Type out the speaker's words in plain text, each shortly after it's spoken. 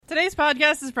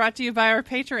podcast is brought to you by our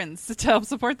patrons. To help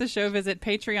support the show, visit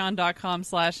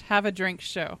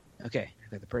patreon.com/haveadrinkshow. Okay, I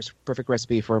got the perfect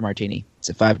recipe for a martini. Is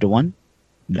it 5-1?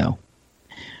 No.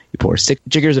 You pour 6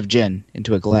 jiggers of gin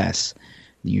into a glass,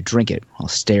 and you drink it while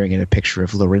staring at a picture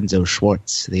of Lorenzo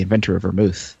Schwartz, the inventor of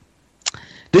Vermouth.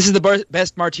 This is the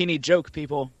best martini joke,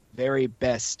 people. Very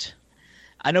best.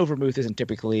 I know Vermouth isn't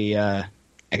typically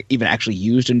even actually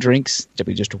used in drinks.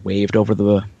 Typically just waved over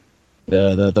the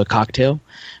cocktail.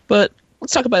 But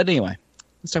let's talk about it anyway.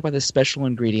 Let's talk about this special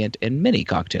ingredient in many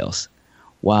cocktails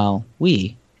while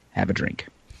we have a drink.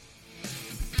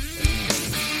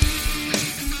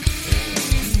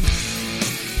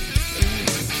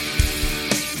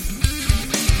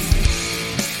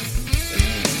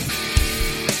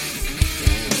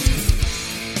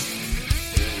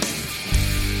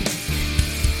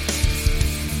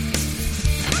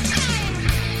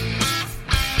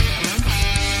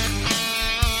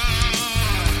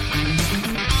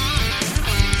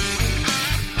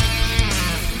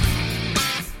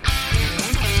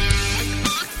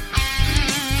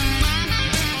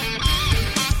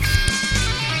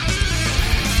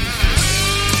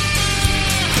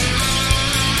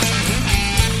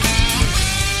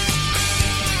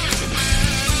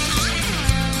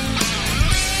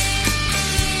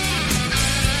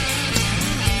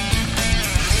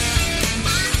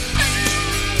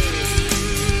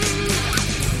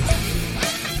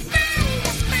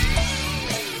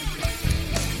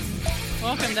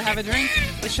 Have a Drink,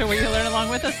 the show where you learn along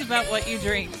with us about what you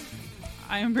drink.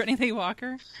 I am Brittany Lee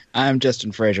Walker. I'm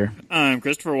Justin Frazier. I'm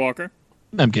Christopher Walker.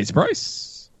 I'm Casey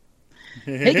Price.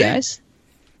 Hey guys.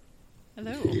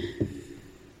 Hello.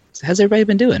 So how's everybody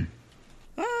been doing?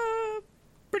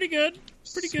 Pretty good.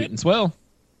 Sweet and swell.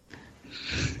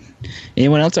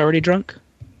 Anyone else already drunk?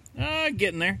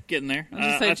 Getting there.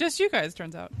 Just you guys,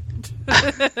 turns out.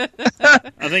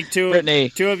 I think two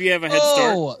of you have a head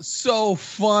start. Oh, so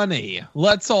funny.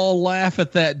 Let's all laugh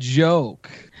at that joke.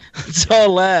 Let's all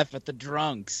laugh at the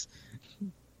drunks.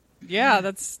 Yeah,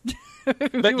 that's...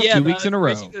 But yeah, 2 weeks in a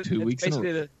row. 2 weeks in a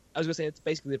row. I was going to say, it's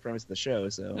basically the premise of the show.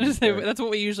 So that's what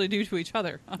we usually do to each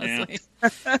other, honestly.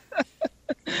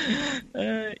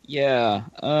 Yeah.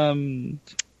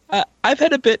 I've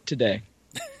had a bit today.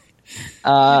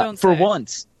 For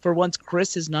once,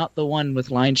 Chris is not the one with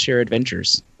Lion Share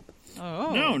Adventures.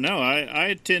 Oh. No,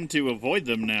 I tend to avoid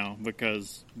them now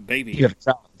because, baby. You have a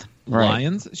child. Right.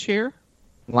 Lion's share?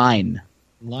 Lion's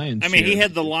I mean, he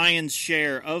had the lion's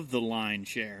share of the line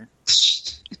share.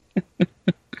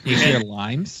 He had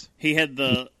limes? He had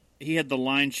the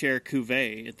line share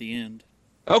cuvee at the end.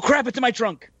 Oh, crap, it's in my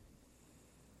trunk.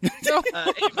 Anyway.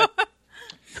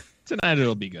 Tonight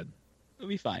it'll be good. It'll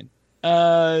be fine.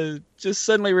 Just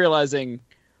suddenly realizing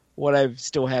what I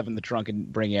still have in the trunk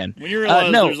and bring in. When you realize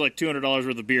there's like $200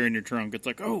 worth of beer in your trunk, it's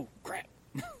like, oh, crap.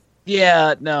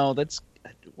 Yeah, no, that's...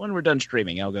 When we're done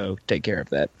streaming, I'll go take care of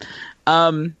that.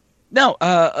 A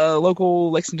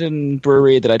local Lexington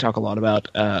brewery that I talk a lot about,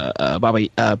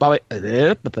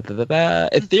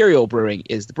 Ethereal Brewing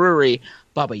is the brewery.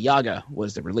 Baba Yaga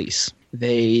was the release.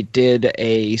 They did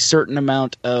a certain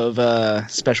amount of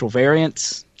special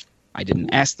variants. I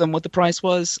didn't ask them what the price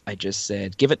was. I just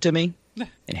said, give it to me,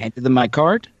 and handed them my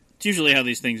card. It's usually how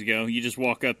these things go. You just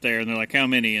walk up there, and they're like, how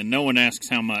many? And no one asks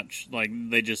how much. Like,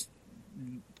 they just...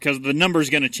 Because the number's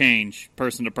going to change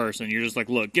person to person. You're just like,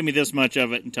 look, give me this much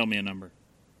of it and tell me a number.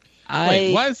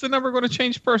 Wait, why is the number going to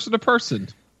change person to person?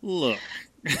 Look.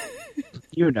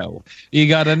 You know. You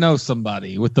got to know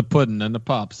somebody with the pudding and the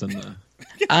pops and the...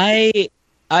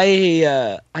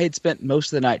 I had spent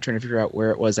most of the night trying to figure out where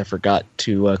it was I forgot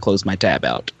to close my tab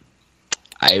out.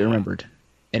 I remembered.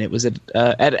 And it was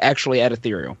actually at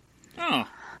Ethereal. Oh.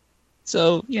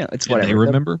 So, yeah, it's whatever. They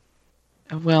remember?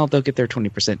 Well, they'll get their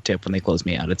 20% tip when they close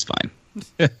me out. It's fine.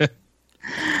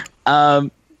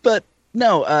 But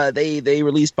no, they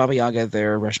released Baba Yaga,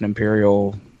 their Russian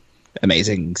Imperial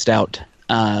amazing stout.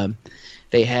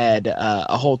 They had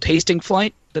a whole tasting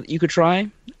flight that you could try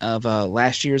of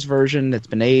last year's version that's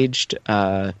been aged.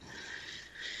 The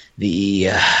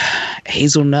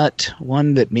hazelnut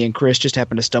one that me and Chris just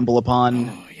happened to stumble upon.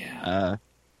 Oh, yeah.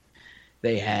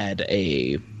 They had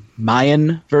a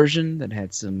Mayan version that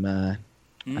had some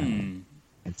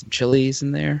chilies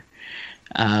in there.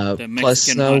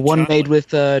 Plus one made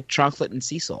with chocolate and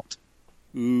sea salt.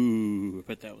 Ooh, I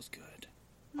bet that was good.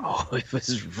 Oh, it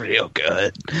was real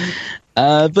good.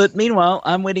 But meanwhile,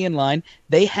 I'm waiting in line.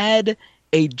 They had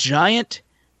a giant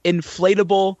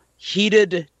inflatable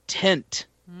heated tent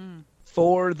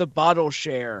for the bottle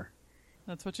share.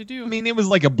 That's what you do. I mean, it was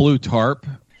like a blue tarp.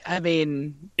 I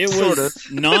mean, It sort was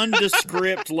of.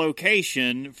 nondescript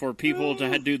location for people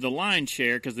to do the line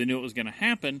share because they knew it was going to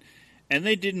happen, and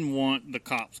they didn't want the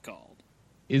cops called.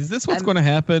 Is this what's going to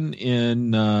happen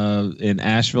in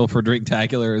Asheville for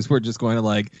Drinktacular? Is we're just going to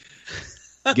like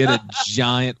get a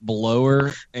giant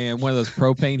blower and one of those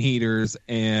propane heaters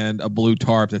and a blue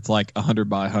tarp that's like 100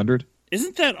 by 100?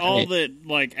 Isn't that all that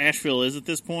like Asheville is at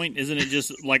this point? Isn't it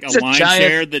just like a It's a line giant-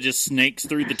 share that just snakes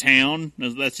through the town?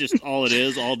 That's just all it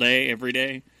is, all day, every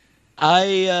day.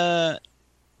 If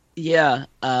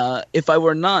I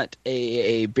were not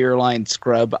a beer line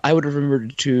scrub, I would have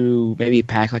remembered to maybe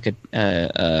pack like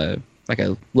a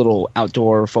little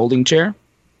outdoor folding chair.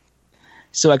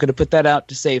 So I could have put that out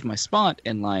to save my spot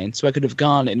in line, so I could have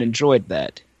gone and enjoyed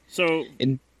that. So,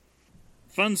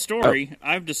 fun story,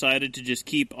 I've decided to just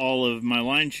keep all of my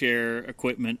line share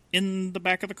equipment in the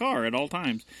back of the car at all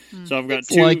times. So I've got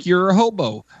It's like you're a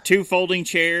hobo. 2 folding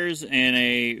chairs and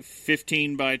a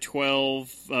 15 by 12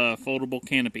 foldable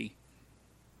canopy.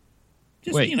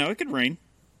 Just, Wait. it could rain.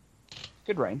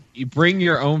 Good rain. You bring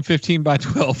your own 15 by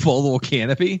 12 foldable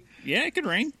canopy Yeah, it could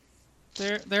rain.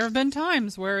 There have been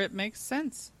times where it makes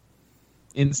sense.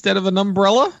 instead of an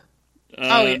umbrella?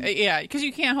 Yeah, because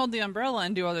you can't hold the umbrella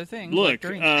and do other things. Look, like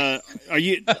drink. are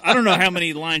you? I don't know how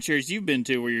many line shares you've been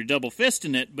to where you're double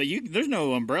fisting it, but there's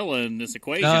no umbrella in this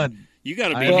equation. None. You got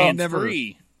to be I have hands never-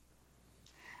 free.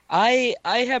 I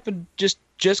happened just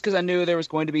because I knew there was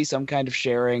going to be some kind of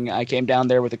sharing. I came down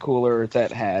there with a cooler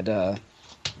that had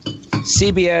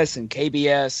CBS and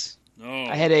KBS. Oh,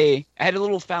 I had a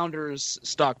little Founders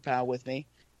stockpile with me,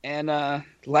 and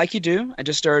like you do, I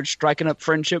just started striking up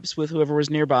friendships with whoever was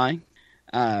nearby.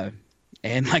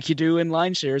 And like you do in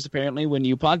line shares, apparently, when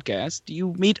you podcast,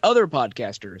 you meet other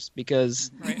podcasters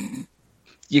because right.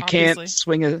 you Obviously. can't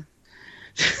swing a.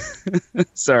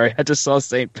 Sorry, I just saw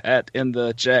St. Pat in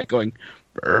the chat going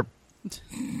burp.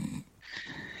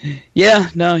 Yeah,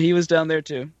 no, he was down there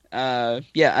too. I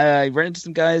ran into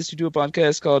some guys who do a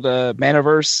podcast called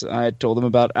Manaverse. I told them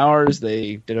about ours.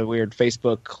 They did a weird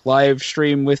Facebook live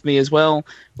stream with me as well,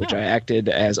 which Oh. I acted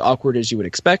as awkward as you would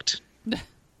expect.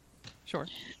 Sure.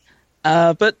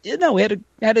 But we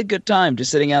had a good time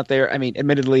just sitting out there. I mean,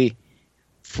 admittedly,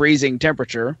 freezing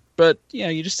temperature, but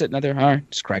you just sitting out there, all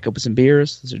right, just crack open some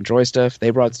beers, just enjoy stuff.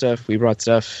 They brought stuff, we brought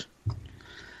stuff.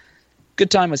 Good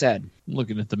time was had. I'm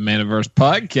looking at the Manaverse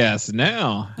podcast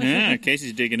now. yeah.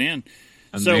 Casey's digging in.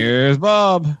 And So- there's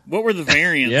Bob. What were the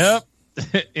variants?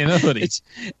 Yep. In a hoodie.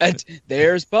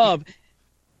 There's Bob.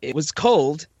 It was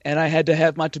cold, and I had to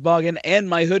have my toboggan and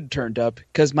my hood turned up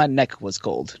because my neck was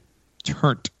cold.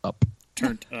 Turned up.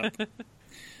 Turned up.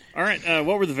 All right.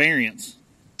 What were the variants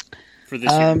for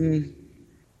this year?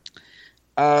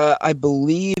 I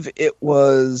believe it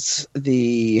was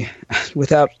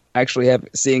without actually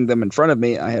seeing them in front of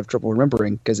me, I have trouble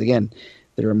remembering because, again,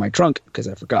 they're in my trunk because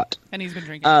I forgot. And he's been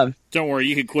drinking. Don't worry,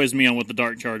 you could quiz me on what the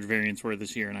Dark Charge variants were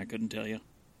this year, and I couldn't tell you.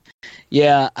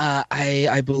 Yeah,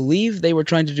 I believe they were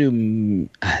trying to do.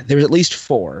 There was at least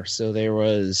 4, so there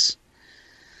was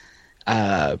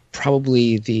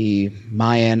probably the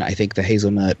Mayan, I think the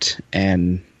hazelnut,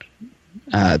 and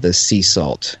the sea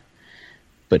salt.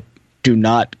 But do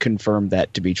not confirm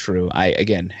that to be true. I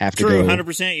again have to True, go.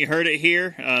 100%. You heard it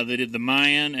here. They did the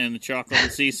Mayan and the chocolate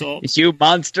and sea salt. You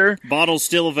monster! Bottles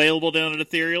still available down at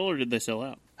Ethereal, or did they sell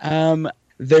out?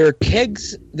 Their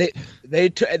kegs. They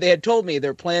had told me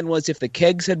their plan was if the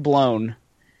kegs had blown,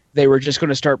 they were just going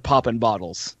to start popping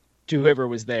bottles to whoever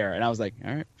was there. And I was like,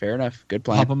 all right, fair enough, good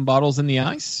plan. Popping bottles in the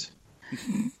ice?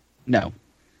 No.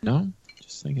 No?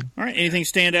 Just thinking. All right. Anything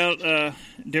stand out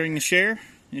during the share?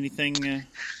 Anything?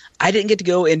 I didn't get to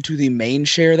go into the main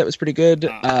share. That was pretty good.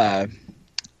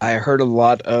 I heard a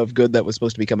lot of good that was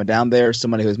supposed to be coming down there.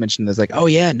 Somebody who was mentioning this, like, oh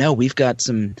yeah, no, we've got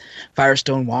some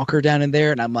Firestone Walker down in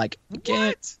there, and I'm like, I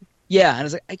can't. What? Yeah, and I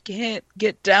was like, I can't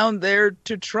get down there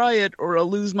to try it, or I'll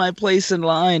lose my place in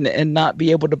line and not be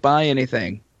able to buy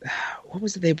anything. What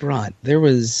was it they brought? There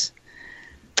was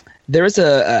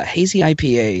a hazy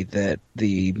IPA that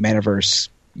the Manaverse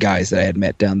guys that I had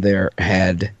met down there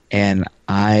had, and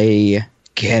I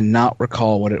cannot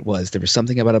recall what it was. There was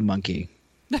something about a monkey.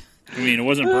 I mean, it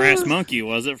wasn't Brass Monkey,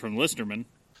 was it, from Listerman?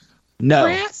 No,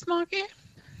 monkey.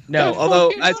 no.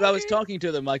 Although as I was talking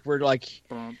to them, like we're like,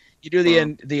 you do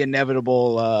the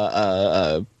inevitable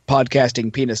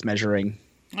podcasting penis measuring.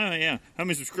 Oh, yeah. How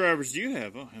many subscribers do you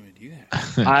have? Oh, how many do you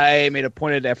have? I made a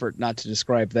pointed effort not to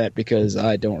describe that because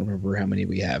I don't remember how many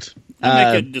we have.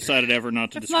 I make a decided effort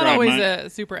not to That's describe not always my... a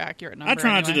super accurate number. I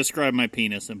try not to anyway. describe my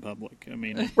penis in public. I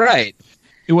mean, Right.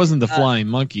 It wasn't the Flying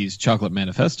Monkeys chocolate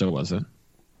manifesto, was it?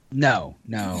 No.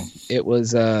 It was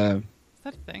Is that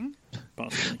a thing?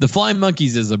 possibly. The Flying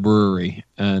Monkeys is a brewery,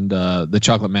 and the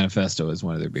Chocolate Manifesto is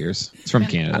one of their beers. It's from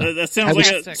Canada. That sounds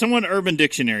like someone Urban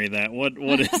Dictionary. That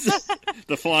what is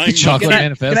the Flying Chocolate Monkey?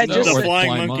 Manifesto? The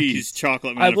Flying Monkeys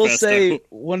Chocolate Manifesto. I will say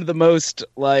one of the most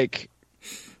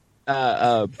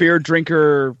beer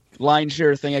drinker line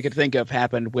share thing I could think of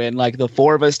happened when the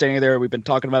four of us standing there, we've been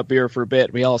talking about beer for a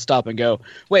bit, we all stop and go,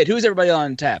 wait, who's everybody on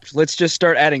Untapped? Let's just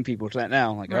start adding people to that now.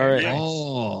 All right. Nice.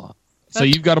 Oh, so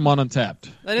you've got them on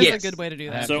Untapped. That is a good way to do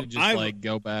that. So just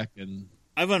go back and...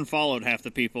 I've unfollowed half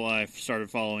the people I've started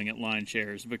following at line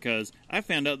shares because I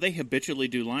found out they habitually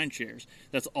do line shares.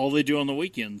 That's all they do on the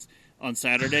weekends. On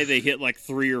Saturday, they hit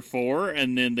 3 or 4,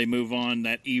 and then they move on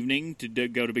that evening to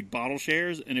go to big bottle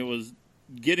shares, and it was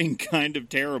getting kind of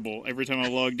terrible. Every time I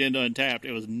logged into Untapped,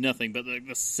 it was nothing but the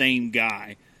same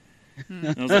guy.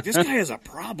 And I was like, this guy has a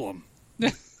problem.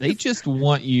 They just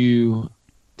want you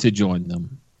to join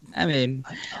them. I mean,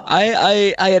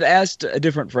 I had asked a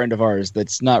different friend of ours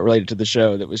that's not related to the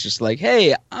show that was just like,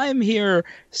 hey, I'm here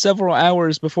several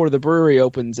hours before the brewery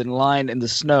opens in line in the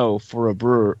snow for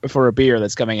a beer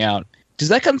that's coming out. Does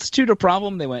that constitute a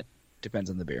problem? They went, depends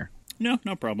on the beer. No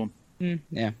problem.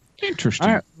 Yeah. Interesting.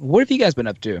 All right. What have you guys been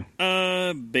up to?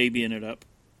 Babying it up.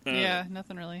 Yeah,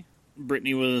 nothing really.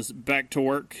 Brittany was back to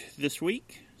work this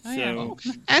week.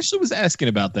 Ashley was asking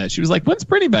about that. She was like, "When's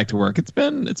Brittany back to work?" It's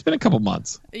been a couple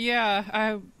months.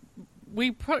 Yeah,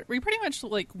 we pretty much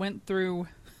went through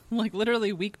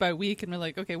literally week by week, and we're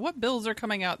like, okay, what bills are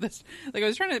coming out this? I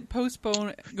was trying to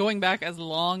postpone going back as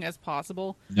long as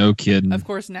possible. No kidding. Of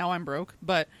course, now I'm broke,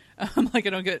 but I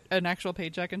don't get an actual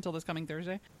paycheck until this coming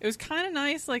Thursday. It was kind of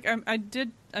nice.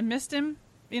 I missed him.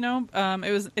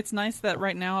 It's nice that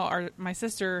right now my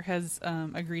sister has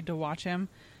agreed to watch him.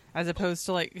 As opposed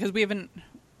to because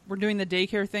we're doing the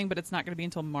daycare thing, but it's not going to be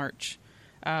until March.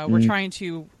 We're trying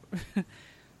to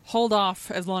hold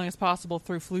off as long as possible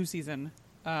through flu season.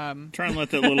 Try and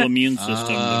let that little immune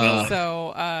system develop.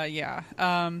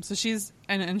 So, so she's,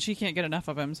 and she can't get enough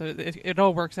of him. So it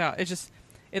all works out.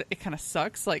 It kind of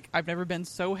sucks. I've never been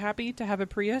so happy to have a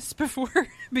Prius before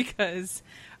because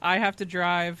I have to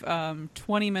drive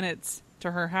 20 minutes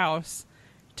to her house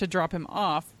to drop him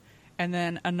off. And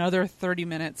then another 30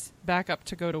 minutes back up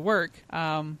to go to work.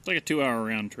 It's like a 2-hour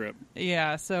round trip.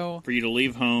 Yeah, so... For you to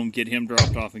leave home, get him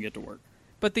dropped off, and get to work.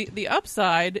 But the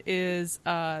upside is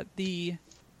the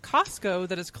Costco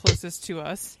that is closest to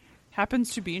us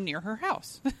happens to be near her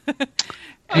house.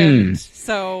 And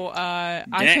so I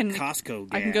can Costco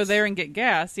gas. I can go there and get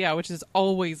gas, which is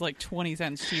always 20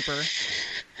 cents cheaper.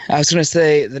 I was going to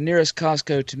say the nearest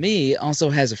Costco to me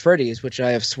also has a Freddy's, which I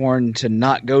have sworn to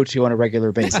not go to on a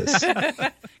regular basis.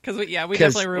 Because we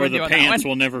definitely ruined you on that one. Or the pants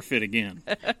will never fit again.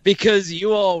 Because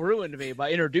you all ruined me by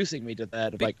introducing me to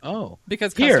that.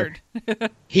 Because custard.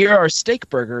 Here are steak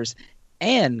burgers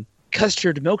and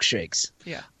custard milkshakes.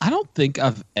 Yeah. I don't think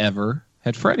I've ever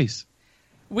had Freddy's.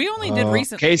 We only did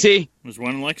recently. Casey? There's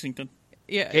one in Lexington.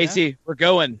 Yeah. Casey, we're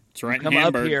going. It's right Come in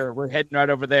Hamburg. up here. We're heading right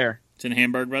over there. It's in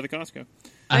Hamburg by the Costco.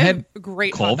 I had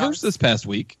great Culver's this past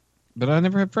week, but I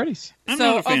never had Freddy's. I'm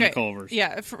not a fan of Culver's.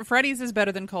 Yeah, Freddy's is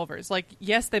better than Culver's.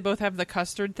 Yes, they both have the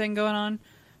custard thing going on,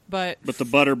 but the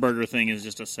butter burger thing is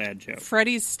just a sad joke.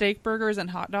 Freddy's steak burgers and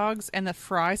hot dogs and the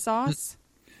fry sauce.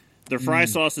 Their fry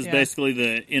sauce is basically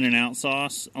the In-N-Out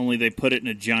sauce, only they put it in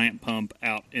a giant pump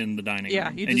out in the dining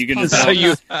room. You can just so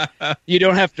you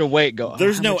don't have to wait.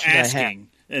 There's no asking.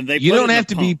 And you don't have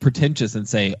to be pretentious and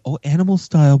say, "Oh, animal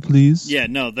style, please." Yeah,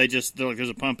 no, they're like, "There's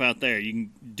a pump out there. You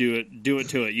can do it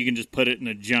to it. You can just put it in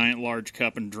a giant, large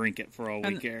cup and drink it for all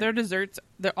we care." Their desserts,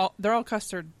 they're all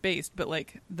custard based, but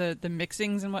the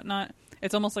mixings and whatnot,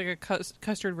 it's almost like a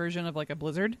custard version of a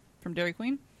Blizzard from Dairy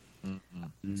Queen.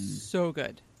 Mm-hmm. So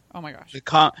good. Oh my gosh. The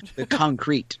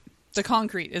concrete. The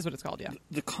concrete is what it's called. Yeah.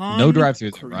 No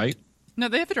drive-through, right? No,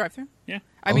 they have a drive-through. Yeah.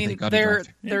 I mean,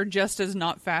 they're just as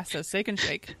not fast as Steak and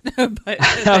Shake, but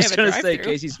I was going to say,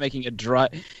 Casey's making a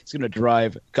drive. He's going to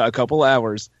drive a couple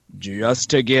hours just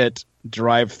to get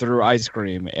drive-through ice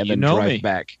cream and then drive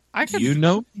back.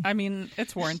 I mean,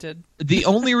 it's warranted. The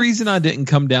only reason I didn't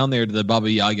come down there to the Baba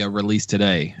Yaga release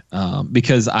today,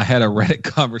 because I had a Reddit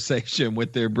conversation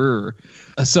with their brewer.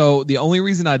 So the only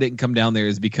reason I didn't come down there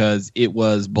is because it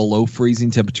was below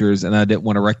freezing temperatures, and I didn't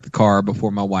want to wreck the car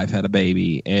before my wife had a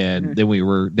baby. And then we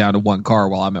were down to one car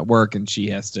while I'm at work, and she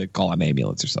has to call an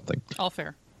ambulance or something. All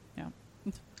fair. Yeah.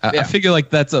 I figure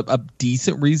that's a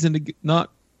decent reason to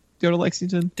not go to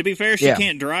Lexington. To be fair, she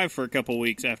can't drive for a couple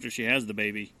weeks after she has the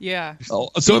baby. Yeah. So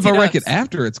if I wreck it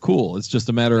after, it's cool. It's just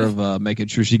a matter of making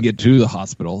sure she can get to the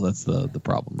hospital. That's the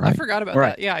problem, right? I forgot about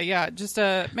that. Yeah. Just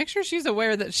make sure she's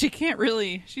aware that she can't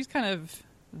really. She's kind of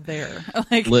there.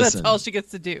 Like, Listen. that's all she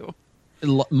gets to do.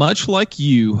 Much like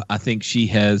you, I think she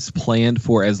has planned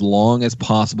for as long as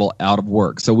possible out of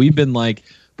work. So we've been like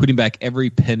putting back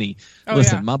every penny. Oh,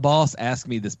 Listen, yeah. my boss asked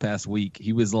me this past week.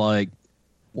 He was like,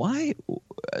 why?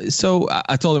 So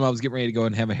I told him I was getting ready to go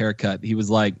and have a haircut. He was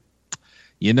like,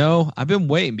 I've been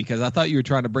waiting because I thought you were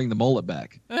trying to bring the mullet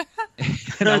back.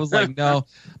 And I was like, no,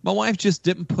 my wife just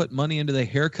didn't put money into the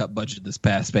haircut budget this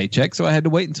past paycheck. So I had to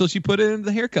wait until she put it into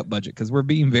the haircut budget because we're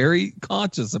being very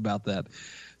conscious about that.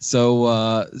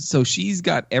 So she's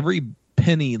got every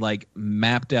penny like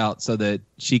mapped out so that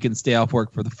she can stay off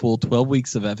work for the full 12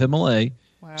 weeks of FMLA.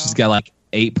 Wow. She's got like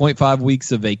 8.5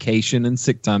 weeks of vacation and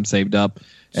sick time saved up.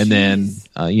 And then,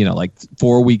 like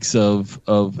 4 weeks of,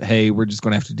 hey, we're just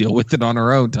going to have to deal with it on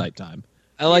our own type time.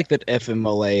 I like that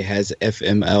FMLA has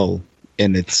FML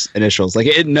in its initials. Like,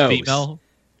 it knows. Female.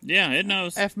 Yeah, it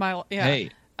knows. F-mile, yeah. Hey,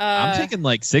 I'm taking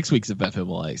like 6 weeks of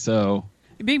FMLA, so...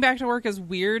 Being back to work is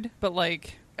weird, but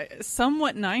like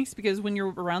somewhat nice because when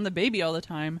you're around the baby all the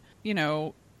time,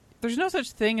 there's no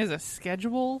such thing as a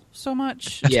schedule so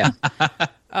much. Yeah.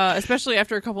 Especially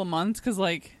after a couple months, because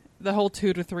like the whole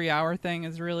 2 to 3 hour thing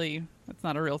is that's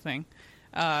not a real thing.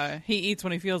 He eats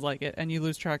when he feels like it, and you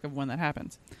lose track of when that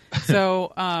happens.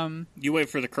 So you wait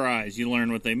for the cries, you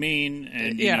learn what they mean,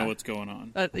 and you know what's going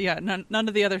on. None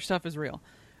of the other stuff is real.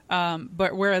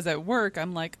 But whereas at work,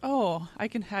 I'm like, oh, I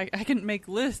can make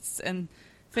lists and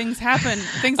things happen.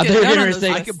 Things get done on those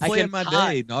I lists. can plan my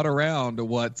day, not around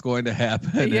what's going to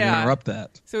happen and interrupt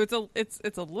that. So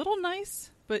it's a little nice,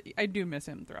 but I do miss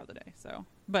him throughout the day. So,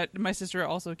 but my sister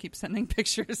also keeps sending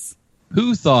pictures.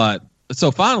 Who thought? So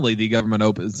finally, the government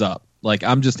opens up. Like,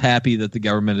 I'm just happy that the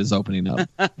government is opening up.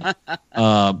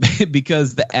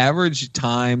 Because the average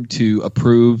time to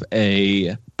approve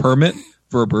a permit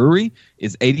for a brewery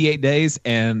is 88 days,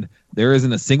 and there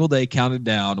isn't a single day counted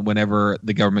down whenever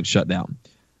the government shut down.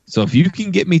 So if you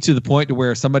can get me to the point to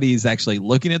where somebody is actually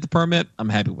looking at the permit, I'm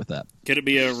happy with that. Could it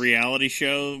be a reality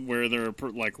show where they're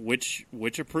like which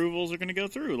approvals are going to go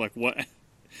through? Like what?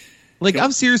 Like,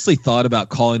 I've seriously thought about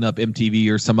calling up MTV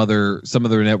or some other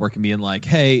network and being like,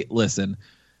 hey, listen,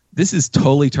 this is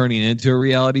totally turning into a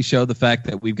reality show. The fact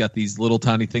that we've got these little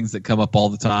tiny things that come up all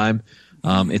the time.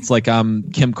 It's like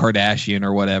I'm Kim Kardashian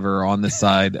or whatever on this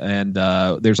side. And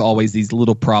there's always these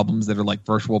little problems that are like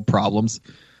first world problems.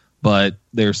 But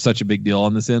there's such a big deal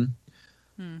on this end.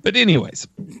 But anyways,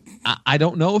 I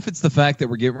don't know if it's the fact that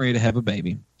we're getting ready to have a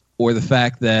baby or the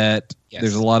fact that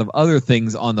there's a lot of other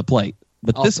things on the plate.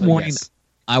 But also, this morning,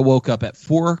 I woke up at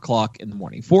 4 o'clock in the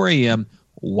morning, 4 a.m.,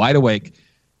 wide awake,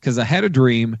 because I had a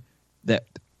dream that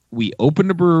we opened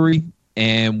a brewery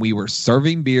and we were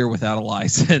serving beer without a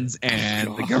license,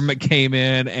 and the government came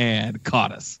in and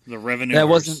caught us. The revenue. That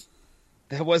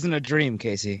wasn't a dream,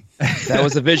 Casey. That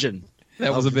was a vision.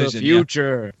 That was a vision. The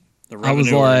future. The I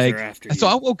was like, after you. So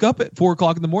I woke up at 4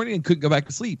 o'clock in the morning and couldn't go back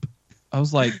to sleep. I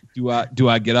was like, do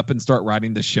I get up and start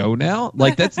writing the show now?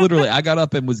 Like, that's literally, I got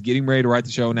up and was getting ready to write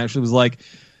the show and actually was like,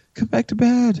 come back to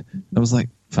bed. And I was like,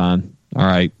 fine. All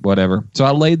right, whatever. So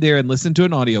I laid there and listened to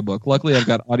an audiobook. Luckily, I've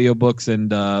got audiobooks and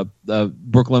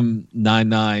Brooklyn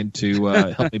Nine-Nine to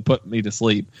help me put me to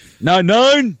sleep.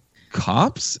 9-9!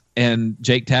 Cops and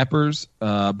Jake Tapper's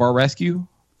Bar Rescue.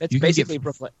 That's basically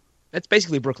Brooklyn. That's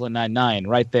basically Brooklyn Nine-Nine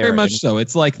right there. Very much so.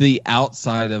 It's like the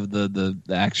outside of the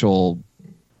actual...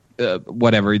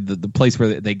 whatever the place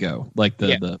where they go, like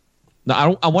the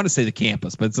no, I want to say the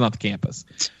campus, but it's not the campus.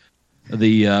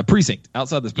 The precinct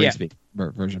outside the precinct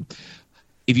version.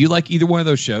 If you like either one of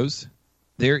those shows,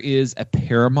 there is a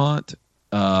Paramount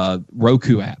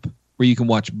Roku app where you can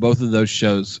watch both of those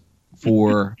shows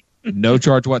for no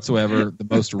charge whatsoever. The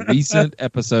most recent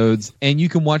episodes, and you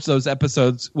can watch those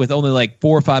episodes with only like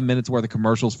 4 or 5 minutes worth of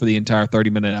commercials for the entire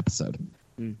 30-minute episode.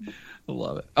 I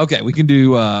love it. Okay, we can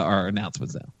do our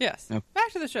announcements now. Yes. Okay.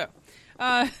 Back to the show.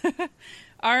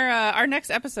 Our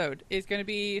next episode is going to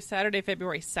be Saturday,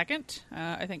 February 2nd.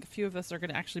 I think a few of us are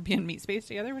going to actually be in Meat Space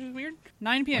together, which is weird.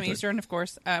 9 p.m. Eastern, of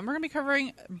course. We're going to be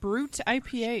covering Brute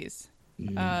IPAs.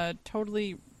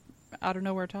 Totally out of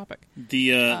nowhere topic.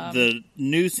 The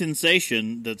new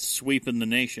sensation that's sweeping the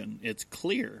nation. It's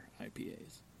clear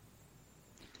IPAs.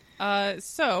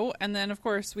 And then, of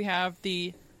course, we have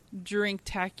the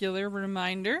Drinktacular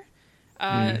reminder.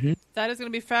 That is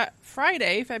going to be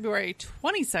Friday, February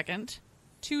 22nd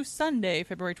to Sunday,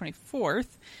 February 24th.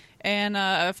 And,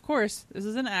 of course, this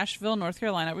is in Asheville, North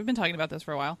Carolina. We've been talking about this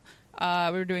for a while.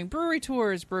 We're doing brewery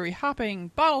tours, brewery hopping,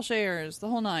 bottle shares, the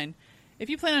whole nine. If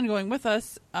you plan on going with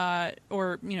us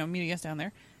or, meeting us down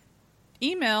there,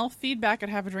 email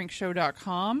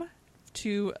feedback@haveadrinkshow.com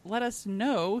to let us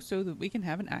know so that we can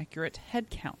have an accurate head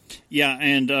count. Yeah,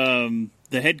 and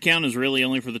the head count is really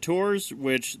only for the tours,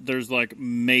 which there's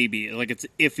maybe it's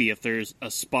iffy if there's a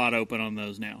spot open on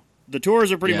those now. The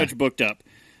tours are pretty much booked up.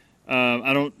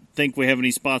 I don't think we have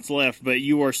any spots left, but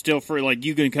you are still free.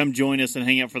 You can come join us and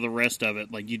hang out for the rest of it.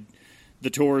 The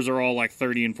tours are all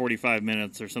 30 and 45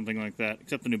 minutes or something like that,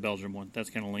 except the New Belgium one. That's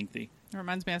kind of lengthy. It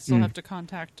reminds me I still have to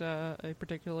contact a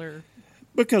particular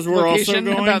because we're also location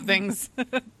going about things.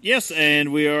 Yes,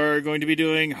 and we are going to be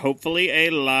doing, hopefully, a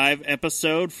live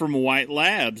episode from White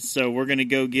Labs. So we're going to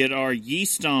go get our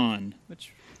yeast on.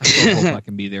 Which I hope I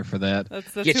can be there for that.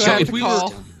 that's who Get I have so to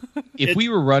call. If we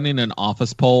were running an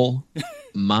office poll,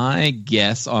 my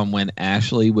guess on when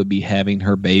Ashley would be having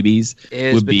her babies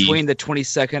Is would between be... the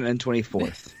 22nd and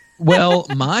 24th. Well,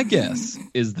 my guess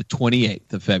is the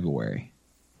 28th of February.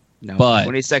 No, But-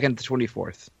 22nd to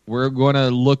 24th. We're going to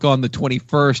look on the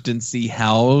 21st and see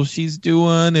how she's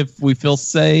doing, if we feel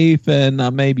safe, and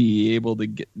I may be able to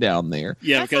get down there.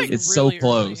 Yeah, That's because It's really so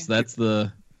close. early. That's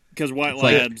the... Because White It's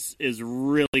like- Labs is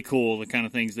really cool, the kind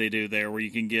of things they do there, where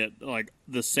you can get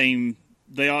the same.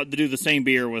 They do the same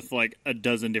beer with a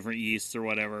dozen different yeasts or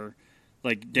whatever.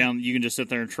 You can just sit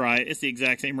there and try it. It's the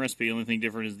exact same recipe. The only thing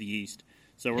different is the yeast.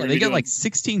 So Yeah, they got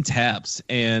 16 taps,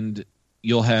 and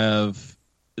you'll have...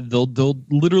 They'll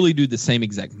literally do the same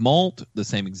exact malt, the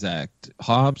same exact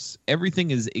hops.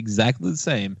 Everything is exactly the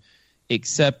same,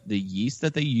 except the yeast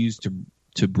that they use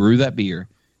to brew that beer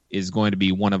is going to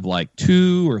be one of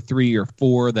 2 or 3 or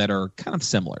 4 that are kind of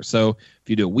similar. So if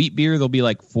you do a wheat beer, there'll be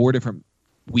 4 different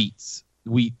wheat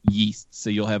yeasts. So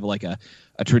you'll have a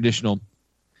traditional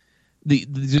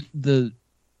the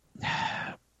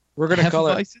We're gonna call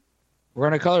it. Hefeweizen We're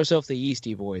gonna call ourselves the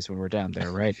Yeasty Boys when we're down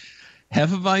there, right?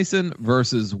 Hefeweizen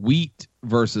versus wheat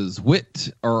versus wit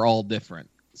are all different.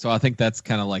 So I think that's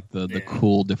kind of the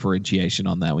cool differentiation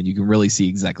on that one. You can really see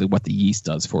exactly what the yeast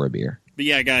does for a beer. But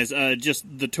yeah, guys, just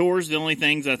the tours, the only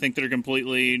things I think that are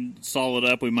completely solid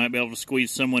up. We might be able to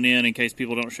squeeze someone in case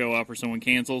people don't show up or someone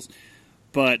cancels.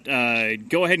 But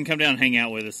go ahead and come down and hang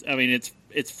out with us. I mean,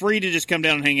 it's free to just come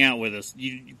down and hang out with us.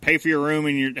 You pay for your room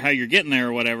and how you're getting there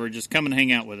or whatever. Just come and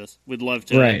hang out with us. We'd love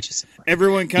to. Right.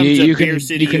 Everyone comes You to Beer can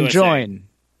City, you can USA. join.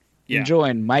 You Yeah. can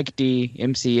join Mike D,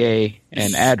 MCA,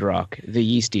 and Adrock, the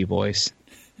Yeasty Boys.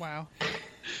 Wow.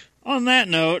 On that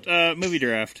note, movie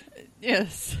draft.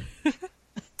 Yes.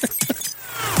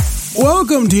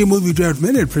 Welcome to your Movie Draft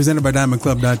Minute, presented by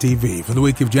DiamondClub.tv for the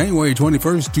week of January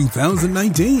 21st,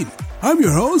 2019. I'm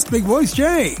your host, Big Voice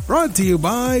Jay, brought to you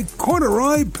by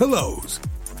Corduroy Pillows.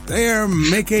 They're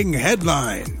making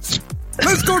headlines.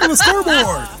 Let's go to the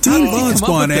scoreboard. Team Bond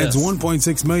Squad adds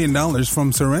 $1.6 million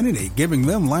from Serenity, giving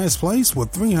them last place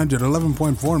with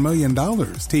 $311.4 million.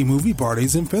 Team Movie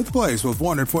Parties in fifth place with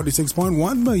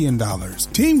 $446.1 million.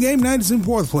 Team Game Night is in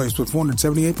fourth place with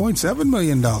 $478.7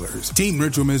 million. Team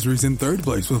Ritual Miseries in third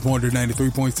place with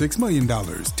 $493.6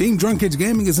 million. Team Drunk Kids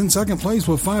Gaming is in second place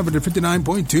with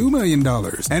 $559.2 million.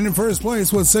 And in first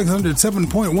place with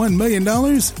 $607.1 million,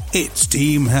 it's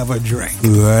Team Have a Drink.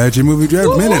 That's your Movie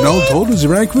Draft Minute. All told is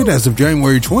accurate as of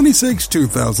January 26,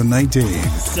 2019.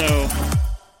 So,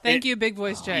 Thank you, Big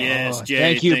Voice Jay. yes, Jay.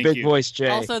 Thank you, Big Voice Jay.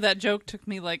 Also, that joke took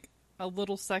me a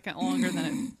little second longer than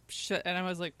it should, and I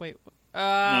was like, wait.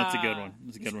 No, it's a good one.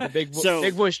 It's a good one.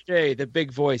 Big Voice Jay, the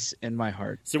big voice in my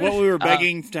heart. So what we were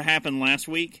begging to happen last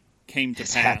week came to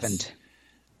pass. Happened.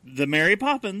 The Mary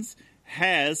Poppins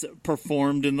has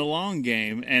performed in the long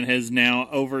game and has now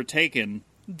overtaken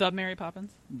The Mary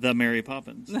Poppins. the Mary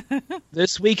Poppins.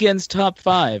 This weekend's top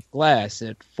 5: Glass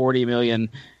at $40 million,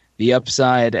 The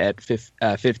Upside at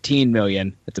 $15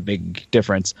 million. That's a big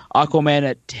difference. Aquaman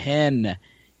at $10 million,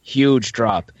 huge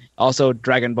drop. Also,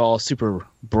 Dragon Ball Super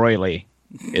Broly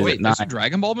is Wait, at $9 there's a million.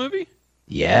 Dragon Ball movie?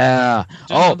 Yeah.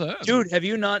 Didn't know that. Dude, have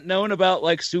you not known about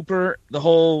Super, the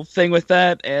whole thing with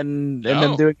that, and them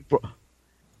No. doing?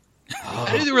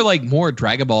 I knew there were more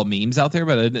Dragon Ball memes out there,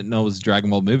 but I didn't know it was a Dragon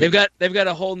Ball movie. They've got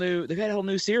a whole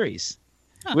new series.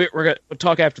 We'll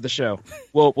talk after the show.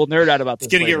 We'll nerd out about this.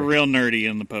 It's going to get later. real nerdy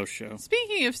in the post show.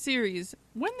 Speaking of series,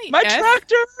 when the My F,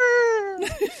 tractor.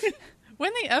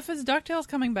 when the F is DuckTales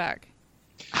coming back?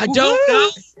 I don't know,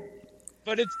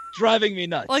 but it's driving me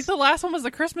nuts. The last one was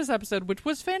the Christmas episode, which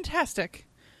was fantastic.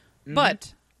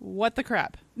 But what the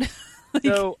crap?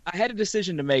 So I had a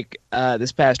decision to make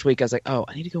this past week. I was like, I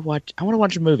need to go watch. I want to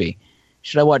watch a movie.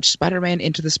 Should I watch Spider-Man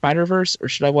Into the Spider-Verse or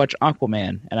should I watch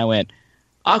Aquaman? And I went,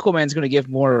 Aquaman's going to give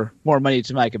more money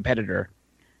to my competitor.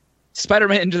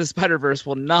 Spider-Man Into the Spider-Verse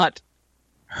will not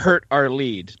hurt our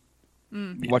lead.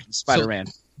 Watching Spider-Man.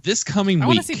 This coming I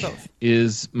wanna week see both.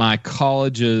 is my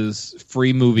college's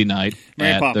free movie night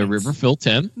Mary at Poppins. the Riverville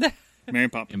 10 Mary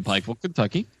Poppins. in Pikeville,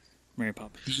 Kentucky. Mary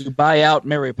Poppins. You buy out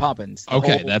Mary Poppins. The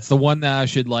Okay, whole- that's the one that I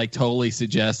should like totally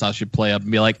suggest I should play up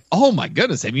and be like, oh my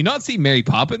goodness, have you not seen Mary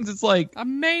Poppins? It's like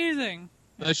Amazing.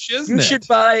 a shiznit. You should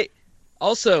buy.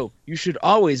 Also, you should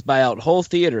always buy out whole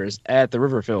theaters at the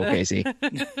Riverville, Casey.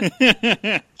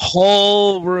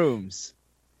 Whole rooms.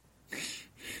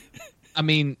 I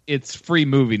mean, it's free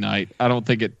movie night. I don't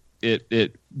think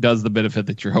it does the benefit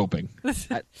that you're hoping.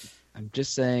 I'm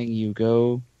just saying, you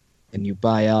go and you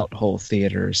buy out whole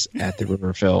theaters at the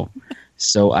Riverville,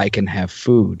 so I can have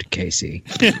food, Casey.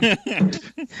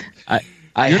 I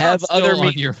You're have not still other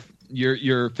on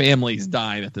your family's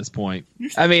dying at this point.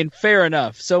 I mean, fair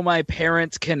enough. So my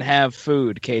parents can have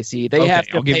food, Casey. They Okay, have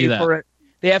to I'll give pay you that. for it.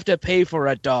 They have to pay for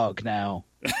a dog now.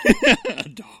 A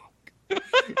dog.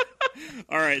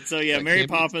 All right, so yeah, That Mary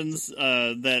can't be- Poppins.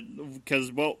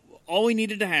 Because all we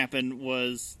needed to happen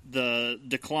was the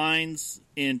declines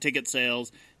in ticket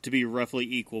sales to be roughly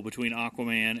equal between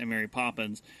Aquaman and Mary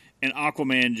Poppins, and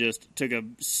Aquaman just took a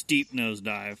steep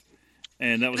nosedive,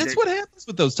 and that was That's great what happens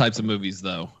with those types of movies,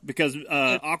 though. because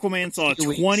Aquaman saw a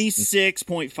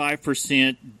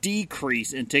 26.5%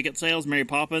 decrease in ticket sales. Mary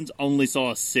Poppins only saw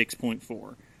a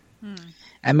 6.4.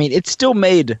 I mean, it still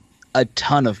made a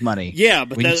ton of money. Yeah,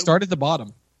 but When you start at the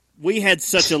bottom. we had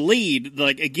such a lead.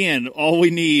 Like, again, all we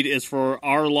need is for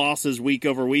our losses week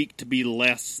over week to be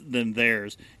less than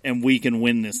theirs, and we can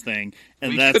win this thing.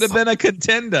 And We that's could have been a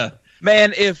contender.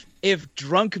 Man, if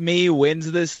Drunk Me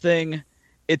wins this thing,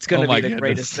 it's going Oh to my be the goodness.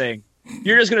 greatest thing.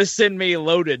 You're just going to send me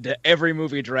loaded to every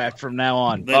movie draft from now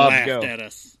on. they Bob, laughed go. at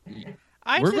us.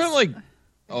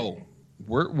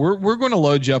 We're going to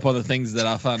load you up on the things that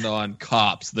I found on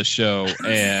Cops, the show,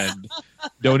 and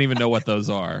don't even know what those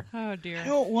are. Oh dear. I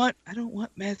don't want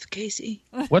meth, Casey.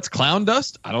 What's clown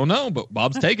dust? I don't know, but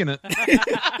Bob's taking it.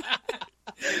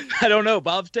 I don't know.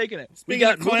 Bob's taking it. We Speaking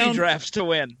got of clown- movie drafts to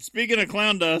win. Speaking of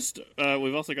clown dust,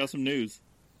 we've also got some news.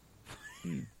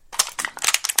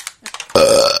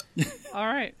 All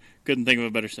right. Couldn't think of a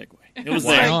better segue. It was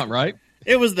Why there. not, right?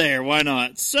 It was there. Why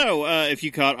not? So, if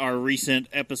you caught our recent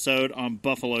episode on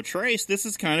Buffalo Trace, this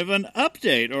is kind of an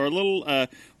update or a little,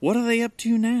 what are they up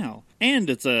to now? And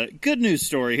it's a good news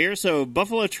story here. So,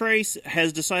 Buffalo Trace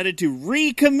has decided to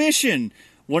recommission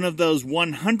one of those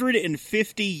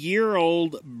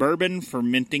 150-year-old bourbon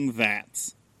fermenting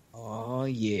vats. Oh,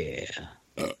 yeah.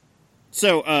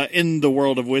 So, in the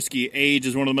world of whiskey, age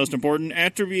is one of the most important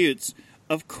attributes.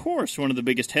 Of course, one of the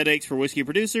biggest headaches for whiskey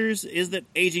producers is that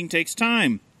aging takes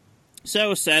time.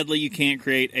 So, sadly, you can't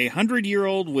create a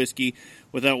 100-year-old whiskey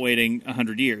without waiting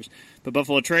 100 years. But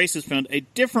Buffalo Trace has found a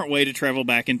different way to travel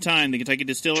back in time. The Kentucky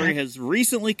Distillery has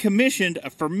recently commissioned a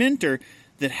fermenter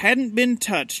that hadn't been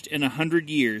touched in 100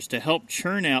 years to help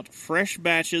churn out fresh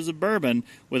batches of bourbon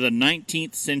with a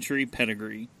 19th century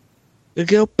pedigree. We'll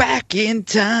go back in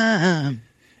time.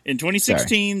 In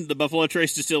 2016, the Buffalo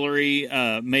Trace Distillery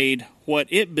made what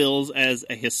it bills as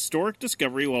a historic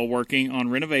discovery while working on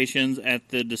renovations at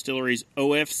the distillery's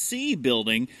OFC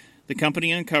building. The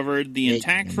company uncovered the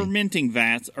intact fermenting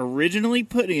vats originally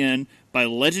put in by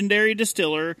legendary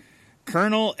distiller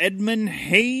Colonel Edmund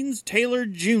Haynes Taylor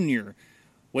Jr.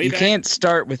 You can't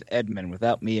start with Edmund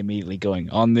without me immediately going,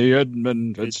 on the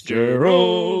Edmund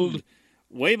Fitzgerald.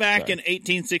 Way back in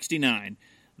 1869.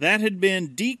 That had been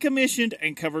decommissioned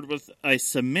and covered with a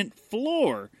cement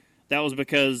floor. That was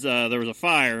because there was a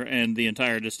fire and the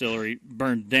entire distillery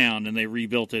burned down, and they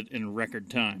rebuilt it in record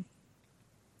time.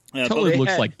 Totally they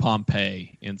looks had- like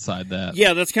Pompeii inside that.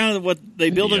 Yeah, that's kind of what they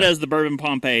built it Yeah. as, the bourbon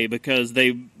Pompeii, because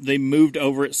they moved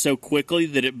over it so quickly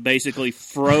that it basically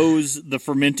froze the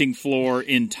fermenting floor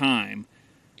in time.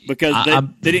 Because I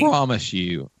they didn't. promise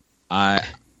you,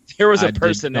 There was I a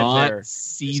person did in not there.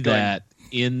 see just going, that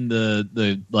in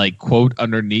the like quote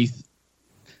underneath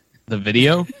the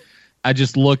video. I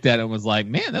just looked at it and was like,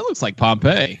 man, that looks like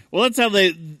Pompeii. Well, that's how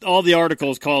all the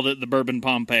articles called it, the bourbon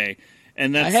Pompeii,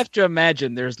 and that's I have to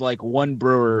imagine there's like one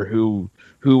brewer who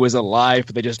was alive,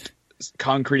 but they just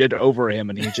concreted over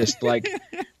him, and he's just like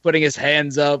putting his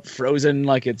hands up, frozen,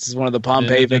 like it's one of the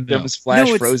Pompeii No. victims, flash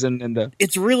No, it's- frozen in the.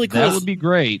 it's really cool. That would be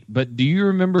great. But do you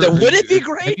remember? Would it be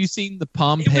great? Have you seen the It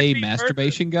Pompeii would be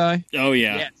masturbation guy? Oh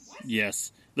yeah, Yes.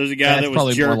 yes. There's a guy That's that was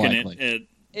probably more jerking likely. it at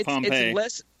It's Pompeii.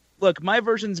 less. Look, my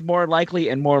version's more likely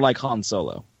and more like Han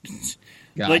Solo.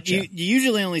 Gotcha. Like you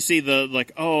usually only see the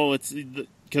it's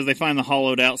because they find the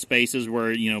hollowed out spaces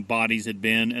where bodies had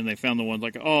been, and they found the ones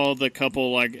like the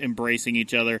couple like embracing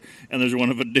each other, and there's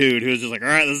one of a dude who was just like, all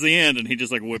right, this is the end, and he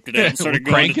just like whipped it out and started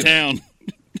going to Cranking. town.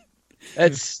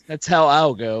 That's how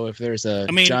I'll go if there's a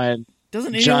giant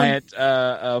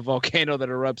volcano that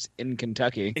erupts in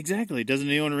Kentucky. Exactly. Doesn't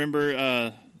anyone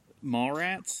remember mall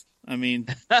rats? I mean,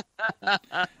 all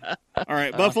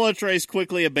right. Buffalo Trace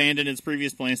quickly abandoned its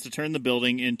previous plans to turn the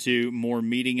building into more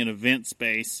meeting and event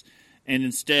space, and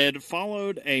instead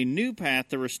followed a new path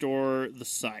to restore the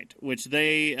site, which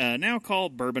they now call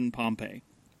Bourbon Pompeii.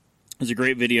 There's a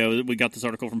great video. We got this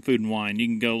article from Food and Wine. You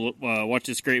can go watch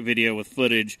this great video with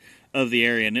footage of the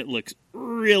area, and it looks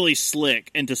really slick.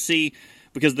 And to see,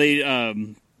 because they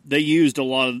used a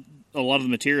lot of the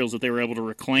materials that they were able to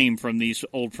reclaim from these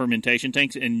old fermentation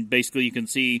tanks, and basically you can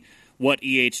see what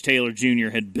E.H. Taylor Jr.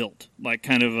 had built, like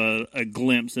kind of a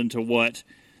glimpse into what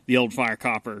the old Fire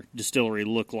Copper distillery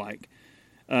looked like.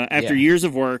 After years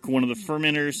of work, one of the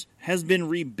fermenters has been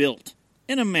rebuilt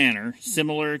in a manner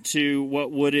similar to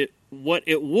what it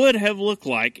would have looked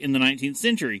like in the 19th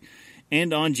century.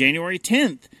 And on January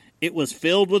 10th, it was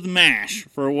filled with mash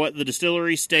for what the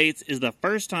distillery states is the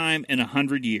first time in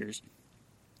 100 years.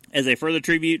 As a further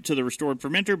tribute to the restored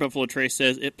fermenter, Buffalo Trace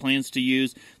says it plans to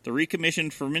use the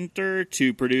recommissioned fermenter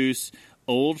to produce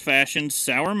old-fashioned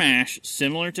sour mash,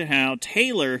 similar to how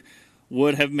Taylor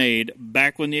would have made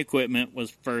back when the equipment was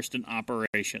first in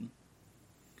operation.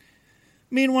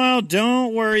 Meanwhile,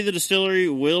 don't worry, the distillery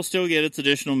will still get its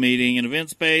additional meeting and event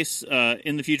space.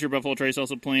 In the future, Buffalo Trace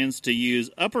also plans to use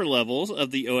upper levels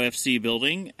of the OFC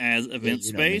building as event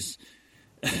space,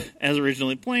 as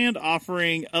originally planned,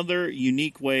 offering other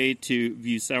unique way to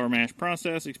view sour mash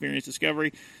process, experience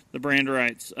discovery. The brand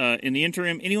writes, in the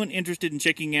interim, anyone interested in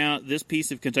checking out this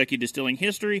piece of Kentucky distilling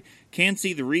history can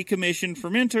see the recommissioned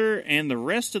fermenter and the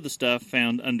rest of the stuff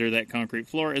found under that concrete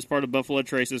floor as part of Buffalo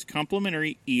Trace's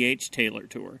complimentary E.H. Taylor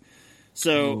tour.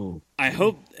 So I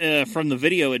hope from the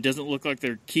video it doesn't look like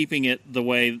they're keeping it the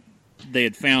way they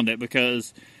had found it,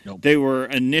 because they were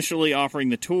initially offering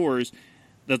the tours.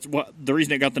 That's what the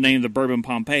reason it got the name the Bourbon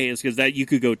Pompeii is, because that you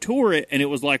could go tour it, and it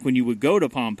was like when you would go to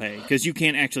Pompeii, because you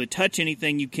can't actually touch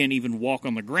anything, you can't even walk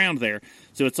on the ground there.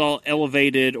 So it's all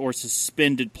elevated or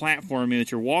suspended platforming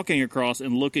that you're walking across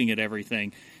and looking at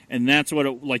everything. And that's what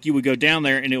it, like you would go down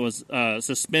there, and it was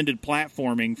suspended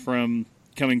platforming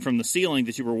coming from the ceiling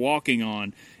that you were walking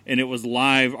on, and it was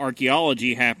live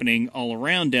archaeology happening all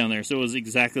around down there. So it was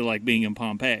exactly like being in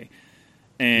Pompeii.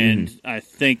 And I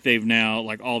think they've now,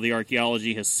 like, all the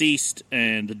archaeology has ceased,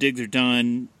 and the digs are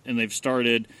done, and they've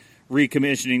started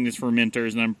recommissioning these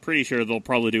fermenters, and I'm pretty sure they'll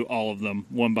probably do all of them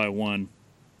one by one.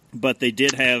 But they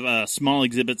did have small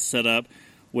exhibits set up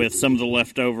with some of the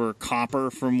leftover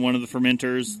copper from one of the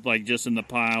fermenters, like just in the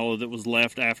pile that was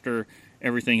left after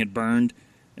everything had burned.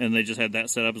 And they just had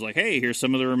that set up as like, hey, here's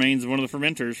some of the remains of one of the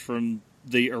fermenters from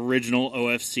the original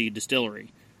OFC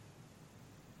distillery.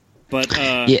 But,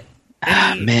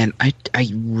 man, I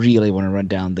really want to run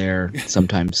down there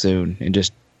sometime soon and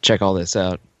just check all this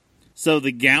out. So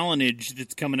the gallonage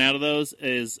that's coming out of those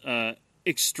is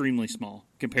extremely small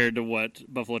compared to what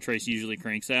Buffalo Trace usually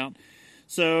cranks out.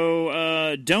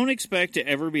 So don't expect to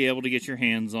ever be able to get your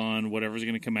hands on whatever's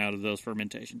going to come out of those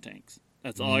fermentation tanks.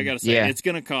 That's all I got to say. Yeah. It's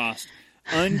going to cost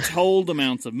untold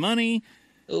amounts of money.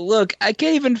 Look, I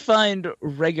can't even find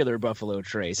regular Buffalo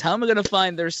Trace. How am I going to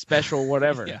find their special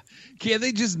whatever? Can't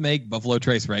they just make Buffalo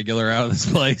Trace regular out of this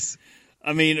place?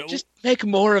 I mean, just make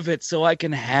more of it so I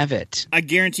can have it. I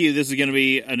guarantee you this is going to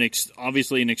be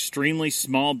obviously an extremely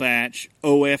small batch,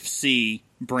 OFC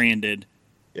branded.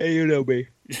 Yeah, you know me.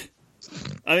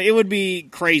 I mean, it would be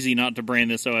crazy not to brand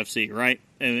this OFC, right?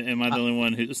 Am I the only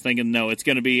one who's thinking, no, it's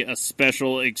going to be a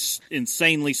special,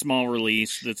 insanely small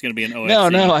release that's going to be an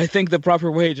OFC? No, I think the proper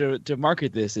way to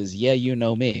market this is, yeah, you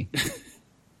know me.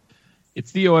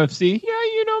 It's the OFC. Yeah,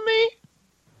 you know me.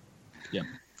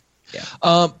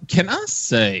 Yeah. Can I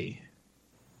say,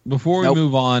 before we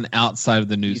move on outside of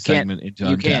the news segment into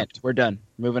You can't. We're done.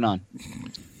 Moving on.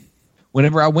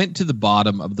 Whenever I went to the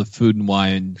bottom of the Food and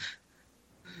Wine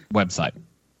website,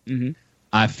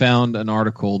 I found an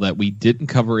article that we didn't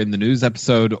cover in the news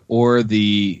episode or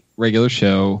the regular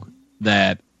show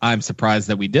that I'm surprised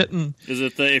that we didn't. Is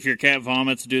it if your cat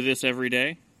vomits, do this every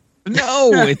day?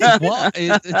 No,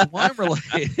 it's wine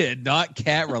related, not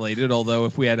cat related. Although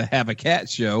if we had to have a cat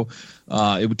show,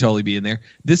 it would totally be in there.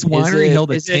 This winery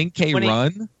held a 10K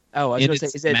run. Oh, I was going to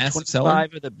say, is it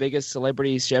 25 of the biggest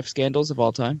celebrity chef scandals of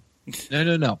all time?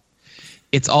 No.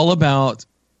 It's all about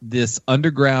this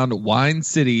underground wine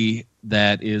city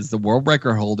that is the world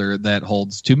record holder that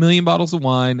holds 2 million bottles of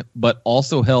wine, but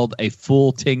also held a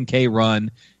full 10K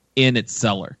run in its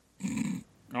cellar.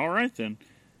 All right, then.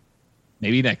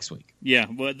 Maybe next week. Yeah,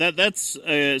 well, that's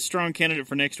a strong candidate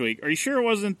for next week. Are you sure it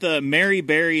wasn't the Mary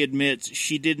Berry admits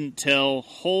she didn't tell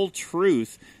whole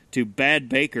truth to bad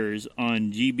bakers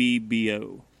on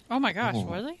GBBO? Oh my gosh,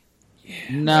 really?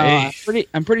 No,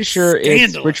 I'm pretty sure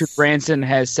it's Richard Branson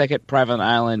has Second Private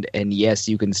Island, and yes,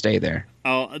 you can stay there.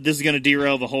 Oh, this is going to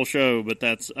derail the whole show, but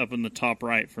that's up in the top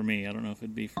right for me. I don't know if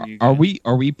it'd be for you guys.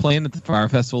 Are we playing at the Fire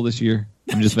Festival this year?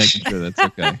 I'm just making sure that's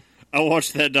okay. I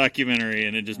watched that documentary,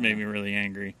 and it just made me really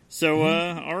angry. So,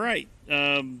 all right.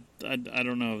 I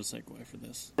don't know a segue for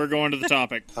this. We're going to the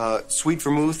topic. Sweet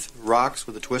vermouth, rocks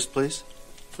with a twist, please.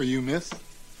 For you, miss?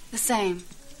 The same.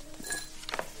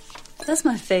 That's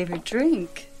my favorite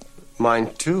drink.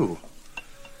 Mine, too.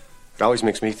 It always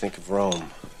makes me think of Rome.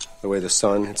 The way the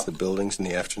sun hits the buildings in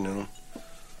the afternoon.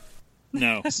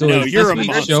 No, So no, is you're this a week's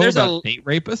monster. show about date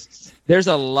rapists? There's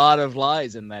a lot of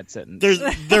lies in that sentence.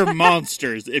 They're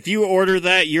monsters. If you order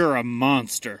that, you're a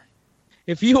monster.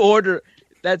 If you order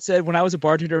that said, when I was a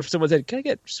bartender, if someone said, "Can I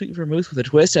get sweet vermouth with a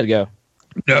twist?" I'd go,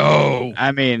 No.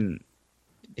 I mean,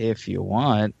 if you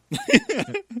want.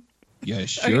 Yeah,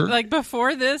 sure. Like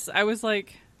before this, I was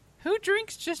like, who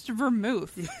drinks just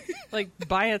vermouth? Like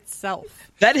by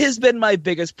itself. That has been my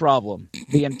biggest problem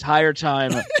the entire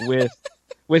time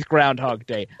with Groundhog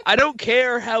Day. I don't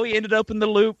care how he ended up in the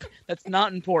loop. That's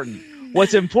not important.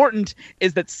 What's important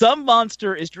is that some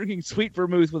monster is drinking sweet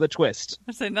vermouth with a twist.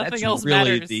 I say nothing That's else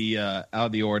really matters. the out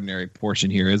of the ordinary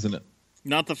portion here, isn't it?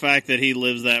 Not the fact that he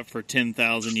lives that for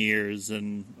 10,000 years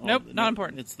and Nope, not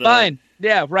important. It's the Fine.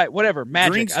 Yeah, right. Whatever.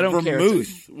 Magic. drinks I don't care.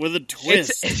 vermouth with a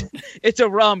twist. It's a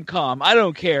rom-com. I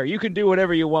don't care. You can do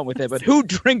whatever you want with it, but who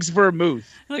drinks vermouth?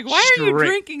 Like, why are you Straight.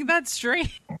 drinking that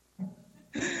straight?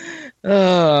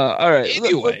 All right.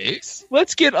 Anyways,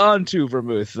 Let's get on to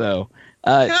vermouth, though.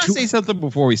 can I say something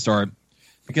before we start?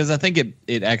 Because I think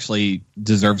it actually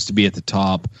deserves to be at the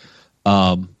top.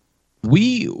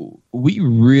 We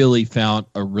really found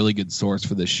a really good source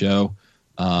for this show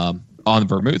on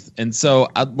vermouth, and so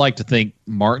I'd like to thank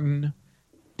Martin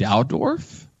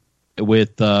Dowdorf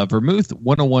with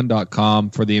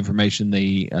vermouth101.com for the information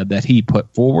that he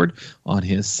put forward on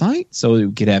his site, so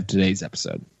we could have today's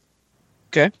episode.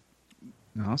 Okay.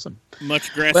 Awesome.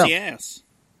 Much grassy ass.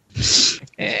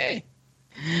 Hey.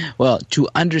 Well, to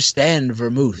understand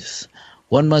vermouth,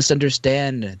 one must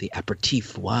understand the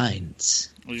aperitif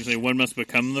wines. What did you say? One must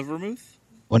become the vermouth?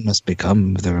 One must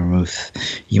become the vermouth.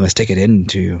 You must take it in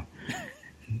to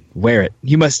wear it.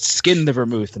 You must skin the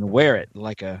vermouth and wear it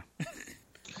like a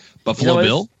Buffalo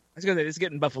Bill? I was going to say, it's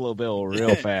getting Buffalo Bill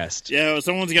real fast. Yeah, well,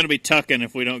 someone's going to be tucking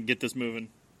if we don't get this moving.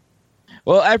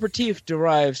 Well, aperitif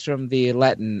derives from the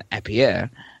Latin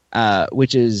apiere,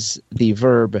 which is the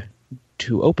verb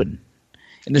to open,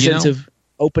 in the sense of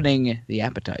opening the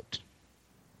appetite.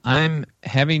 I'm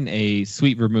having a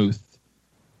sweet vermouth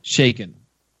shaken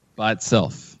by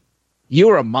itself,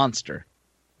 You're a monster.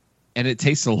 and it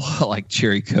tastes a lot like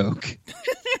cherry Coke.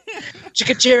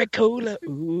 Chicka cherry cola.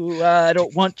 Ooh, I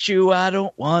don't want you. I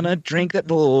don't want to drink that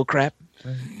bull crap.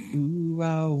 Ooh,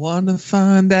 I want to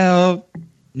find out.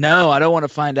 No, I don't want to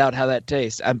find out how that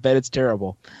tastes. I bet it's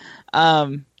terrible.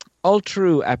 All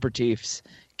true aperitifs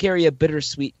carry a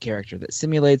bittersweet character that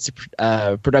simulates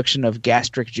production of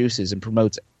gastric juices and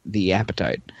promotes the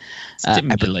appetite.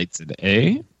 Stimulates it,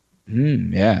 eh?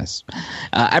 Yes.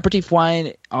 Aperitif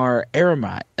wine are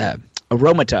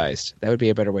aromatized. That would be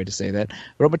a better way to say that.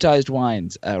 Aromatized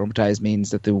wines. Aromatized means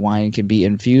that the wine can be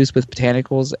infused with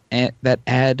botanicals that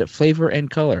add flavor and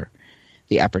color.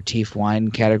 The aperitif wine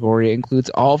category includes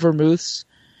all vermouths.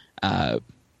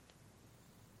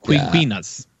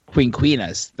 Quinquinas.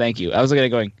 Quinquinas. Thank you. I was looking at it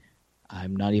going,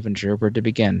 I'm not even sure where to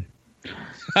begin.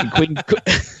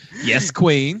 Yes,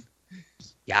 Queen.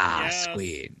 Yes,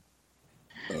 Queen.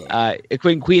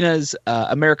 Quinquinas,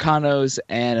 Americanos,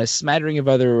 and a smattering of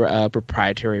other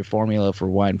proprietary formula for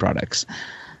wine products.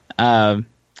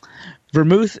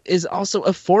 Vermouth is also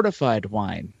a fortified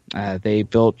wine. They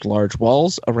built large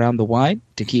walls around the wine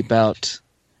to keep out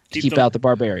the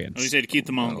barbarians. I was say to keep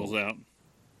the Mongols out.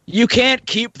 You can't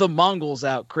keep the Mongols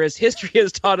out, Chris. History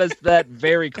has taught us that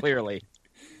very clearly.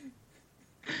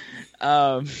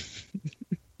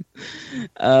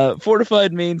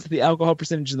 Fortified means the alcohol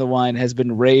percentage in the wine has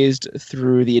been raised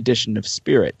through the addition of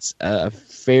spirits. A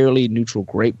fairly neutral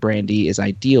grape brandy is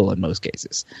ideal in most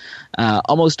cases.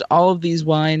 Almost all of these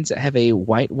wines have a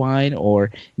white wine or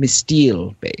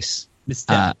Mistel base.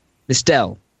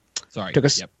 Mistel. Sorry.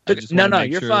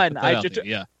 You're fine. I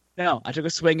took a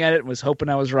swing at it and was hoping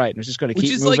I was right. And was just going to keep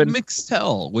moving. Which is like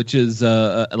mixtel, which is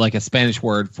like a Spanish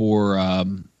word for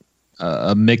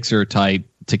a mixer type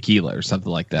tequila or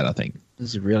something like that, I think.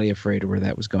 was really afraid of where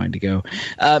that was going to go.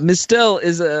 Mistel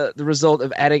is the result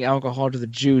of adding alcohol to the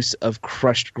juice of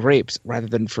crushed grapes rather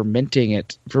than fermenting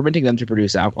them to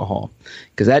produce alcohol,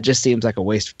 because that just seems like a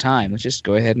waste of time. Let's just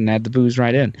go ahead and add the booze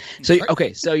right in. So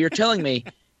okay, so you're telling me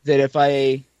that if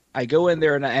I go in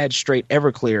there and I add straight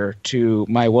Everclear to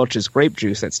my Welch's grape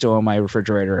juice that's still in my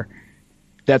refrigerator,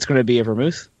 that's going to be a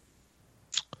vermouth?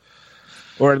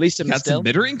 Or at least a Got some Mistel?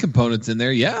 bittering components in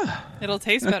there, yeah. It'll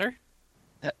taste better.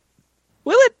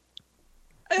 Will it?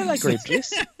 I like grape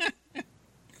juice.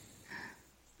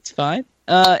 It's fine.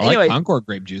 I Anyway, like Concord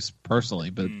grape juice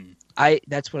personally, but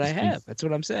that's what I have. That's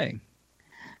what I'm saying.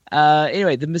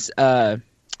 Anyway, the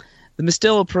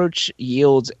Mistel approach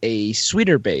yields a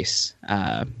sweeter base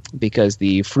because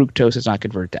the fructose is not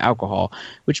converted to alcohol,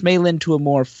 which may lend to a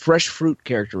more fresh fruit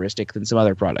characteristic than some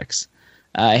other products.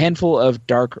 A handful of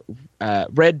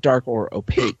red, dark, or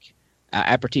opaque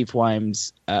aperitif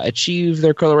wines achieve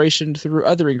their coloration through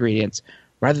other ingredients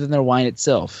rather than their wine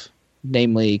itself,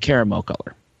 namely caramel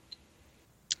color.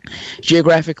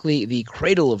 Geographically, the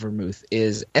cradle of vermouth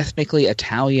is ethnically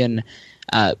Italian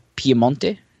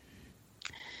Piemonte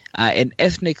and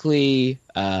ethnically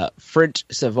French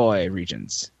Savoy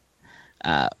regions,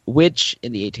 which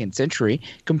in the 18th century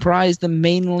comprised the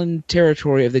mainland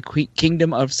territory of the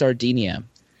Kingdom of Sardinia.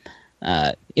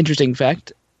 Interesting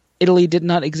fact, Italy did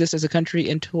not exist as a country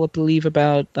until I believe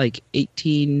about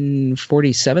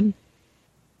 1847.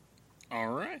 All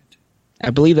right.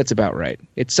 I believe that's about right.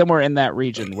 It's somewhere in that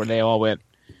region where they all went,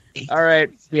 all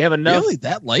right, we have enough. really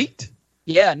that late?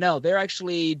 Yeah, no, they're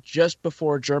actually just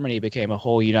before Germany became a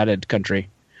whole united country.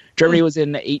 Germany was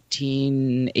in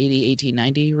 1880,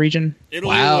 1890 region.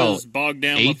 Italy Wow. was bogged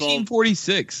down with all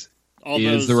 1846 all is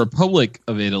those the Republic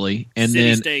of Italy, and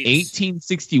then city-states.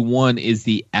 1861 is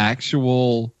the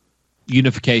actual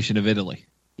unification of Italy.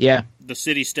 Yeah, the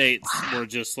city-states were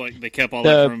just like they kept all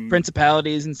that the from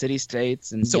principalities and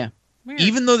city-states. And So yeah, Weird.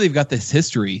 even though they've got this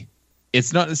history,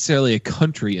 it's not necessarily a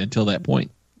country until that point.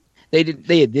 they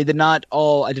did not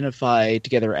all identify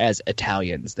together as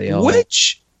Italians. They all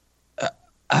Which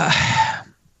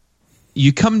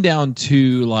you come down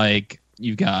to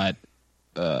you've got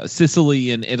Sicily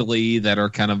and Italy that are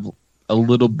kind of a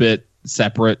little bit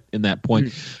separate in that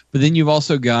point. But then you've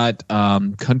also got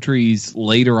countries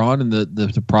later on in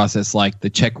the process like the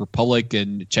Czech Republic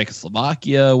and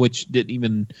Czechoslovakia, which didn't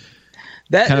even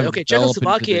kind of develop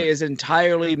Czechoslovakia into the- is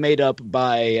entirely made up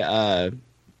by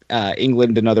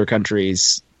England and other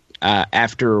countries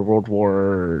after World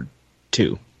War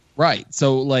II. Right.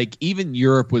 So even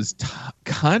Europe was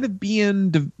kind of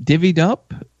being divvied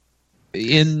up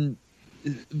in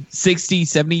 60,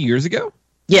 70 years ago.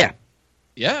 Yeah.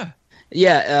 Yeah.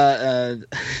 Yeah,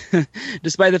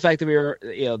 despite the fact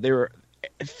that they were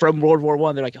from World War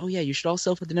I, they're like, oh yeah, you should all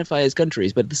self-identify as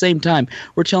countries, but at the same time,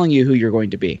 we're telling you who you're going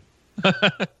to be.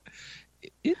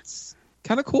 It's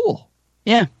kind of cool.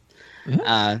 Yeah.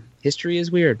 Yeah. History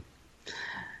is weird.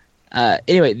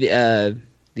 Anyway, the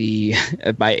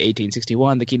by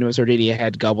 1861, the Kingdom of Sardinia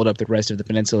had gobbled up the rest of the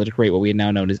peninsula to create what we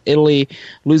now know as Italy,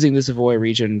 losing the Savoy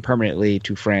region permanently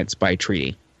to France by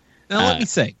treaty. Now let me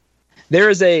say,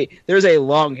 There's a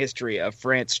long history of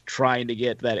France trying to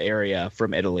get that area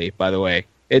from Italy, by the way.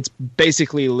 It's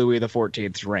basically Louis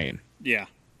XIV's reign. yeah.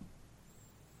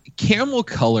 caramel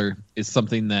color is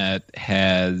something that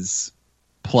has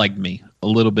plagued me a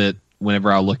little bit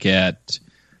whenever I look at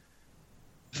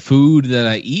food that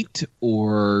I eat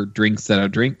or drinks that I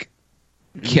drink.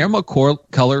 Caramel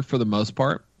color, for the most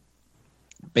part,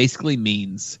 basically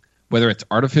means whether it's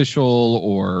artificial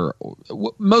or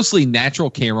mostly natural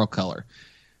caramel color.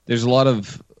 There's a lot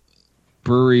of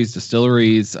breweries,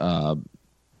 distilleries,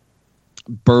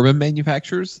 bourbon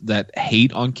manufacturers that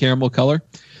hate on caramel color.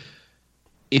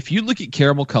 If you look at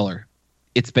caramel color,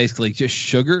 it's basically just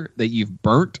sugar that you've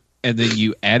burnt and then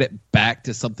you add it back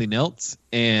to something else,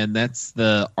 and that's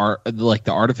the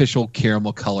artificial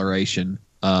caramel coloration.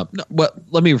 Let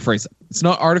me rephrase it. It's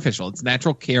not artificial; it's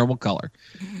natural caramel color.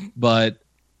 But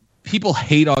people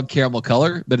hate on caramel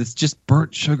color, but it's just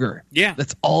burnt sugar. Yeah.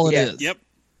 That's all it is. Yep.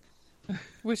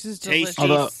 Which is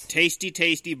delicious.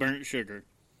 Tasty burnt sugar.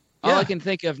 All I can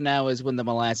think of now is when the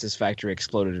molasses factory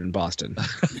exploded in Boston.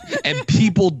 And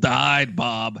people died,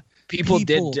 Bob. People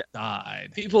died.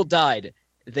 People died.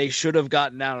 They should have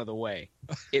gotten out of the way.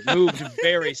 It moved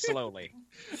very slowly.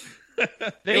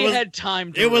 They had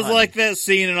time to It was run. like that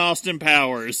scene in Austin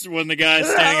Powers when the guy's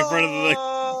standing in front of the...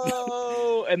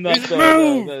 Oh, and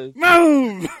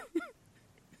Move!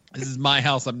 This is my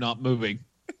house. I'm not moving.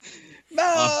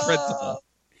 No! Principle.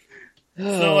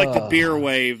 It's not like the beer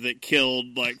wave that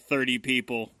killed like 30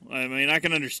 people. I mean, I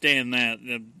can understand that.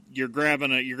 you're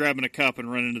grabbing a cup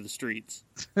and running to the streets.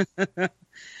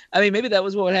 I mean, maybe that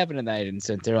was what happened in that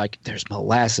instance. They're like, "There's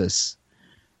molasses.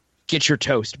 Get your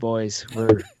toast, boys.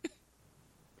 We're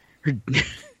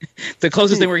the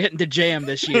closest thing we're getting to jam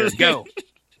this year. Go."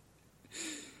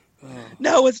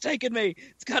 No, it's taking me.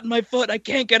 It's gotten my foot. I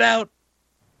can't get out.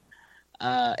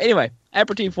 Anyway,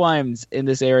 aperitif wines in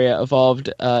this area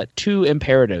evolved two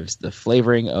imperatives: the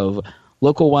flavoring of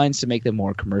local wines to make them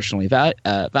more commercially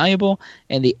valuable,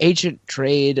 and the ancient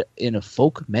trade in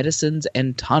folk medicines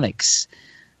and tonics,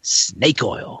 snake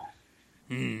oil.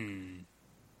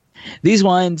 These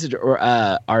wines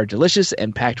are delicious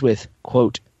and packed with,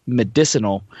 quote,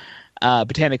 medicinal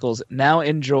botanicals now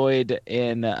enjoyed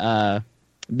in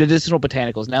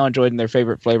their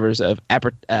favorite flavors of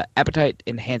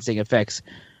appetite-enhancing effects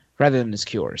rather than as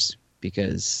cures.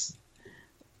 Because,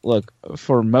 look,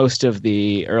 for most of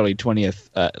the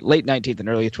late 19th and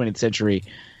early 20th century,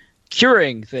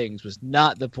 curing things was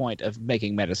not the point of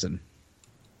making medicine.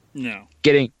 No.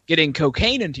 Getting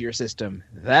cocaine into your system,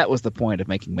 that was the point of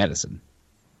making medicine.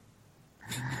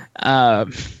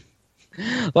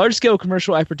 Large-scale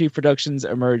commercial aperitif productions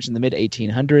emerged in the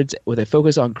mid-1800s with a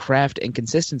focus on craft and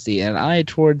consistency and an eye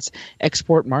towards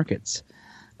export markets.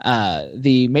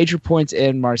 The major points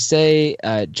in Marseille,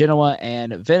 Genoa,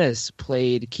 and Venice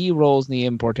played key roles in the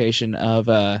importation of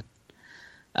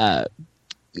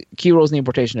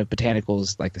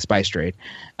botanicals like the spice trade,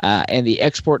 and the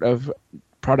export of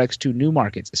products to new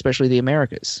markets, especially the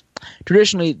Americas.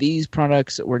 Traditionally, these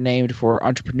products were named for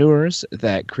entrepreneurs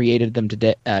that created them.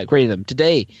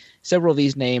 Today, several of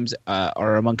these names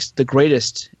are amongst the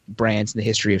greatest brands in the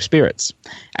history of spirits.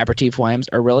 Aperitif wines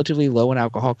are relatively low in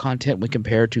alcohol content when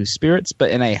compared to spirits, but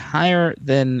in a higher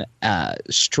than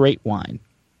straight wine.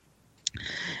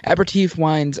 Aperitif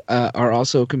wines are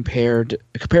also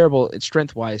comparable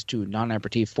strength-wise to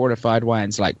non-aperitif fortified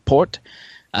wines like port,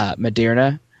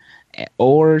 Madeira,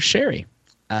 or sherry.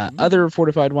 Other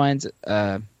fortified wines,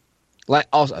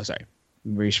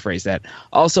 rephrase that.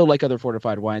 Also, like other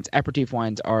fortified wines, aperitif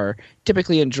wines are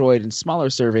typically enjoyed in smaller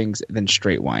servings than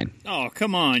straight wine. Oh,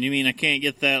 come on. You mean I can't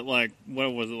get that,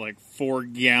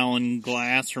 4-gallon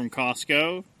glass from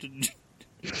Costco to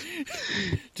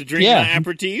drink my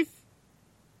aperitif?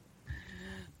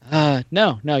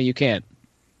 No, you can't.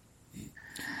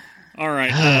 All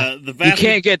right. You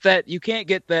can't get that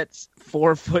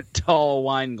 4-foot-tall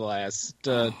wine glass.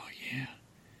 Oh, yeah.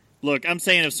 Look, I'm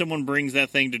saying if someone brings that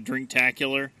thing to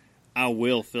Drinktacular, I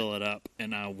will fill it up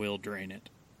and I will drain it.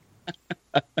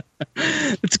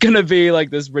 It's going to be like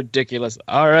this ridiculous.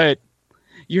 All right.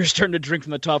 You're starting to drink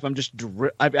from the top. I'm just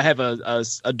I have a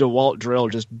DeWalt drill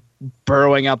just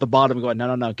burrowing out the bottom going,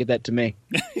 no, get that to me.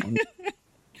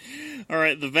 All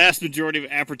right, the vast majority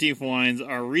of aperitif wines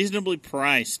are reasonably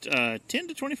priced, $10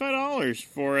 to $25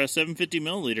 for a 750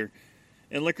 milliliter.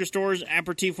 In liquor stores,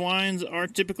 aperitif wines are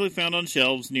typically found on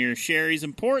shelves near sherries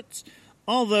and ports,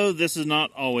 although this is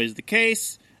not always the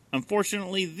case.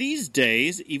 Unfortunately, these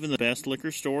days, even the best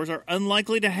liquor stores are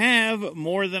unlikely to have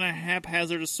more than a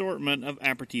haphazard assortment of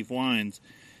aperitif wines,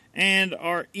 and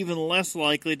are even less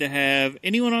likely to have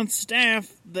anyone on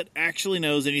staff that actually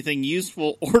knows anything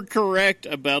useful or correct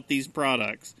about these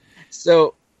products.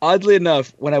 So, oddly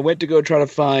enough, when I went to go try to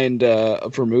find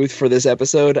Vermouth for this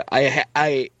episode,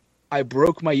 I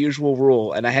broke my usual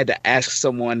rule, and I had to ask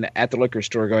someone at the liquor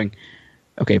store going,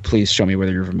 okay, please show me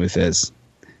where your Vermouth is.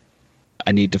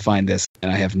 I need to find this, and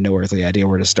I have no earthly idea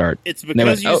where to start. It's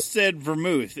because you said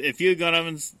Vermouth. If you had gone up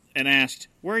and asked,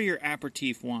 where are your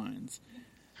aperitif wines?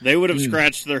 They would have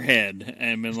scratched their head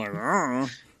and been like, oh.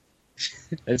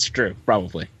 That's true,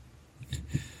 probably.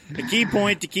 A key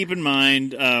point to keep in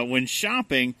mind when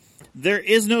shopping, there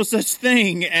is no such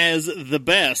thing as the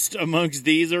best amongst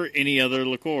these or any other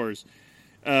liqueurs.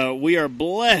 We are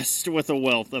blessed with a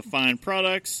wealth of fine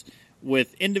products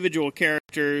with individual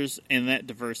characters, and that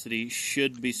diversity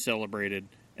should be celebrated.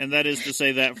 And that is to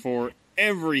say that for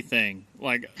everything.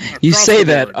 You say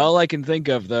that, all I can think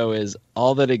of, though, is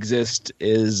all that exists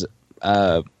is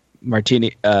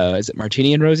Martini. Is it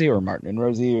Martini and Rosie or Martin and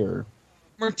Rosie? Or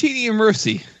Martini and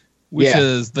Rosie, which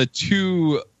is the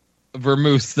two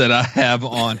vermouths that I have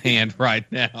on hand right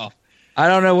now. I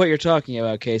don't know what you're talking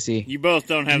about, Casey. You both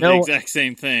don't have the exact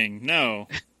same thing. No.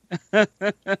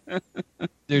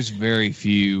 There's very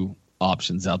few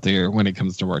options out there when it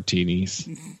comes to martinis.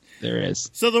 There is.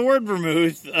 So the word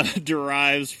vermouth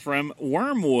derives from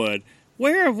wormwood.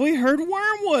 Where have we heard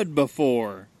wormwood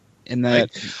before? In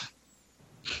that.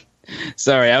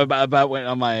 Sorry, I about went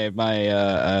on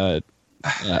my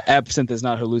absinthe is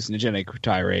not hallucinogenic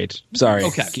tirade. Sorry.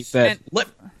 Okay. Keep that.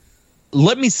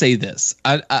 Let me say this.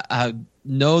 I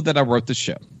know that I wrote the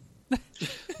show,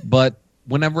 But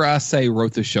whenever I say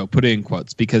wrote the show, put it in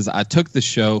quotes, because I took the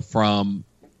show from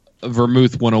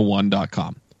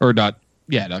Vermouth101.com or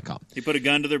 .com. He put a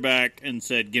gun to their back and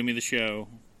said, "Give me the show."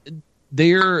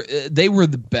 They were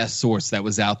the best source that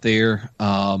was out there.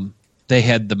 They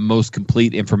had the most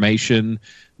complete information.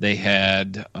 They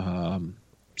had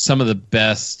some of the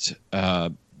best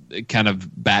kind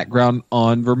of background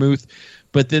on Vermouth,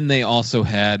 but then they also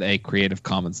had a Creative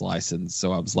Commons license.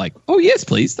 So I was like, "Oh yes,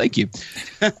 please, thank you."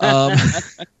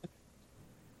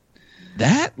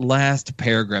 That last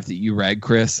paragraph that you read,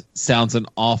 Chris, sounds an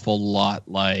awful lot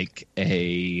like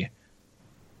an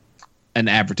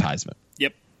advertisement.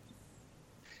 Yep.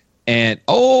 And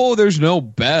there's no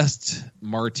best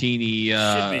martini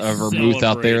vermouth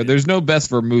out there. There's no best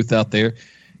vermouth out there.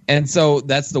 And so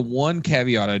that's the one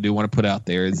caveat I do want to put out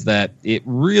there, is that it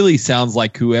really sounds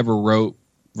like whoever wrote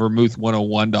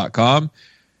Vermouth101.com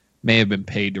may have been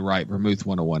paid to write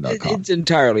Vermouth101.com. It's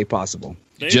entirely possible.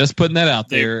 Just putting that out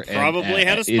they there. Probably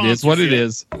had a sponsorship. It is what it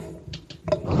is.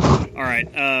 All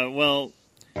right. Well,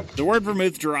 the word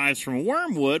vermouth derives from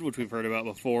wormwood, which we've heard about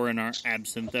before in our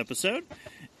absinthe episode,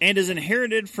 and is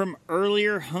inherited from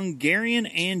earlier Hungarian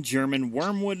and German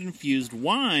wormwood-infused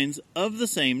wines of the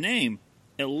same name.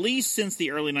 At least since the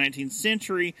early 19th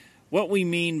century, what we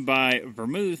mean by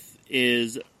vermouth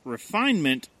is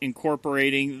refinement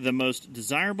incorporating the most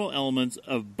desirable elements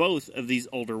of both of these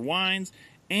older wines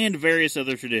and various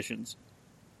other traditions.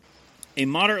 A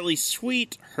moderately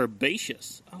sweet,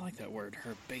 herbaceous, I like that word,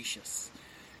 herbaceous,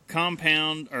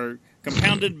 compounded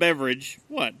beverage.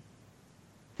 What?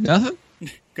 Nothing.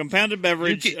 Compounded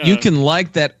beverage. You can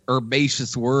like that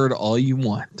herbaceous word all you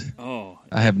want. Oh.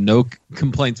 I have no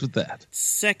complaints with that.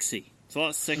 Sexy. It's a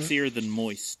lot sexier than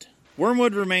moist.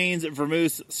 Wormwood remains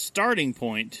vermouth's starting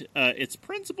point, its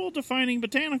principal defining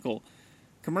botanical.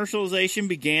 Commercialization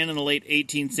began in the late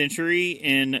 18th century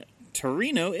in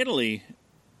Torino, Italy.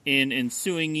 In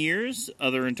ensuing years,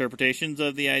 other interpretations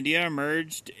of the idea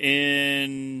emerged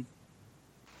in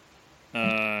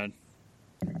Chambéry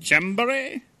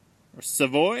or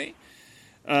Savoy.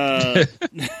 Man,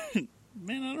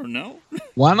 I don't know.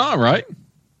 Why not, right?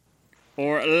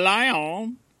 Or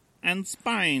Lyon and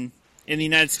Spain. In the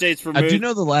United States, vermouth... I do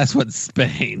know the last one's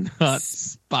Spain, not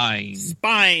Spain.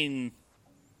 Spain.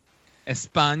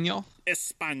 Español?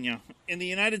 España. In the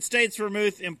United States,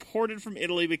 vermouth imported from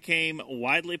Italy became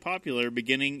widely popular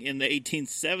beginning in the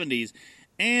 1870s,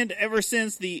 and ever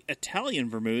since, the Italian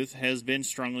vermouth has been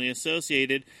strongly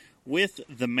associated with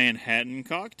the Manhattan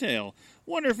cocktail.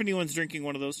 Wonder if anyone's drinking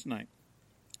one of those tonight.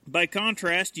 By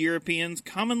contrast, Europeans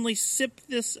commonly sip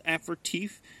this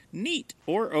aperitif neat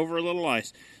or over a little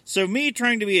ice. So me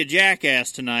trying to be a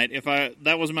jackass tonight, if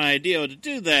that was my idea to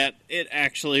do that, it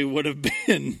actually would have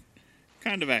been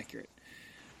kind of accurate.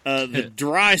 The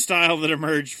dry style that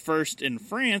emerged first in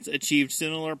France achieved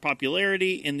similar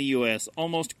popularity in the U.S.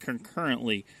 almost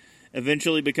concurrently,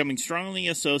 eventually becoming strongly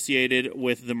associated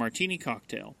with the martini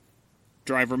cocktail.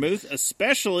 Dry vermouth,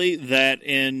 especially that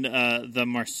in the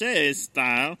Marseille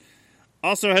style,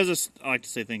 also has I like to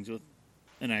say things with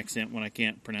an accent when I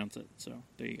can't pronounce it, so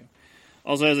there you go.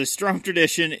 Also has a strong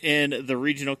tradition in the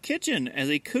regional kitchen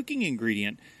as a cooking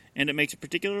ingredient, and it makes a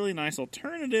particularly nice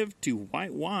alternative to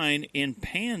white wine in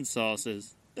pan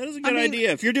sauces. That is a good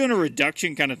idea. If you're doing a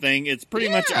reduction kind of thing, it's pretty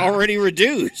much already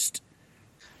reduced.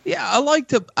 Yeah, I like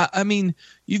to... I mean,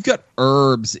 you've got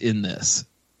herbs in this.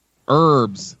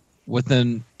 Herbs with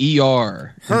an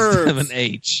ER instead of an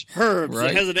H. Herbs.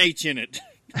 Right? It has an H in it.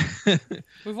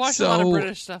 We've watched a lot of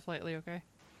British stuff lately, okay?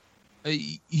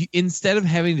 Instead of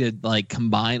having to like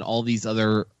combine all these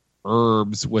other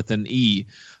herbs with an E,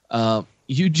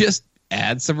 you just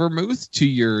add some vermouth to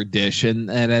your dish, and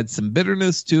that adds some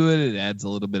bitterness to it. It adds a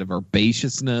little bit of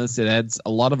herbaceousness. It adds a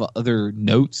lot of other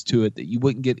notes to it that you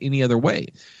wouldn't get any other way.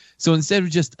 So instead of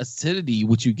just acidity,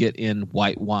 which you get in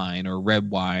white wine or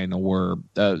red wine, or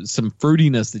some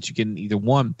fruitiness that you get in either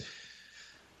one,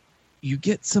 you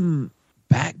get some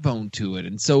backbone to it.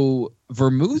 And so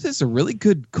vermouth is a really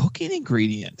good cooking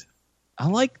ingredient. I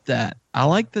like that. I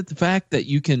like the fact that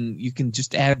you can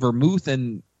just add vermouth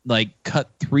and like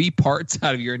cut 3 parts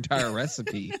out of your entire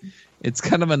recipe. It's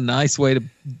kind of a nice way to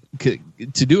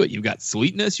do it. You've got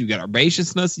sweetness, you've got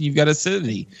herbaceousness, and you've got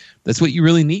acidity. That's what you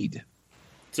really need.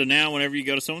 So now whenever you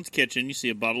go to someone's kitchen, you see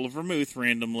a bottle of vermouth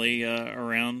randomly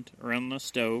around the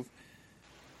stove.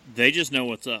 They just know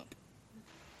what's up.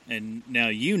 And now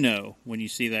you know when you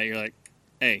see that, you're like,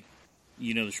 hey,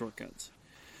 you know the shortcuts.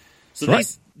 So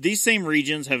these same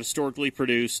regions have historically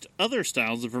produced other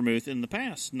styles of vermouth in the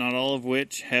past, not all of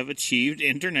which have achieved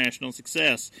international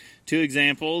success. 2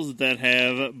 examples that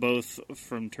have both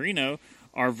from Torino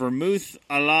are Vermouth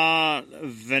à la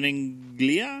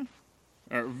Vaniglia,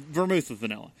 or Vermouth with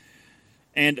vanilla,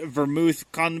 and Vermouth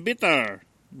con bitter,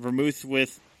 Vermouth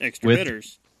with extra With-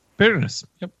 bitters. Bitterness.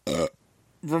 Yep.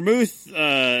 Vermouth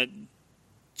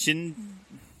Chinato?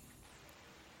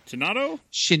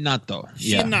 Shinato.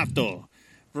 Yeah. Shinato.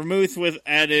 Vermouth with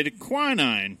added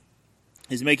quinine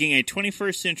is making a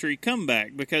 21st century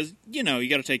comeback because, you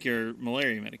got to take your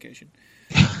malaria medication.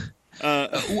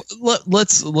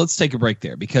 Let's take a break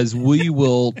there because we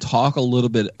will talk a little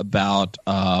bit about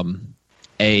an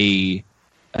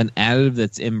additive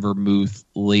that's in vermouth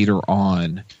later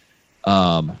on.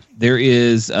 There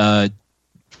is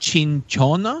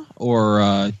cinchona or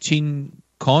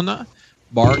chincona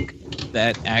bark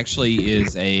that actually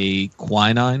is a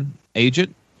quinine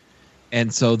agent,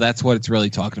 and so that's what it's really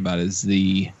talking about is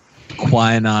the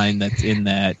quinine that's in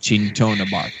that cinchona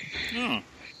bark. Oh.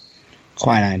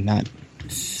 Quinine, not.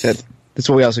 That's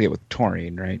what we also get with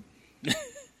taurine, right?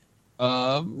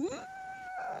 Well,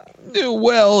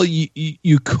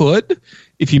 you could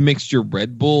if you mixed your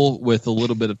Red Bull with a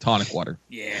little bit of tonic water.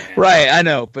 Yeah. Right, I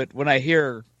know, but when I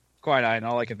hear quinine,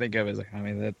 all I can think of is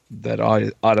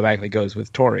that automatically goes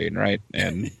with taurine, right?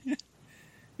 And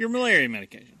Your malaria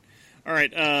medication. All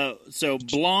right, so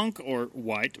Blanc, or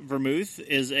white vermouth,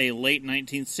 is a late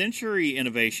 19th century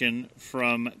innovation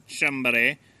from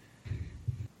Chambéry.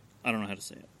 I don't know how to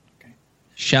say it. Okay.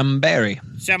 Chambéry.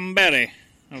 Chambéry.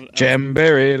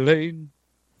 Jamberry Lane.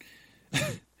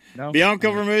 No?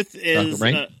 Bianco vermouth is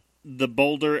Rain? the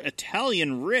bolder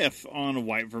Italian riff on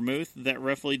white vermouth that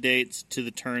roughly dates to the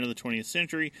turn of the 20th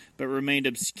century, but remained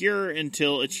obscure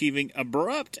until achieving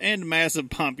abrupt and massive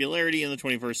popularity in the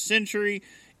 21st century,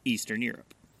 Eastern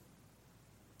Europe.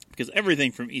 Because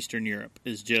everything from Eastern Europe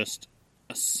is just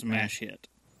a smash hit.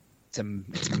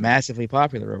 It's massively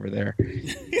popular over there.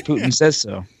 Putin says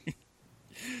so.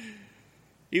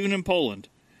 Even in Poland.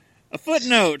 A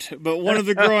footnote, but one of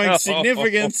the growing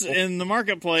significance in the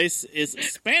marketplace is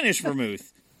Spanish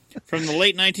vermouth. From the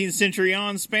late 19th century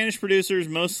on, Spanish producers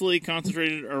mostly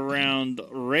concentrated around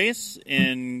Reyes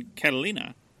and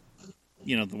Catalina.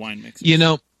 The wine mix.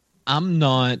 I'm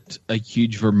not a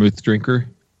huge vermouth drinker,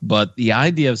 but the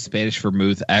idea of Spanish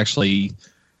vermouth actually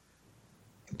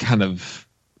kind of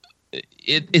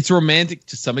it's romantic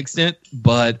to some extent,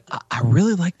 but I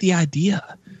really like the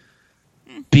idea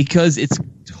because it's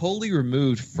totally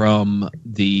removed from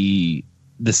the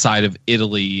side of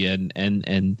Italy and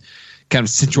kind of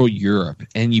Central Europe,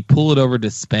 and you pull it over to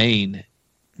Spain.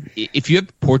 If you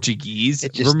have Portuguese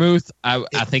vermouth,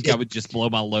 I think I would just blow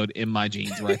my load in my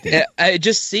jeans right there. It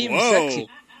just seems sexy.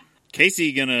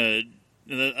 Casey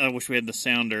I wish we had the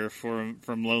sounder from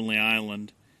Lonely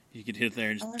Island. You could hit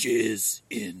there and just jizz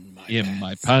in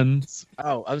my pants.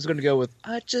 Oh, I was going to go with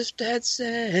I just had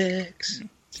sex.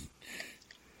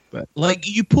 But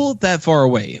you pull it that far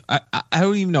away. I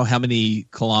don't even know how many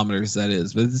kilometers that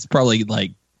is, but it's probably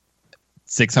like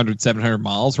 600, 700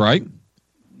 miles, right?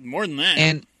 More than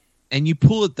that. And you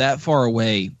pull it that far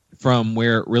away from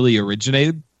where it really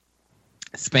originated.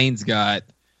 Spain's got,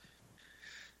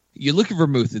 you look at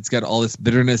vermouth, it's got all this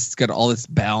bitterness, it's got all this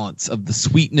balance of the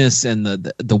sweetness and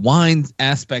the wine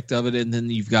aspect of it, and then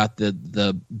you've got the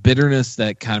bitterness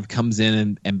that kind of comes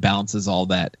in and balances all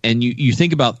that. And you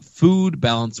think about food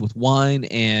balance with wine,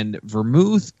 and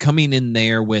vermouth coming in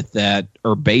there with that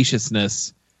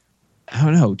herbaceousness. I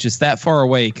don't know, just that far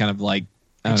away, kind of like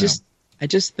I just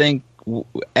think,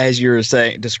 as you're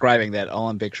describing that, all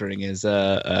I'm picturing is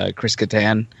Chris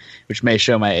Kattan, which may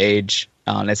show my age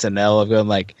on SNL of going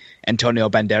like Antonio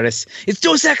Banderas. It's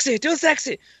too sexy, too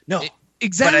sexy. No,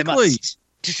 exactly. But I must.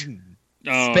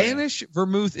 Spanish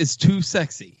vermouth is too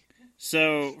sexy.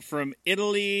 So from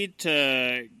Italy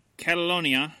to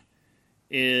Catalonia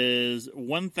is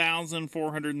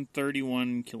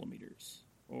 1,431 kilometers,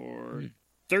 or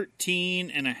 13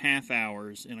 and a half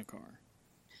hours in a car.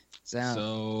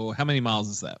 So how many miles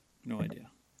is that? No idea.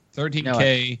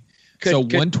 13K. So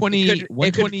 120. It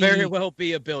could very well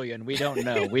be a billion. We don't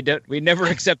know. We never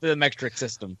accepted the metric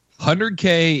system.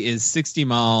 100K is 60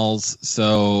 miles.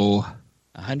 So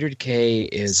 100K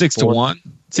is 6 to 1.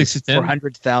 6 to 10.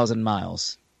 400,000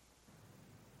 miles.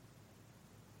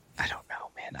 I don't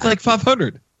know, man. It's like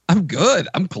 500. I'm good.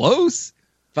 I'm close.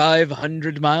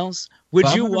 500 miles?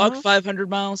 Would you walk 500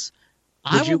 miles?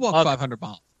 I would walk 500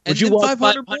 miles. Would you walk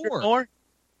 500 more?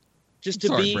 Just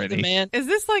to be Brittany. the man? Is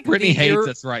this like Brittany hates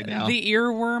us right now. The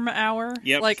earworm hour?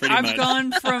 Yep, like pretty I've much.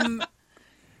 gone from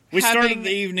We started having the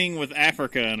evening with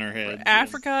Africa in our head.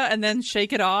 Africa and then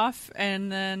shake it off,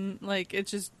 and then like it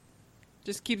just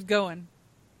keeps going.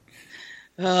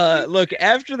 Look,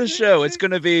 after the show, it's going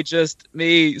to be just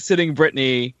me sitting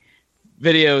Brittany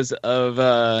videos of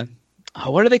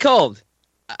what are they called?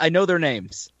 I know their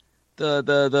names.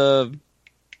 The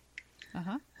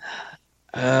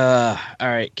all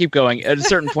right, keep going. At a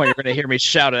certain point, you're going to hear me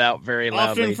shout it out very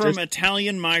loudly. Often from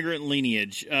Italian migrant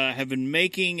lineage, have been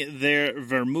making their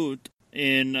vermouth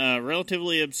in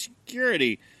relatively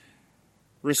obscurity.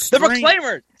 The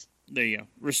Proclaimers! There you go.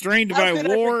 Restrained by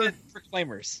war.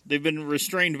 Proclaimers. They've been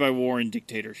restrained by war and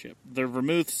dictatorship. Their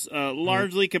vermouths,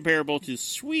 largely comparable to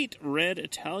sweet red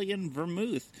Italian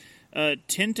vermouth,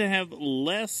 tend to have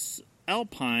less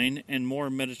alpine and more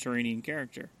Mediterranean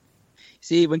character.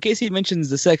 See, when Casey mentions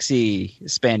the sexy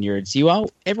Spaniards,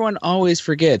 everyone always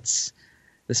forgets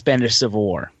the Spanish Civil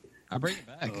War. I'll bring it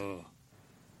back.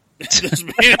 The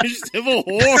Spanish Civil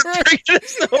War? Bringing the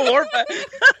Civil War back.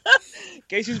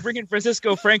 Casey's bringing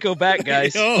Francisco Franco back,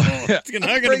 guys. It's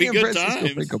not going to be good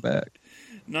times. Franco back.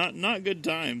 Not good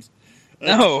times.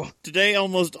 No. Today,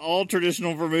 almost all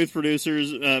traditional vermouth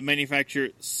producers manufacture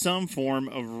some form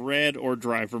of red or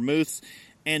dry vermouths,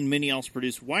 and many also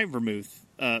produce white vermouth.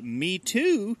 Me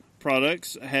Too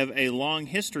products have a long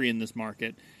history in this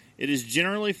market. It is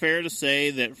generally fair to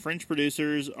say that French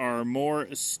producers are more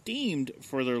esteemed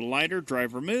for their lighter, dry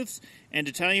vermouths, and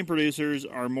Italian producers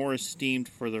are more esteemed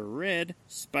for their red,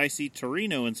 spicy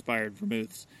Torino-inspired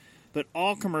vermouths. But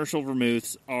all commercial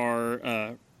vermouths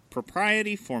are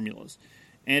proprietary formulas,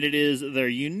 and it is their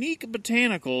unique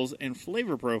botanicals and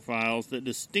flavor profiles that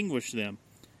distinguish them.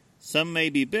 Some may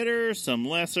be bitter, some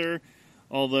lesser,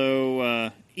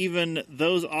 although even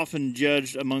those often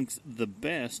judged amongst the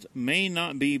best may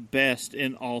not be best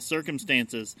in all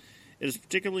circumstances. It is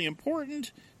particularly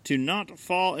important to not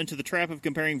fall into the trap of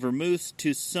comparing vermouths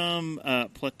to some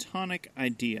platonic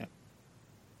idea.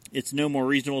 It's no more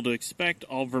reasonable to expect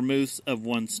all vermouths of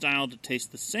one style to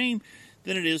taste the same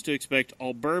than it is to expect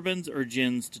all bourbons or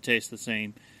gins to taste the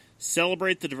same.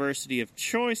 Celebrate the diversity of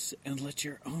choice and let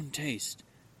your own taste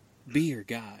be your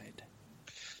guide.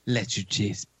 Let your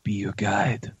taste be your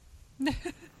guide.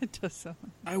 It does sound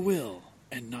like... I will,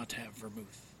 and not have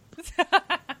vermouth.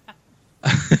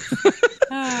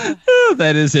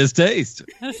 That is his taste.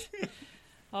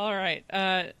 All right.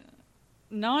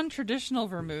 Non-traditional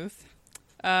vermouth.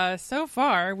 So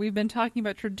far, we've been talking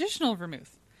about traditional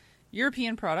vermouth.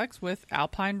 European products with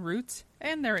alpine roots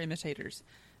and their imitators.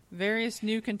 Various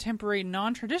new contemporary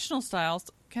non-traditional styles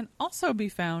can also be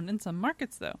found in some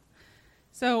markets, though.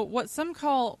 So, what some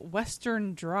call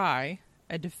Western Dry,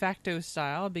 a de facto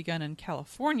style begun in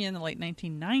California in the late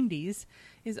 1990s,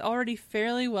 is already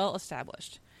fairly well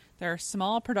established. There are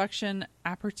small production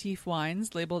aperitif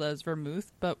wines labeled as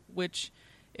vermouth, but which,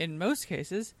 in most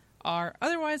cases, are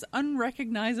otherwise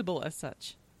unrecognizable as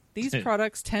such. These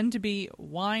products tend to be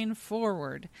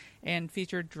wine-forward and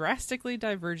feature drastically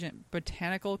divergent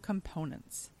botanical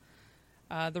components.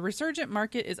 The resurgent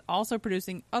market is also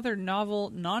producing other novel,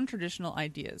 non-traditional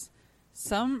ideas.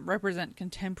 Some represent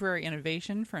contemporary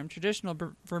innovation from traditional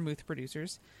vermouth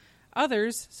producers.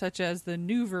 Others, such as the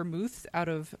new vermouth out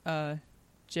of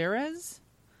Jerez,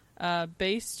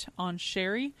 based on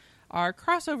sherry, are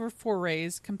crossover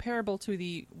forays comparable to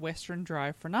the Western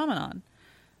Dry phenomenon.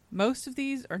 Most of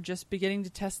these are just beginning to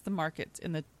test the markets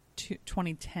in the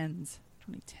 2010s.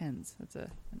 2010s. That's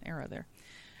an era there.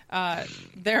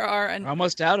 There are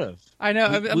almost out of. I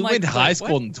know. We went to high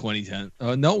school in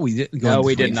 2010. No, we didn't. No,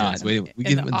 we did not. We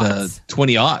get in the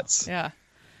 20-aughts. Yeah.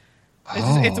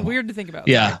 It's weird to think about.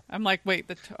 Yeah. Right? I'm like, wait.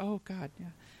 Oh God. Yeah.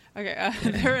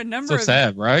 Okay. There are a number of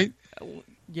sad, right?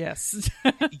 Yes.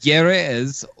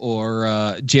 Jerez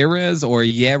or Jerez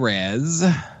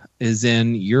is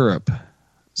in Europe.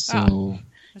 So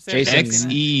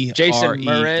Jason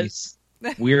Murray's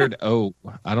weird. Oh,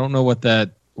 I don't know what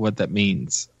that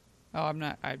means. Oh,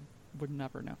 I would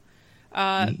never know.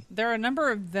 There are a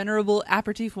number of venerable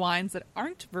aperitif wines that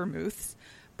aren't vermouths,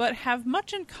 but have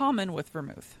much in common with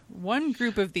vermouth. One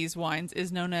group of these wines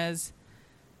is known as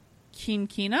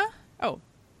Quinquina. Oh,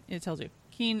 it tells you.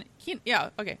 Yeah,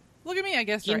 okay. Look at me, I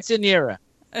guess. Quinceañera.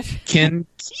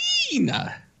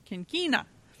 Quinquina. Quinquina.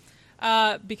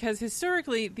 Because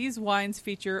historically, these wines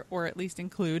feature, or at least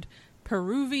include,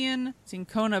 Peruvian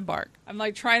cinchona bark. I'm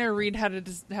like trying to read how to.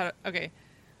 Okay,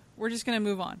 we're just gonna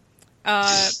move on.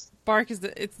 Bark is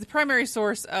the primary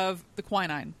source of the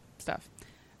quinine stuff.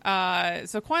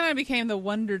 So quinine became the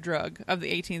wonder drug of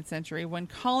the 18th century when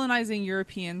colonizing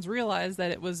Europeans realized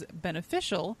that it was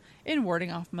beneficial in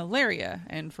warding off malaria,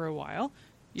 and for a while,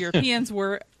 Europeans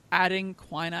were adding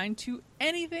quinine to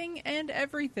anything and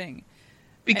everything.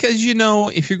 Because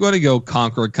if you're going to go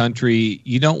conquer a country,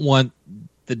 you don't want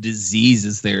the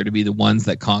diseases there to be the ones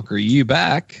that conquer you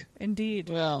back. Indeed.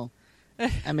 Well,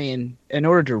 I mean, in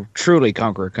order to truly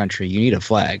conquer a country, you need a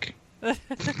flag.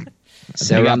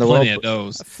 Sail around the world. Of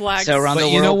those. Flags. Sail around the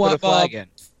world. You know what, put a flag Bob? in.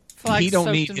 Flags He don't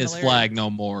soaked need in his malaria. flag no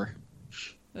more.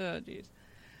 Oh, jeez.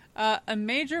 A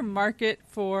major market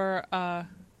for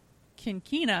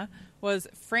quinquina was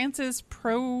France's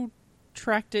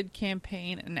protracted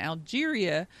campaign in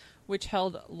Algeria, which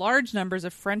held large numbers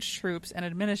of French troops and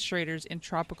administrators in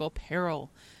tropical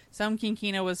peril. Some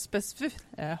quinquina was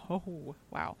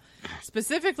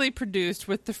specifically produced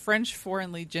with the French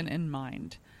Foreign Legion in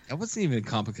mind. That wasn't even a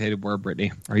complicated word,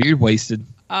 Brittany. Are you wasted?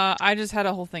 I just had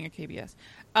a whole thing of KBS.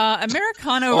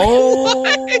 Americano.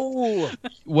 Oh,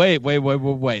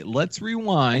 Wait. Let's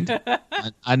rewind.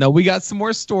 I know we got some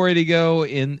more story to go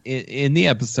in the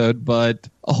episode, but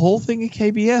a whole thing of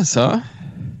KBS, huh?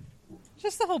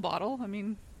 Just the whole bottle. I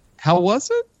mean, How was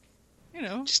it? you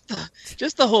know,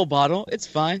 just the whole bottle. It's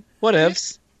fine. What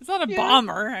ifs? it's not a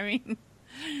bomber. I mean,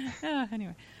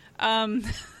 anyway.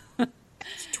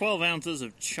 12 ounces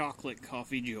of chocolate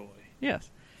coffee joy. Yes.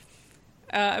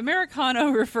 Americano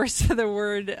refers to the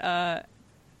word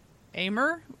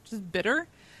amer, which is bitter.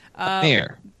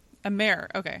 There. Amer.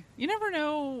 Okay. You never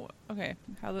know. Okay.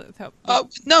 How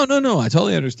No. I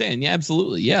totally understand. Yeah,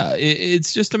 absolutely. Yeah,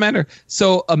 it's just a matter.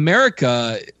 So,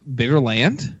 America, bigger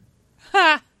land?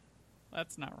 Ha!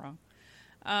 That's not wrong.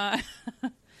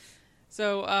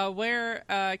 So, where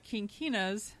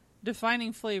quinquina's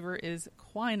defining flavor is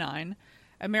quinine,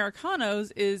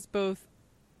 Americanos is both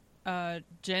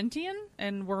gentian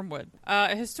and wormwood.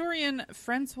 Historian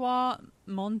Francois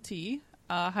Monti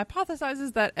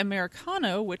hypothesizes that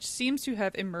Americano, which seems to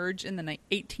have emerged in the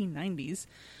 1890s,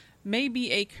 may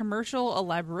be a commercial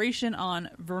elaboration on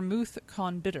Vermouth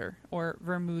con bitter, or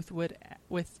Vermouth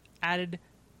with added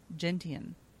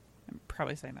gentian. I'm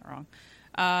probably saying that wrong.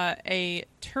 A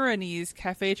Turinese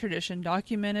cafe tradition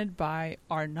documented by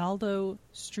Arnaldo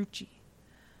Strucci.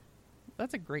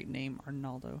 That's a great name,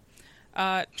 Arnaldo.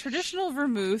 Traditional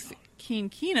vermouth,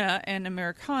 quinquina, and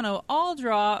Americano all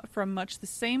draw from much the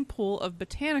same pool of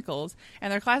botanicals,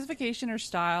 and their classification or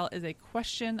style is a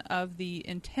question of the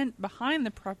intent behind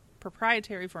the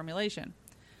proprietary formulation.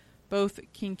 Both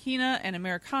quinquina and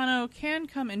Americano can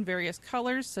come in various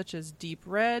colors, such as deep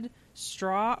red,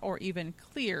 straw, or even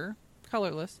clear,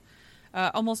 colorless.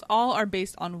 Almost all are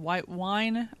based on white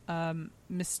wine,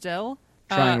 mistel.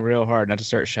 Trying real hard not to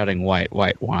start shouting white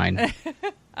wine.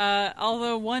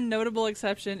 Although one notable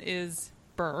exception is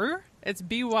Burr. It's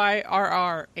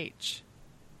Byrrh.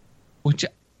 Which,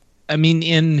 I mean,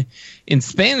 in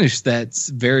Spanish, that's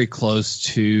very close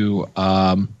to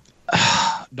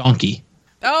donkey.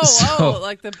 Oh,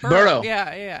 like the burro.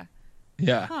 Yeah.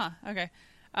 Yeah. Huh. Okay.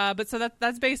 But so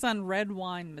that's based on red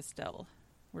wine mistel.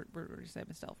 We're going to say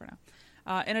mistel for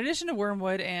now. In addition to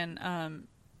wormwood and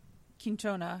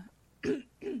quintona,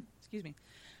 excuse me,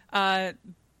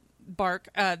 bark,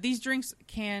 these drinks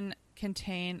can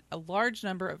contain a large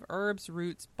number of herbs,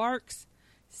 roots, barks,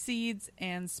 seeds,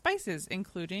 and spices,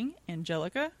 including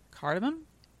angelica, cardamom,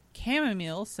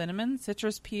 chamomile, cinnamon,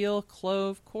 citrus peel,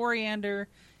 clove, coriander,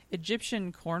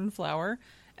 Egyptian cornflower,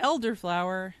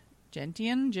 elderflower,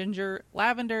 gentian, ginger,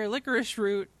 lavender, licorice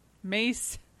root,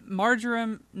 mace,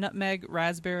 marjoram, nutmeg,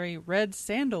 raspberry, red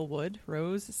sandalwood,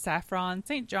 rose, saffron,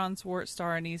 St. John's wort,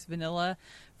 star anise, vanilla,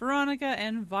 veronica,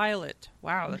 and violet.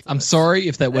 Wow. I'm sorry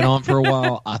if that went on for a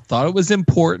while. I thought it was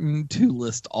important to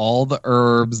list all the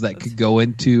herbs that could go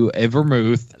into a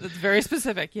vermouth. That's very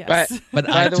specific, yes. But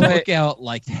I took out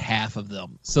like half of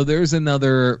them. So there's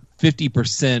another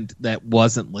 50% that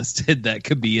wasn't listed that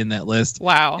could be in that list.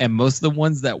 Wow. And most of the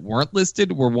ones that weren't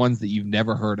listed were ones that you've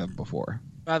never heard of before.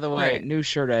 By the way, new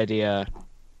shirt idea.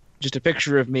 Just a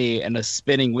picture of me and a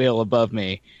spinning wheel above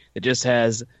me that just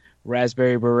has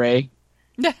raspberry beret,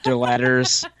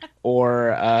 gelatters,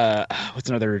 or what's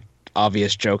another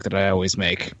obvious joke that I always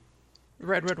make?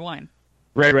 Red wine.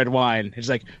 Red wine. It's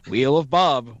like, Wheel of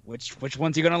Bob. Which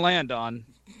one's he going to land on?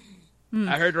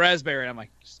 I heard raspberry, and I'm like,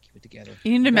 just keep it together.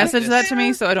 You need to message that to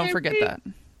me so I don't forget that.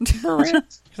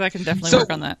 Because I can definitely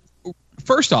work on that.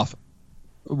 First off,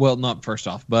 well, not first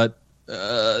off, but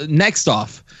next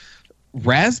off,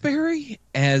 raspberry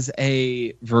as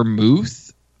a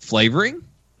vermouth flavoring?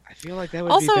 I feel like that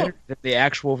would be better than the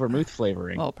actual vermouth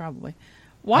flavoring. Well, probably.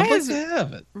 Why is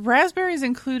it? Raspberries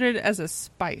included as a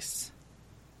spice?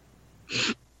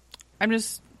 I'm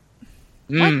just...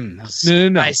 No.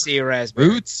 Spicy raspberry.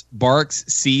 Roots, barks,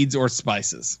 seeds, or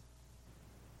spices.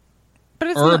 But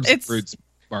it's herbs, not, roots,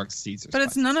 barks, seeds, or but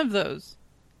spices. it's none of those.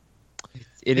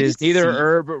 It is neither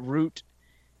herb, root.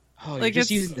 Oh, Like, you're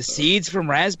just it's- using the seeds from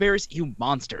raspberries? You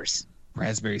monsters.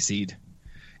 Raspberry seed.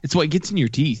 It's what gets in your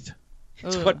teeth.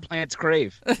 It's Ugh. what plants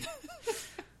crave.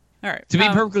 All right. To be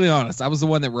perfectly honest, I was the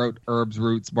one that wrote herbs,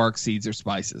 roots, bark, seeds, or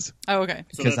spices. Oh, okay.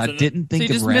 Because I didn't think so you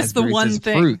of just missed the raspberries one as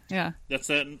thing. fruit. Yeah. That's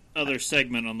that other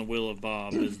segment on the Wheel of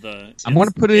Bob. Is the I'm going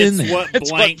to put it in there.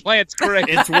 It's what plants crave.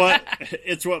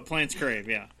 It's what plants crave.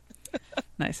 Yeah.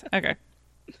 Nice. Okay.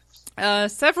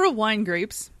 Several wine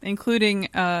grapes, including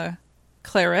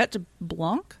Claret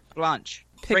Blanc. Blanche.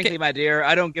 Frankly, my dear,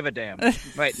 I don't give a damn.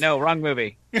 Wait, no, wrong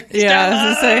movie. Yeah, I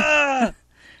was going to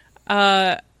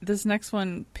say. This next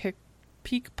one,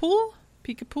 Peekpool?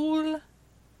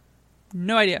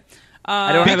 No idea.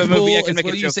 I don't have a movie I can make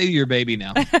what a do joke. you say to your baby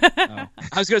now? Oh.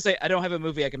 I was going to say, I don't have a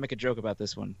movie I can make a joke about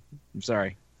this one. I'm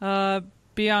sorry.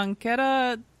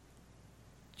 Bianchetta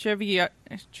Trevigiana?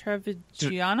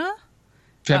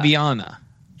 Trebbiano.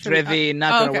 Trevi,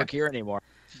 not going to work here anymore.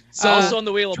 It's also on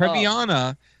the Wheel of Bob.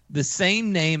 Trebbiano, the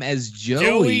same name as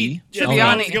Joey.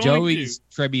 Tribbiani. Joey's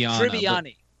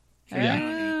Trebbiano.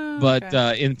 Tribbiani. But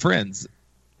in Friends.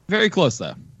 Very close,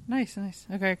 though. Nice.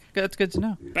 Okay, that's good to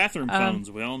know. Bathroom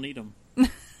phones, we all need them.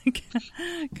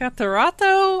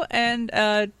 Catarato and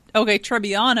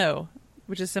Trebbiano,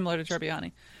 which is similar to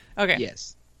Trebbiani. Okay.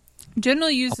 Yes.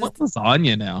 Generally uses I want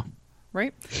lasagna now.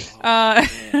 Right.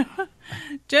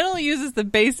 Generally uses the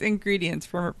base ingredients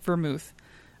for vermouth.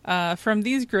 From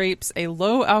these grapes, a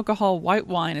low alcohol white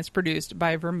wine is produced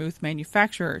by vermouth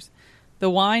manufacturers. The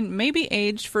wine may be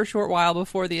aged for a short while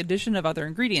before the addition of other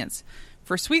ingredients.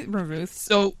 For sweet vermouths...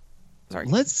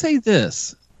 Let's say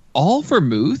this. All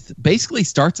vermouth basically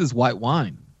starts as white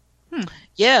wine.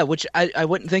 Yeah, which I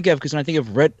wouldn't think of, because when I think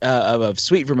of red of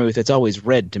sweet vermouth, it's always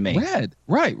red to me. Red,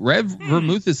 right. Red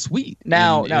vermouth is sweet.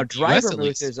 Now in dry US,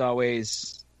 vermouth is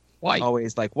always white.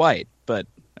 Always like white, but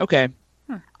okay.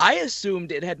 I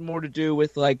assumed it had more to do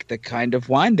with like the kind of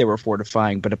wine they were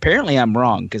fortifying, but apparently I'm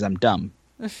wrong because I'm dumb.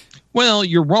 Well,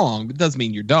 you're wrong, but it doesn't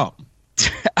mean you're dumb.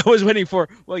 I was waiting for,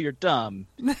 well, you're dumb.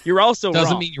 You're also wrong.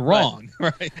 Doesn't mean you're wrong,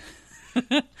 right?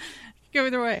 Go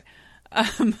either way.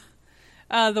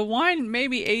 The wine may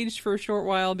be aged for a short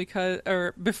while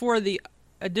before the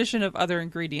addition of other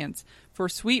ingredients. For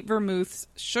sweet vermouths,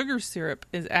 sugar syrup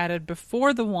is added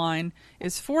before the wine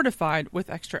is fortified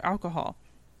with extra alcohol.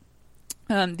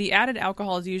 The added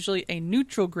alcohol is usually a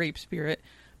neutral grape spirit,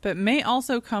 but may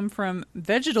also come from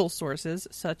vegetal sources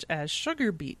such as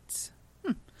sugar beets.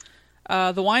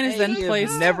 The wine is then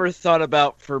placed... Never thought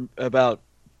about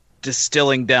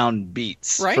distilling down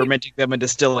beets, right? Fermenting them and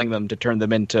distilling them to turn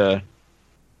them into...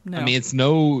 No. I mean, it's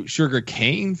no sugar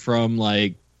cane from,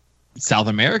 like, South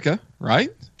America,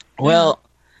 right? Well,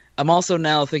 I'm also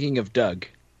now thinking of Doug,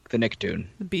 the Nicktoon.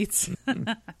 The beets.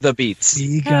 The beets.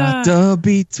 We got the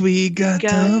beets, we got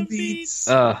the beets.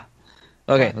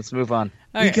 Okay, let's move on.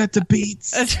 Okay. We got the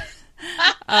beets.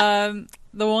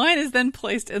 The wine is then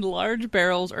placed in large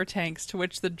barrels or tanks to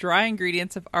which the dry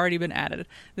ingredients have already been added.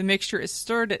 The mixture is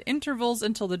stirred at intervals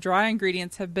until the dry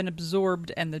ingredients have been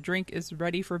absorbed and the drink is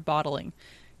ready for bottling.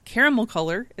 Caramel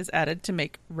color is added to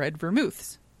make red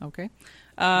vermouths. Okay.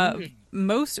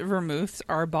 Most vermouths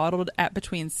are bottled at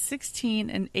between 16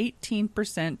 and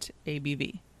 18%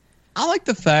 ABV. I like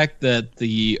the fact that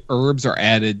the herbs are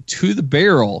added to the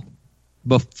barrel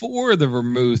before the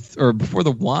vermouth or before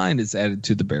the wine is added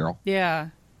to the barrel. Yeah.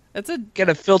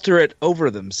 Gotta filter it over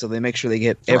them so they make sure they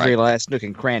get every last nook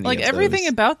and cranny. Like of everything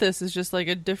those. about this is just like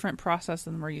a different process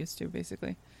than we're used to,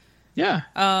 basically. Yeah.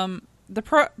 The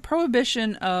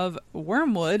prohibition of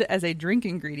wormwood as a drink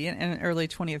ingredient in the early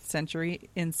 20th century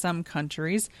in some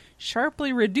countries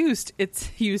sharply reduced its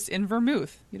use in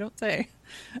vermouth. You don't say.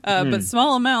 But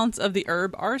small amounts of the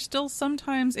herb are still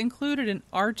sometimes included in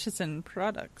artisan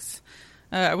products.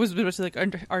 I was about to say like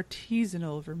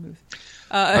artisanal vermouth.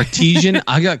 Artesian.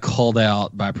 I got called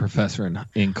out by a professor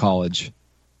in college.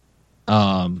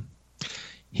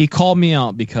 He called me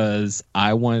out because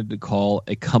I wanted to call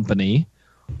a company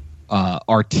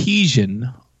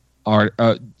artisanal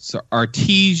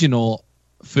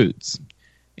foods,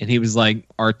 and he was like,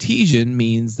 artesian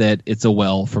means that it's a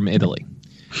well from Italy.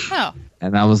 Oh.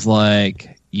 And I was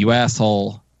like, you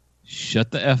asshole,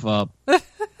 shut the F up,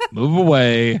 move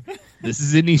away. This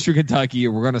is in Eastern Kentucky,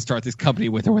 and we're going to start this company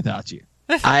with or without you.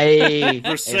 For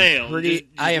sale. Just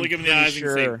look him in the eyes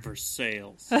and say, for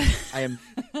sales. I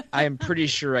am pretty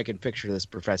sure I can picture this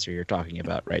professor you're talking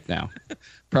about right now.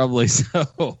 Probably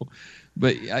so.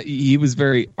 But he was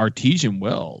very artesian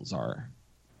wells are.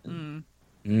 I'm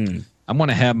going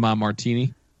to have my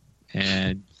martini.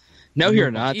 And no,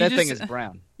 you're not. You That just- thing is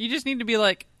brown. You just need to be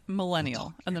like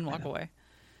millennial and then walk away.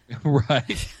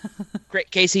 right.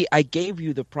 Great, Casey. I gave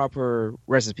you the proper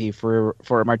recipe for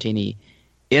a martini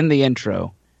in the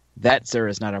intro. That, sir,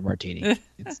 is not a martini.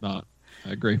 It's not.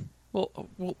 I agree.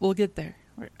 We'll get there.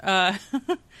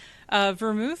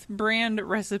 Vermouth brand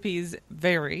recipes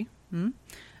vary,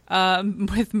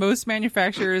 with most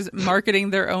manufacturers marketing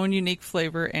their own unique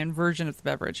flavor and version of the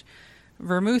beverage.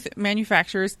 Vermouth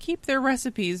manufacturers keep their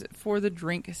recipes for the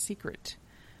drink secret.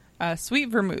 Sweet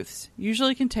vermouths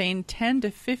usually contain 10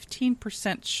 to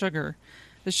 15% sugar.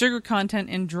 The sugar content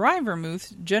in dry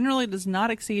vermouths generally does not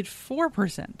exceed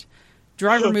 4%.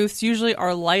 Dry vermouths usually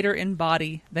are lighter in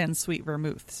body than sweet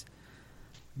vermouths.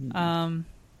 I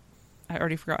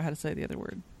already forgot how to say the other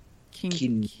word.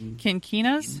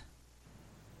 Quinquinas?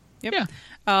 Yep. Yeah.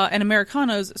 And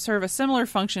Americanos serve a similar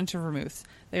function to vermouths.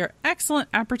 They are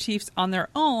excellent aperitifs on their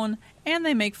own, and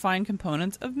they make fine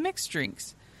components of mixed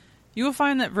drinks. You will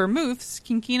find that vermouths,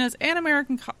 quinquinas, and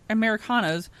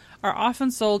Americanos are often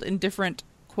sold in different,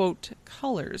 quote,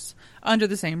 colors under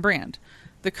the same brand.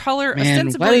 The color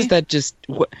ostensibly... why is that just...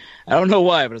 I don't know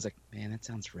why, but I was like, man, that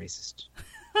sounds racist.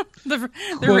 the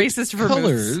Quote, racist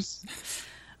vermouths.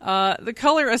 Colors. The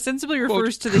color ostensibly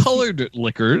refers Quote, to the... colored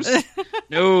liquors.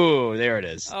 No, there it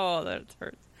is. Oh, that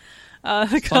hurts. The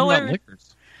Talking about color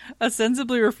liquors.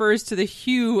 ostensibly refers to the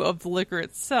hue of the liquor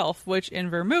itself, which in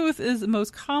vermouth is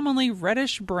most commonly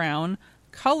reddish-brown,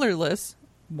 colorless,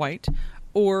 white,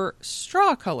 or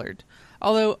straw-colored.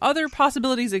 Although other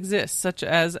possibilities exist, such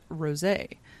as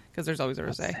rosé, because there's always a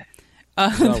rosé.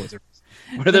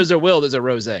 Where there's a will, there's a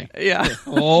rosé. Yeah.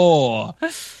 Oh,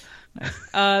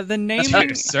 The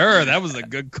naming... sir, that was a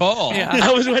good call. Yeah.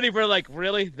 I was waiting for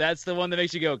really? That's the one that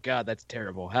makes you go, God, that's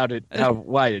terrible.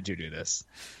 Why did you do this?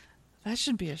 That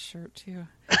should be a shirt, too.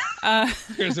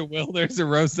 There's a will, there's a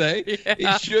rosé. Yeah.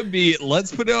 It should be.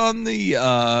 Let's put it on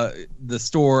the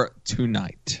store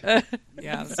tonight.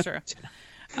 Yeah, that's true.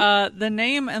 The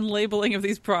name and labeling of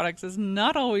these products is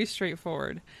not always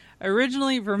straightforward.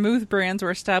 Originally, vermouth brands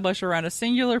were established around a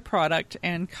singular product,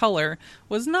 and color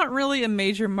was not really a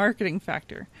major marketing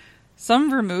factor.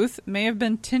 Some vermouth may have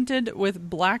been tinted with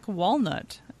black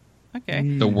walnut.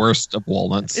 Okay. The worst of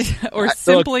walnuts. Or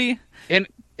simply...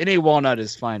 Any walnut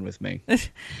is fine with me.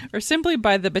 or simply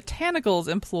by the botanicals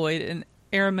employed in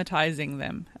aromatizing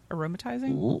them.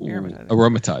 Aromatizing? Ooh,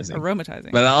 Aromatizing.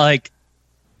 aromatizing. But I like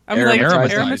I'm like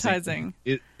aromatizing. aromatizing.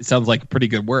 It sounds like a pretty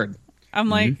good word. I'm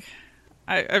like,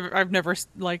 I've never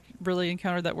really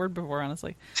encountered that word before,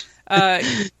 honestly.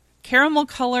 Caramel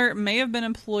color may have been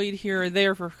employed here or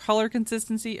there for color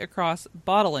consistency across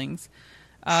bottlings,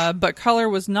 but color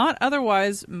was not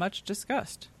otherwise much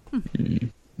discussed.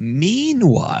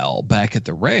 Meanwhile, back at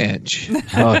the ranch.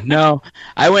 Oh, no.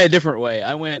 I went a different way.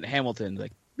 I went Hamilton.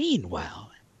 Like,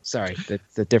 meanwhile. Sorry,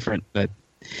 that's a different... But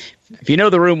if you know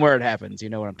the room where it happens, you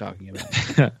know what I'm talking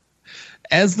about.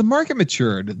 As the market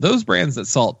matured, those brands that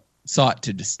sought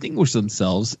to distinguish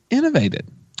themselves innovated.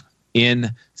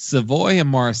 In Savoy and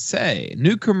Marseille,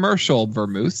 new commercial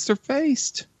vermouths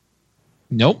surfaced.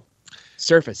 Nope.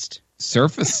 Surfaced.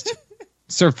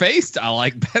 Surfaced, I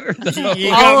like better though. You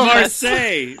All got of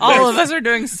Marseille. All of us are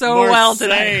doing so well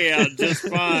today. Marseille, just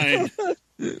fine.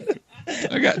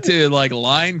 I got to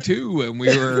line 2 and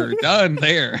we were done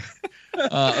there.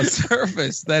 A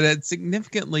surface that had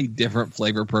significantly different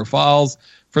flavor profiles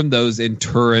from those in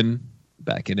Turin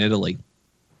back in Italy.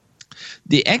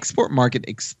 The export market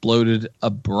exploded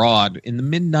abroad in the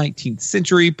mid-19th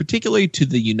century, particularly to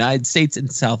the United States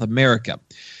and South America.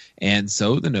 And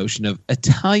so the notion of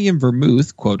Italian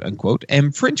vermouth, quote unquote,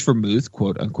 and French vermouth,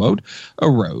 quote unquote,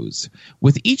 arose,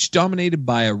 with each dominated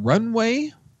by a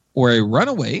runaway,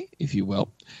 if you will,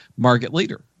 market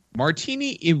leader.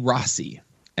 Martini e Rossi,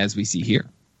 as we see here.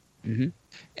 Mm-hmm.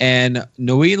 And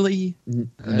Noilly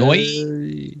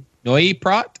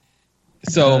Prat.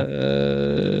 So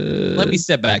let me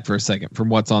step back for a second from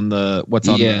what's on the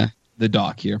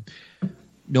dock here.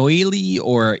 Noilly,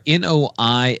 or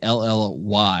Noilly,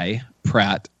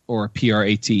 Pratt, or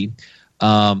Prat,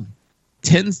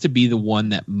 tends to be the one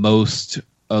that most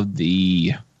of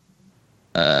the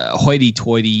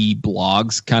hoity-toity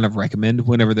blogs kind of recommend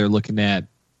whenever they're looking at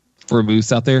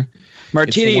vermouths out there.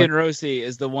 Martini and Rossi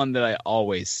is the one that I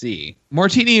always see.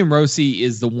 Martini and Rossi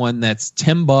is the one that's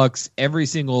 $10. Every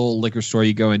single liquor store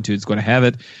you go into is going to have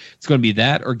it. It's going to be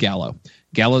that or Gallo.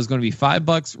 Gallo is going to be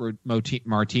 $5.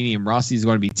 Martini and Rossi is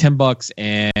going to be $10,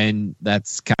 and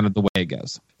that's kind of the way it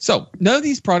goes. So none of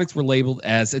these products were labeled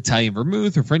as Italian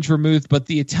vermouth or French vermouth, but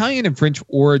the Italian and French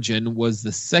origin was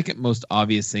the second most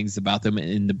obvious things about them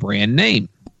in the brand name.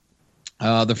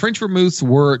 The French vermouths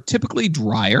were typically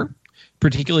drier,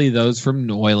 particularly those from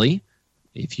Noilly,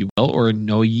 if you will, or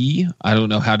Noilly. I don't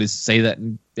know how to say that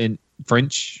in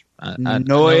French.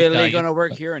 Noilly going to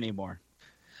work here anymore.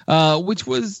 which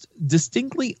was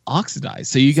distinctly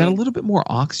oxidized. So you got a little bit more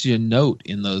oxygen note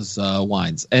in those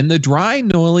wines. And the dry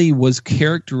Noilly was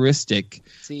characteristic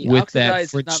with that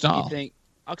French style.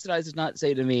 Oxidized does not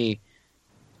say to me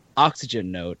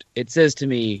oxygen note. It says to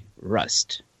me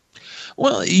rust.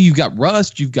 Well, you've got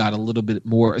rust. You've got a little bit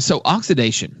more. So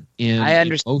oxidation. I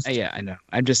understand. Yeah, I know.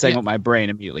 I'm just saying what my brain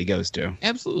immediately goes to.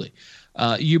 Absolutely.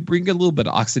 You bring a little bit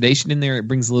of oxidation in there. It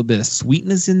brings a little bit of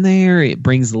sweetness in there. It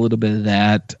brings a little bit of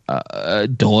that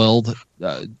dulled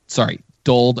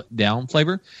down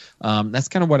flavor. That's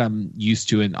kind of what I'm used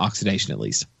to in oxidation, at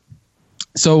least.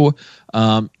 So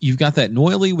you've got that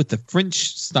Noilly with the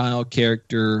French style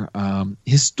character.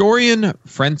 Historian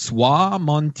Francois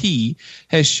Monti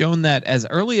has shown that as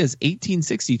early as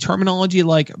 1860, terminology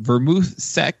like vermouth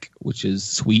sec, which is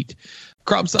sweet,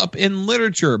 crops up in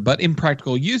literature, but in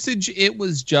practical usage, it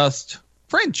was just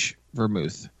French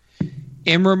vermouth.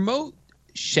 In remote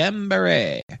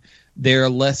Chambéry, their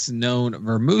less known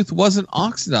vermouth wasn't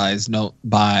oxidized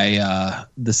by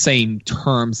the same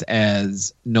terms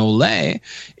as Nolay.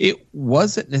 It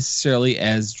wasn't necessarily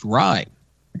as dry.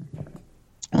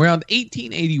 Around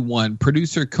 1881,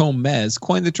 producer Combes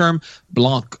coined the term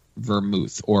blanc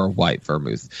vermouth or white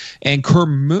vermouth, and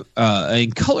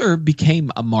color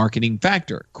became a marketing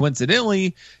factor.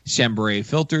 Coincidentally, Chambéry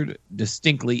filtered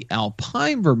distinctly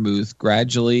alpine vermouth.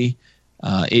 Gradually,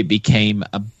 it became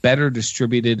a better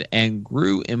distributed and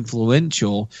grew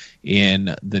influential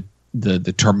in the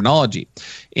terminology.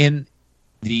 In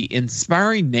the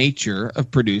inspiring nature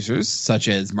of producers such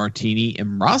as Martini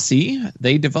and Rossi,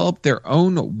 they developed their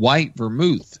own white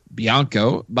vermouth,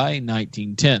 Bianco, by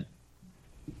 1910.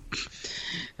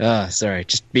 Sorry,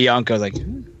 just Bianco. Like,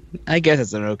 I guess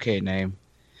it's an okay name.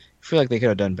 I feel like they could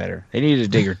have done better. They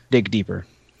needed to dig deeper.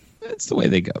 That's the way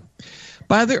they go.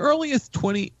 By the early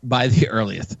 20th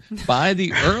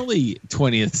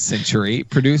century,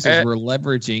 producers were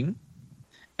leveraging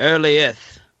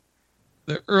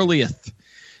the earliest.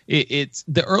 It's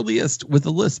the earliest with a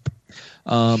lisp.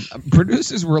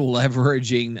 Producers were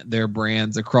leveraging their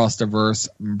brands across diverse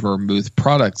vermouth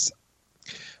products.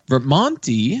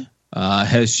 Vermonti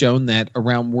has shown that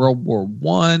around World War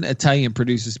I, Italian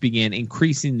producers began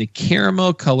increasing the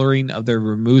caramel coloring of their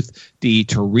vermouth di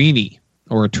Turini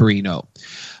or Torino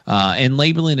and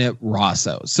labeling it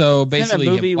Rosso. So basically,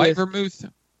 you have white vermouth.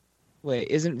 Wait,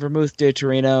 isn't Vermouth di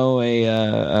Torino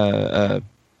a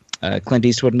Clint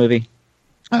Eastwood movie?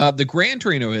 The Gran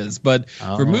Torino is, but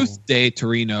Vermouth de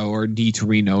Torino or di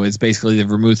Torino is basically the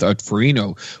Vermouth of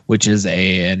Torino, which is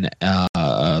a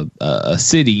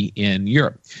city in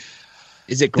Europe.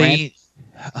 Is it Gran?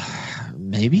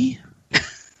 Maybe.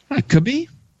 It could be.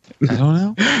 I don't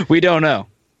know. We don't know.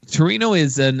 Torino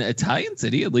is an Italian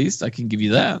city, at least. I can give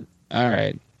you that. All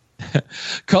right.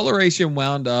 Coloration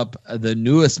wound up the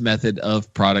newest method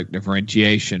of product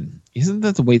differentiation. Isn't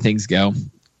that the way things go?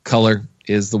 Color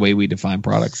is the way we define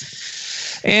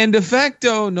products. And de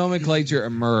facto nomenclature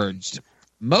emerged.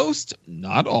 Most,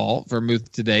 not all, vermouth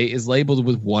today is labeled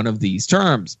with one of these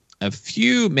terms. A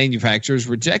few manufacturers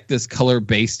reject this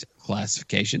color-based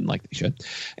classification, like they should,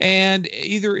 and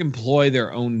either employ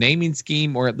their own naming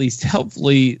scheme or at least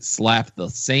helpfully slap the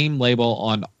same label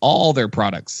on all their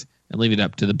products and leave it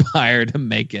up to the buyer to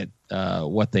make it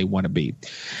what they want to be.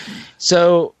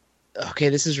 So, okay,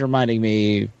 this is reminding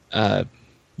me,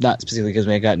 not specifically because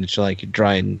we had gotten into like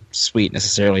dry and sweet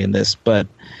necessarily in this, but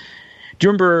do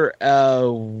you remember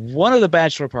one of the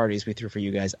bachelor parties we threw for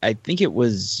you guys? I think it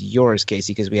was yours,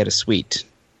 Casey, because we had a suite.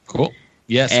 Cool.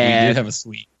 Yes, we did have a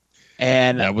suite.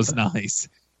 And that was nice.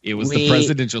 It was the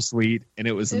presidential suite, and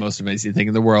it was the most amazing thing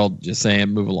in the world. Just saying,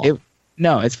 move along.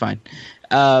 No, it's fine.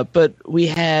 But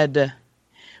we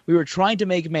were trying to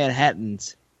make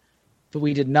Manhattans, but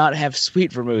we did not have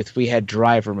sweet vermouth. We had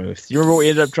dry vermouth. You remember what we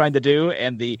ended up trying to do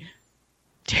and the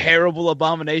terrible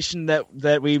abomination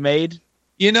that we made?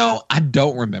 You know, I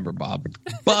don't remember, Bob,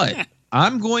 but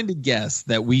I'm going to guess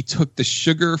that we took the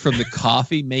sugar from the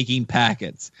coffee making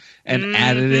packets and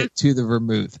added it to the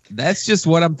vermouth. That's just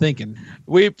what I'm thinking.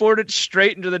 We poured it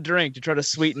straight into the drink to try to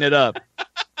sweeten it up.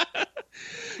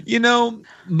 You know,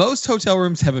 most hotel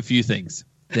rooms have a few things.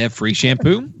 They have free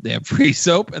shampoo, they have free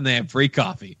soap, and they have free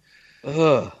coffee.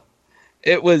 Ugh.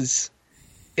 It was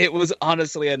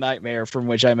honestly a nightmare from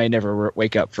which I may never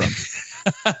wake up from.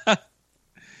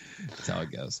 That's how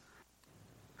it goes.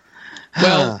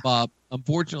 Well, Bob,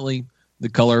 unfortunately, the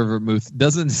color of vermouth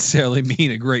doesn't necessarily mean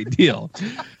a great deal.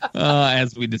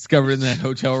 As we discovered in that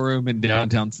hotel room in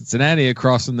downtown Cincinnati,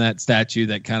 across from that statue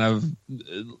that kind of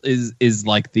is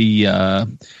like the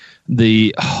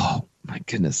oh my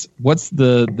goodness, what's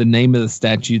the name of the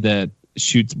statue that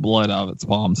shoots blood out of its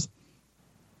palms?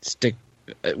 The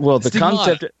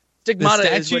concept stigmata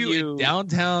the is when statue in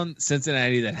downtown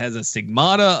Cincinnati that has a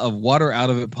stigmata of water out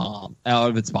of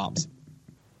its palms.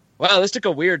 Wow, this took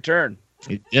a weird turn.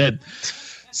 It did.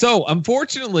 So,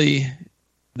 unfortunately,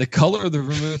 the color of the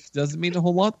vermouth doesn't mean a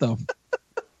whole lot, though.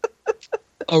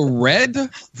 A red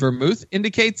vermouth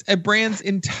indicates a brand's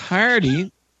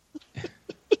entirety.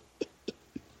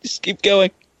 Just keep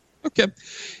going. Okay.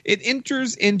 It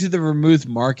enters into the vermouth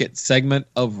market segment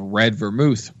of red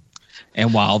vermouth.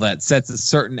 And while that sets a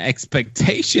certain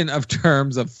expectation of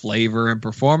terms of flavor and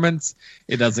performance,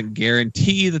 it doesn't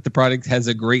guarantee that the product has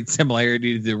a great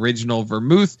similarity to the original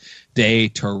Vermouth de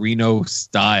Torino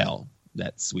style,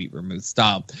 that sweet vermouth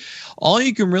style. All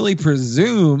you can really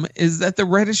presume is that the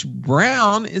reddish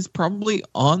brown is probably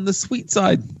on the sweet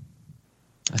side.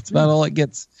 That's about all it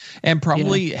gets. And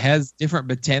probably has different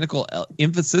botanical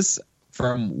emphasis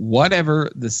from whatever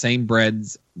the same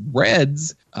reds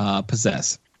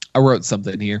possess. I wrote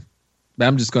something here, but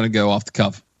I'm just going to go off the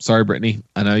cuff. Sorry, Brittany.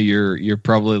 I know you're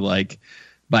probably like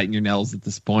biting your nails at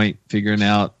this point, figuring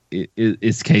out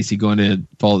is Casey going to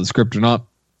follow the script or not.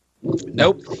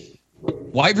 Nope.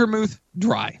 White vermouth,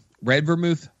 dry. Red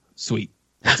vermouth, sweet.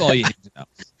 That's all you need to know.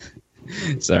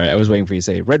 Sorry, I was waiting for you to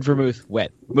say red vermouth,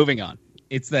 wet. Moving on.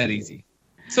 It's that easy.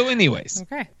 So anyways,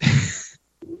 Okay.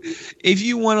 if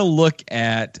you want to look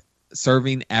at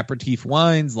serving aperitif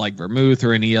wines like vermouth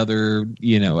or any other,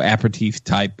 aperitif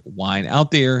type wine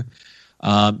out there,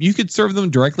 you could serve them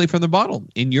directly from the bottle.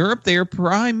 In Europe, they are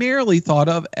primarily thought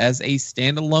of as a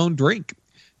standalone drink.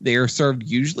 They are served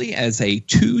usually as a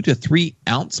 2 to 3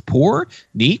 ounce pour,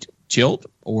 neat, chilled,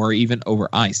 or even over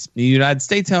ice. In the United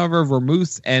States, however,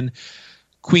 vermouths and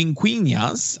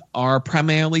quinquinhas are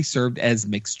primarily served as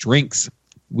mixed drinks.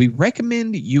 We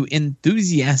recommend you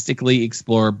enthusiastically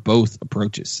explore both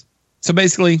approaches. So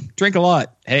basically, drink a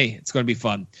lot. Hey, it's going to be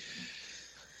fun.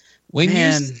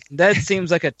 That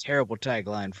seems like a terrible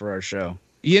tagline for our show.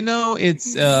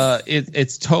 It's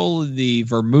totally the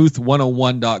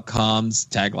vermouth101.com's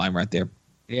tagline right there.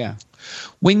 Yeah.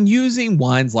 When using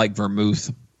wines like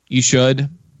vermouth, you should,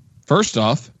 first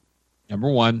off, number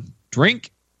one,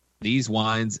 drink these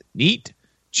wines neat,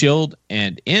 chilled,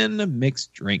 and in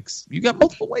mixed drinks. You got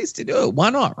multiple ways to do it.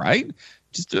 Why not, right?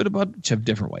 Just do it a bunch of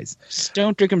different ways. Just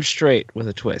don't drink them straight with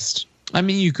a twist. I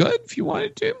mean, you could if you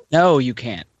wanted to. No, you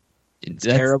can't. It's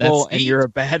terrible, and you're a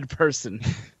bad person.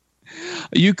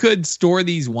 You could store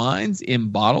these wines in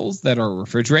bottles that are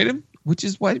refrigerated, which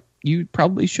is what you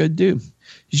probably should do.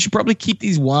 You should probably keep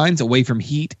these wines away from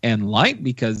heat and light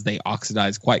because they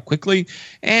oxidize quite quickly.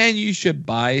 And you should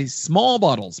buy small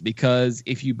bottles because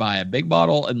if you buy a big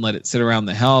bottle and let it sit around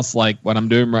the house like what I'm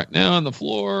doing right now on the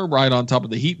floor, right on top of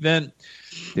the heat vent,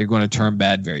 they're going to turn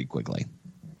bad very quickly.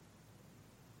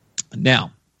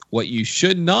 Now, what you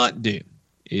should not do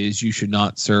is you should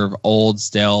not serve old,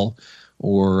 stale,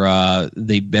 or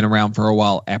they've been around for a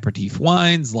while aperitif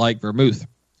wines like vermouth.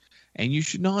 And you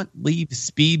should not leave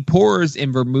speed pours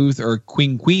in vermouth or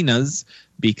quinquinas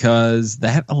because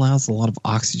that allows a lot of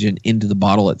oxygen into the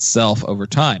bottle itself over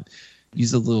time.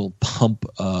 Use a little pump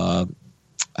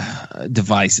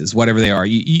devices, whatever they are.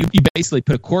 You basically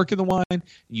put a cork in the wine and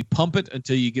you pump it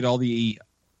until you get all the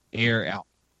air out.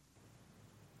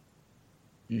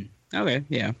 Okay,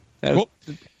 yeah. Cool.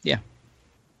 Yeah.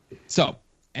 So,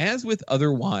 as with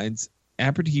other wines,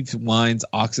 aperitif wines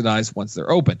oxidize once they're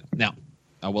opened. Now,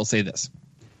 I will say this.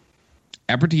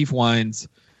 Aperitif wines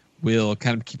will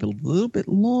kind of keep a little bit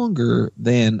longer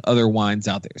than other wines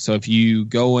out there. So if you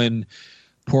go and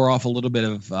pour off a little bit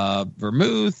of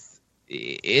vermouth,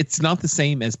 it's not the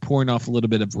same as pouring off a little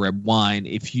bit of red wine.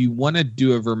 If you want to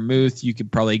do a vermouth, you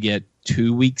could probably get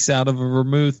 2 weeks out of a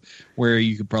vermouth, where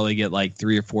you could probably get like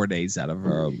 3 or 4 days out of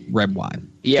a red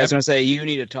wine. Yeah, I was going to say, you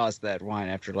need to toss that wine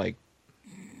after like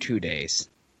 2 days.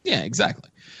 Yeah,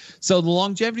 exactly. So the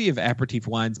longevity of aperitif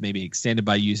wines may be extended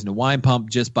by using a wine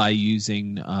pump, just by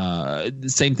using the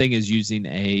same thing as using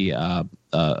a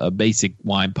basic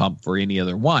wine pump for any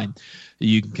other wine.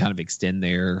 You can kind of extend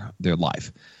their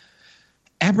life.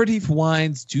 Aperitif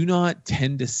wines do not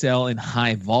tend to sell in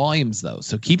high volumes, though.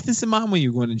 So keep this in mind when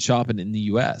you're going and shopping in the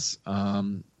U.S.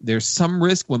 There's some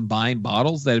risk when buying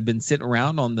bottles that have been sitting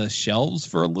around on the shelves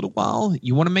for a little while.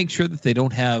 You want to make sure that they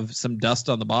don't have some dust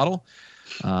on the bottle.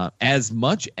 As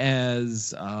much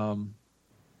as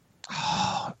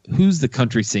who's the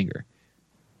country singer?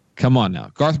 Come on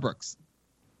now, Garth Brooks.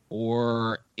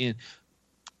 Here's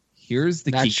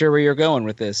the key. Not sure where you're going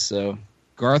with this, so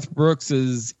Garth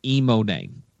Brooks's emo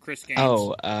name. Chris Gaines.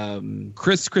 Oh,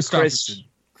 Chris Christopherson.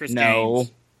 Chris no,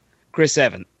 Gaines. Chris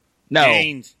Evans. No,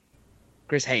 Gaines.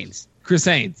 Chris Haynes. Chris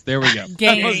Haynes. There we go.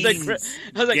 Gaines. I was like Chris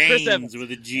Gaines Evans.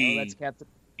 with a Oh, G. that's Captain.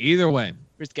 Either way.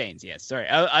 Chris Gaines, yes. Sorry.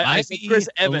 I said Chris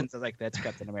Evans. I was like, that's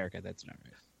Captain America. That's not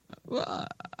right. Well,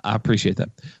 I appreciate that.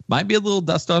 Might be a little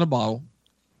dust on a bottle,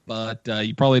 but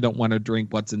you probably don't want to drink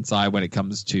what's inside when it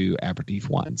comes to aperitif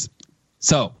wines.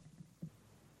 So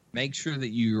make sure that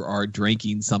you are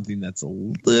drinking something that's a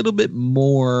little bit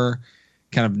more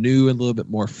kind of new and a little bit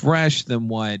more fresh than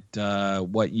what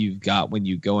you've got when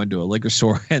you go into a liquor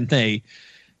store and they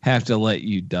have to let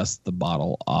you dust the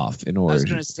bottle off in order. I was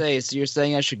going to say, so you're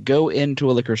saying I should go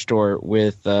into a liquor store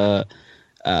with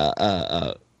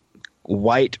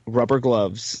white rubber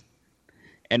gloves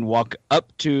and walk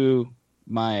up to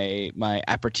my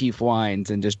aperitif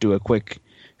wines and just do a quick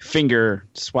finger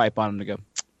swipe on them to go,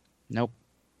 nope,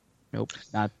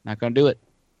 not going to do it.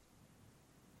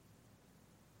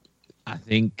 I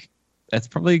think that's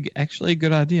probably actually a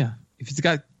good idea. If it's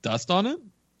got dust on it,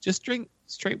 just drink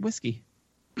straight whiskey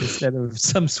instead of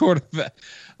some sort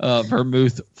of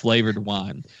vermouth flavored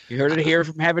wine. You heard it here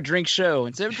from Have a Drink Show.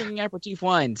 Instead of drinking aperitif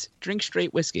wines, drink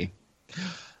straight whiskey.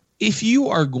 If you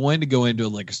are going to go into a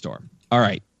liquor store, all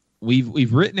right,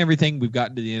 we've written everything. We've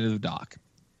gotten to the end of the doc.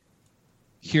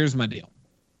 Here's my deal.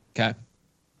 Okay.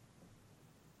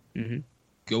 Mm-hmm.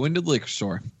 Go into the liquor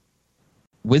store.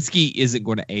 Whiskey isn't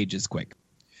going to age as quick.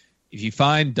 If you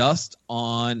find dust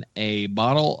on a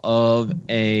bottle of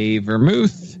a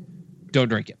vermouth, don't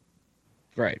drink it.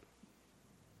 Right.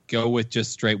 Go with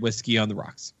just straight whiskey on the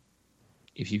rocks.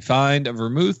 If you find a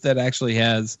vermouth that actually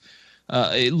has,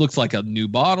 it looks like a new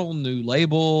bottle, new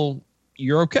label,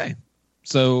 you're okay.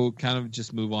 So kind of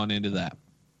just move on into that.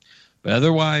 But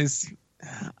otherwise,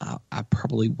 I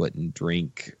probably wouldn't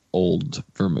drink old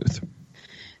vermouth.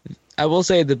 I will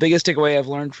say the biggest takeaway I've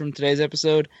learned from today's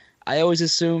episode, I always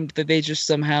assumed that they just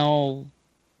somehow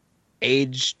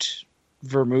aged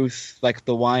vermouth, like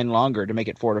the wine, longer to make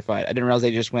it fortified. I didn't realize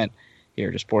they just went, here,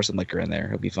 just pour some liquor in there.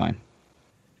 It'll be fine.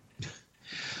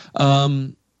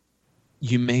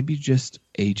 You may be just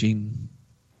aging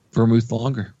vermouth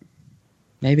longer.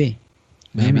 Maybe.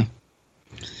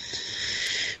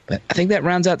 But I think that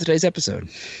rounds out today's episode.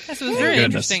 This was very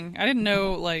interesting. I didn't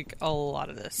know like a lot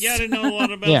of this. Yeah, I didn't know a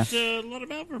lot about a lot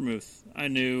about vermouth. I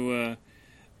knew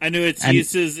its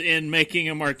uses in making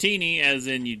a martini, as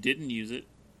in you didn't use it.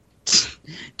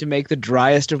 To make the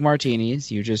driest of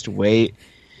martinis, you just wait.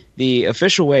 The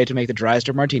official way to make the driest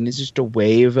of martinis is just to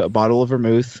wave a bottle of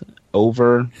vermouth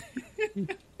over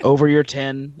your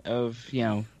tin of,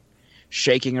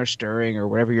 shaking or stirring or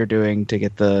whatever you're doing to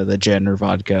get the gin or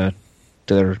vodka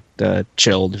to the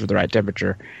chilled for the right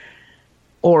temperature.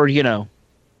 Or,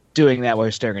 doing that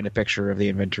while staring at a picture of the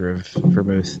inventor of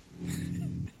vermouth.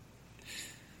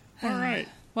 All right.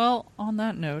 Well, on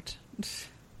that note,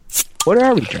 What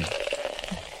are we drinking?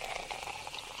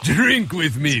 Drink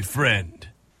with me, friend.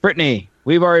 Brittany,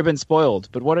 we've already been spoiled,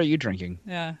 but what are you drinking?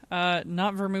 yeah,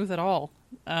 not vermouth at all.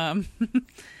 Is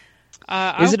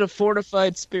it a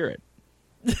fortified spirit?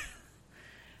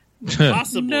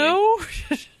 Possibly. No.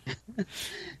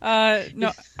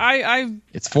 No, I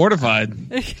It's fortified.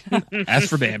 That's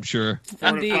for damn sure.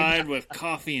 Fortified with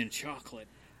coffee and chocolate.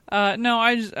 no,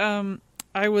 I just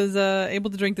I was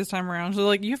able to drink this time around. So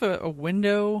like you have a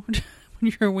window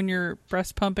when you're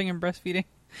breast pumping and breastfeeding,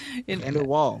 And a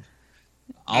wall.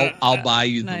 I'll buy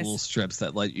you the nice. little strips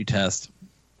that let you test.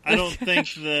 I don't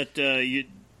think that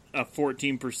a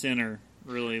 14%er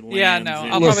really lands. Yeah, no,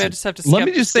 in- I'll probably just have to. Let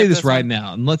me just say this right one.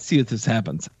 now, and let's see if this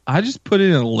happens. I just put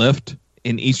in a lift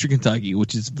in Eastern Kentucky,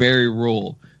 which is very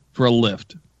rural, for a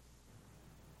lift.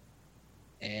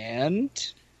 And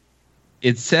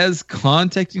It says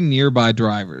contacting nearby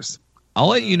drivers. I'll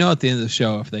let you know at the end of the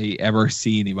show if they ever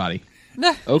see anybody.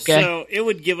 okay. So it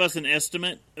would give us an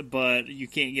estimate, but you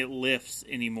can't get lifts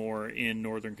anymore in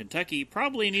Northern Kentucky.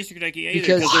 Probably in Eastern Kentucky either,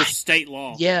 because there's state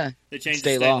law. Yeah. They changed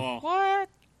State the state law. law. What?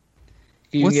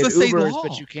 You What's can the get state Ubers, law?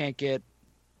 but you can't get.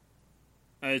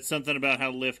 It's something about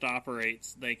how Lyft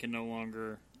operates. They can no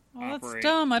longer Well, that's operate.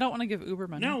 dumb. I don't want to give Uber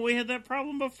money. No, we had that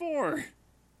problem before. I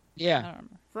Yeah. don't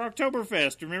remember. For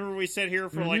Oktoberfest, remember we sat here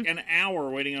for like an hour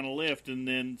waiting on a lift, and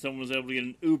then someone was able to get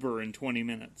an Uber in 20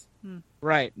 minutes.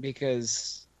 Right,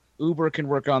 because Uber can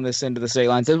work on this end of the state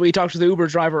line. So we talked to the Uber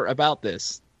driver about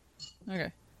this.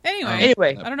 Okay. Anyway,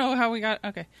 Anyway. I don't know how we got.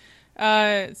 Okay.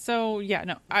 So yeah,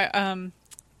 no,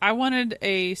 I wanted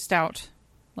a stout.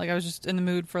 Like I was just in the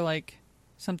mood for like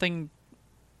something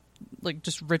like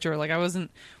just richer. Like I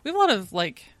wasn't. We have a lot of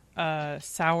like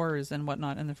sours and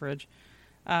whatnot in the fridge.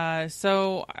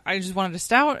 So I just wanted a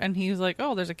stout, and he was like,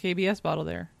 "Oh, there's a KBS bottle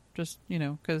there." Just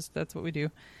because that's what we do.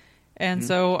 And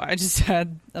so I just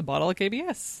had a bottle of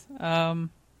KBS.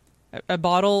 a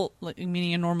bottle,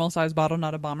 meaning a normal size bottle,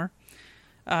 not a bomber.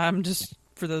 Just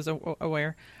for those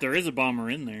aware. There is a bomber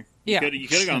in there. Yeah. You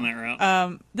could have gone that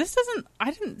route. This doesn't,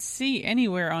 I didn't see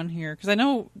anywhere on here, because I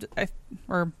know, I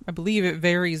believe it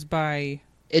varies by...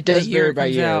 It does the year vary it by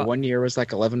comes year. out. One year was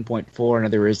like 11.4,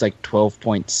 another is like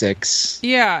 12.6.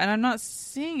 Yeah, and I'm not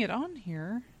seeing it on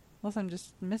here, unless I'm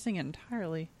just missing it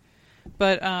entirely.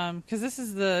 But, because this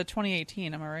is the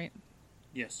 2018, am I right?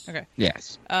 Yes. Okay.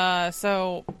 Yes.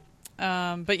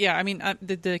 But yeah, I mean,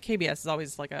 the KBS is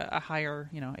always like a higher,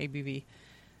 ABV.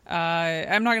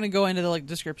 I'm not going to go into the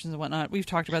descriptions and whatnot. We've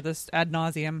talked about this ad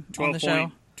nauseum on the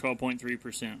show.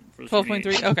 12.3%.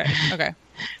 12.3. Okay.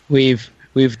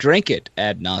 We've drank it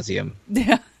ad nauseum.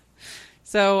 Yeah.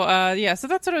 So so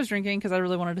that's what I was drinking, because I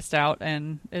really wanted a stout,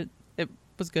 and it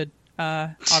was good.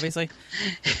 Obviously.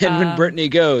 And when Brittany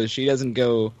goes, she doesn't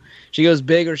go. She goes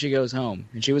big or she goes home,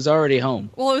 and she was already home.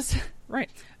 Well, it was right.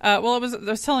 I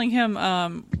was telling him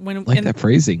when that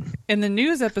phrasing in the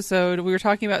news episode we were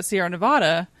talking about Sierra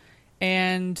Nevada,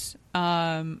 and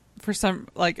for some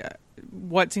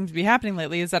what seems to be happening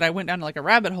lately is that I went down to a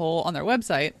rabbit hole on their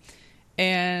website,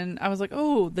 and I was like,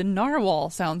 oh, the narwhal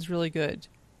sounds really good.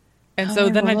 And so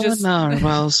then I just...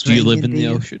 Do you live in the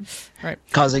ocean? Right.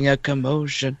 Causing a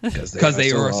commotion. Because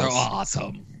they are so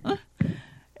awesome.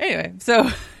 Anyway, so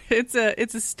it's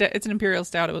an imperial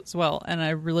stout as well, and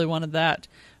I really wanted that.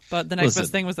 But the next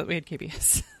best thing was that we had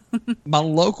KBS. My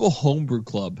local homebrew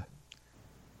club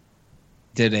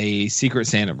did a Secret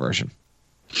Santa version.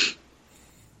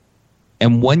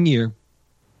 And one year,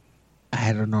 I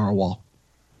had a narwhal.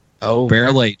 Oh.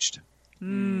 Barrel aged.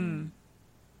 Mm.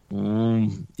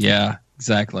 Yeah,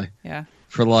 exactly. Yeah.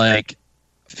 For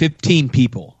 15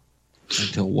 people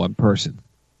until one person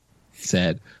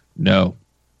said, no.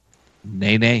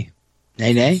 Nay.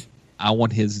 I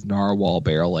want his narwhal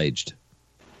barrel aged.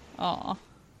 Aw.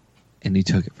 And he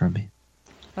took it from me.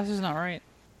 That's just not right.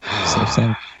 So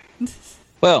sad.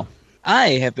 Well, I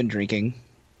have been drinking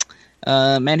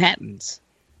Manhattans.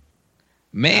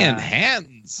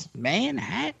 Manhattans.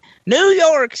 New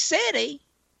York City.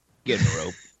 Get a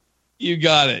rope. You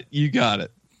got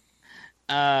it.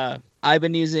 I've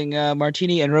been using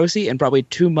Martini and Rossi and probably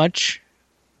too much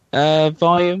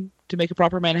volume to make a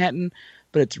proper Manhattan,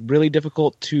 but it's really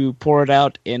difficult to pour it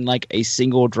out in a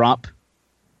single drop,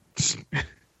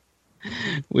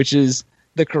 which is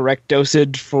the correct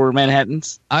dosage for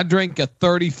Manhattans. I drink a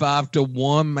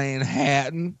 35-1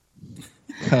 Manhattan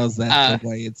because that's the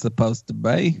way it's supposed to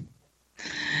be.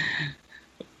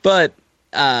 But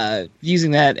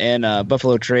using that and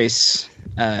Buffalo Trace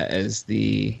as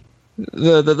the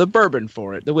bourbon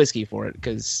for it, the whiskey for it,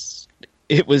 because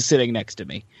it was sitting next to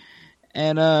me.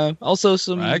 And also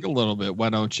some... Brag a little bit, why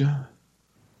don't you?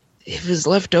 It was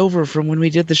left over from when we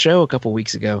did the show a couple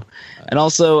weeks ago. And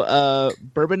also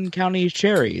Bourbon County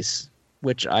cherries,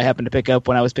 which I happened to pick up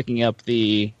when I was picking up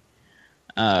the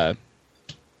vermouth.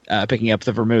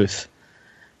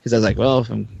 Because I was like, well, if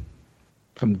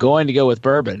I'm going to go with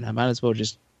bourbon, I might as well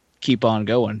just keep on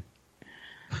going.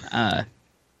 Like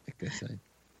they say.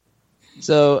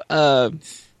 So,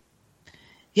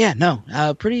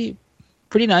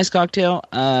 pretty nice cocktail.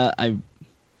 I'm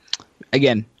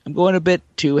going a bit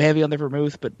too heavy on the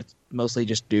vermouth, but it's mostly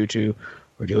just due to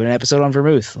we're doing an episode on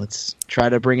vermouth. Let's try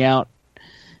to bring out.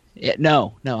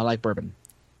 No, I like bourbon.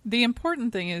 The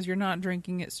important thing is you're not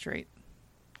drinking it straight.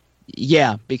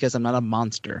 Yeah, because I'm not a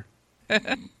monster.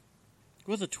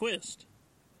 With a twist.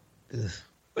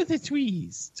 With a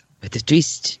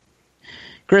twist.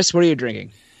 Chris, what are you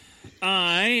drinking?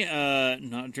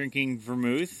 Not drinking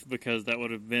vermouth because that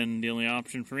would have been the only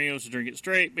option for me was to drink it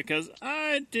straight because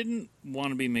I didn't want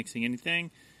to be mixing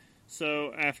anything.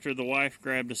 So after the wife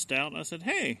grabbed a stout, I said,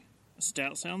 hey, a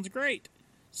stout sounds great.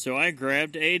 So I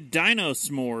grabbed a Dino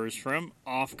S'mores from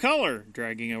Off Color,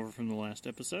 dragging over from the last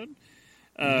episode.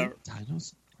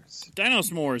 Dino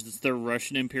S'mores, it's their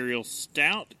Russian Imperial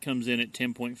Stout. Comes in at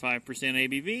 10.5%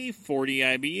 ABV, 40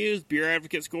 IBUs, beer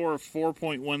advocate score of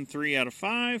 4.13 out of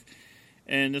 5.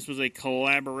 And this was a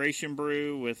collaboration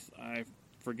brew with, I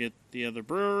forget the other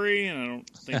brewery, and I don't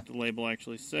think the label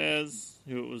actually says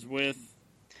who it was with.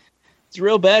 It's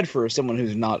real bad for someone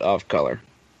who's not Off Color.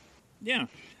 Yeah.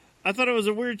 I thought it was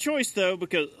a weird choice, though,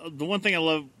 because one of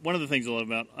the things I love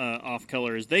about Off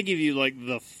Color is they give you,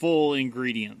 the full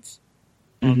ingredients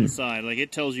on the side.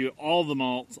 It tells you all the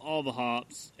malts, all the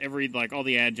hops, all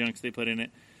the adjuncts they put in it.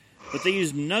 But they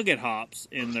use nugget hops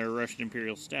in their Russian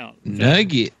Imperial Stout.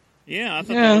 Nugget? Yeah, I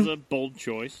thought that was a bold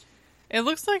choice. It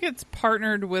looks like it's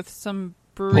partnered with some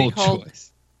brewery called...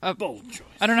 Bold choice.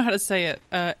 I don't know how to say it.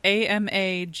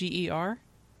 AMAGER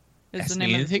is Ask the me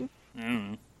name anything? I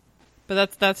don't know.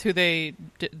 But that's who they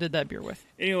did that beer with.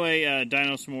 Anyway,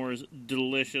 Dino S'mores,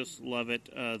 delicious, love it.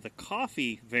 The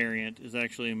coffee variant is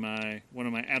actually one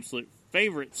of my absolute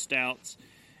favorite stouts,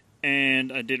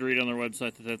 and I did read on their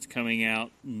website that that's coming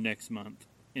out next month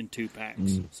in 2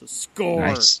 packs. So score!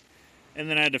 Nice. And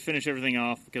then I had to finish everything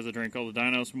off because I drank all the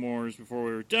Dino S'mores before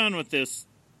we were done with this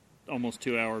almost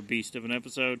 2-hour beast of an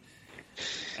episode.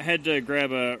 I had to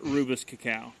grab a Rubus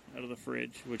cacao out of the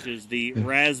fridge, which is the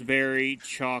raspberry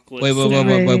chocolate. Wait.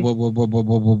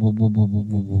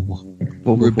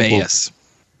 Rubaeus.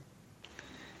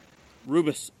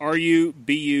 Rubus,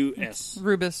 R-U-B-U-S.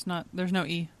 Rubus, there's no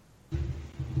E.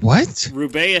 What?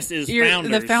 Rubaeus is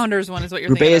Founders. The Founders one is what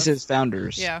you're thinking Rubaeus of. is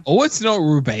Founders. Yeah. Oh, it's not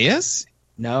Rubaeus?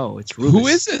 No, it's Rubus. Who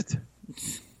is it?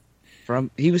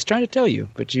 He was trying to tell you,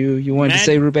 but you wanted to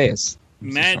say Rubaeus.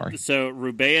 So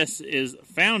Rubaeus is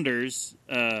Founders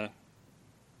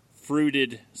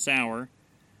fruited sour,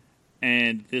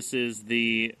 and this is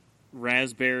the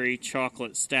raspberry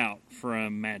chocolate stout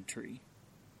from Mad Tree.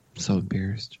 I'm so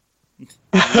embarrassed.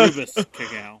 Rubus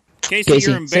cacao. Casey,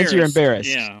 you're embarrassed. Since you're embarrassed,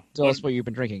 yeah. Tell us what you've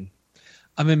been drinking.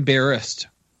 I'm embarrassed,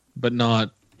 but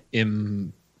not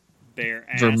vermouthist.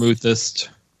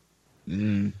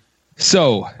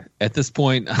 So, at this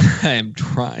point, I am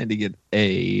trying to get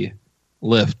a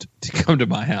Lyft to come to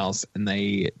my house, and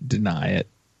they deny it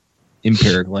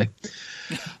empirically.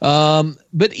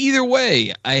 But either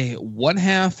way,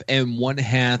 1/2 and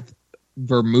 1/2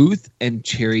 vermouth and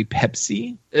cherry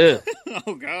Pepsi. Ugh.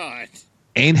 Oh, God.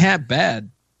 Ain't half bad.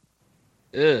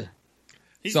 Ugh.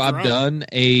 He's so drunk. I've done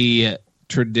a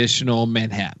traditional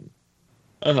Manhattan.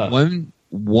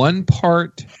 One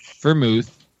part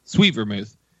vermouth, sweet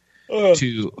vermouth,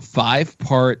 to 5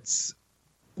 parts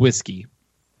whiskey.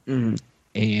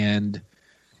 And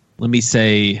let me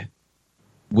say,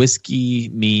 whiskey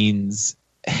means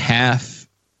half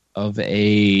of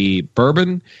a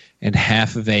bourbon and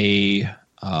half of a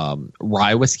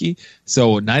rye whiskey.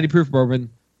 So 90 proof bourbon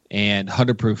and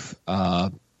 100 proof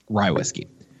rye whiskey.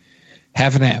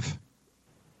 Half and half.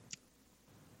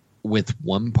 With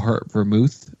 1 part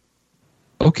vermouth.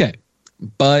 Okay.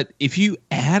 But if you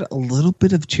add a little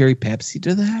bit of cherry Pepsi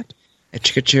to that. A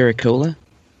cherry cola?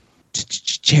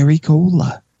 Cherry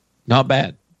cola. Not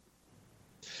bad.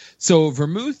 So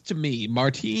vermouth to me,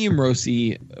 Martini and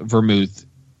Rossi vermouth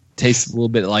tastes a little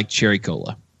bit like cherry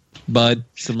cola. But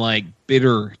some like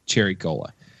bitter cherry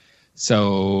cola.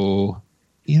 So,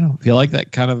 if you like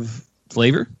that kind of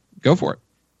flavor, go for it.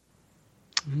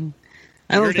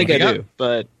 I don't think I do,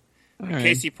 but... Right.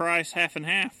 Casey Price, half and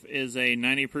half, is a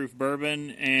 90 proof bourbon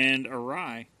and a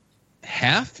rye.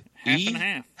 Half? And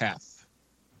half. Half.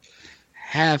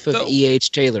 Half of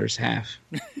E.H. Taylor's half.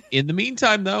 In the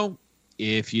meantime, though,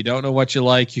 if you don't know what you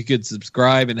like, you could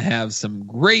subscribe and have some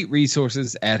great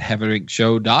resources at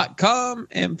haveadrinkshow.com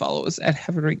and follow us at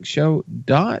haveadrinkshow.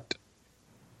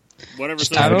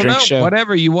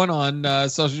 Whatever you want on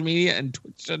social media and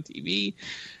Twitch.tv.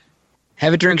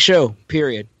 Have a Drink Show,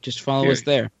 period. Just follow us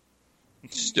there.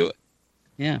 Just do it.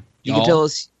 Yeah. You can tell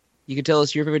us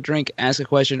your favorite drink, ask a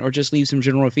question, or just leave some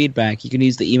general feedback. You can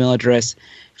use the email address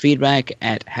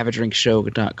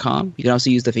feedback@haveadrinkshow.com. You can also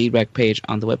use the feedback page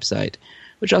on the website,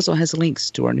 which also has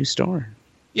links to our new store.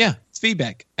 Yeah, it's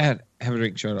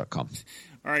feedback@haveadrinkshow.com.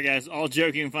 All right, guys, all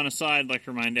joking and fun aside, I'd like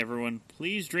to remind everyone,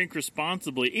 please drink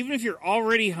responsibly. Even if you're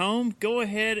already home, go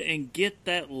ahead and get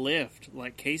that lift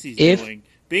like Casey's doing.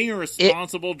 Being a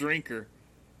responsible drinker.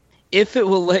 If it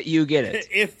will let you get it.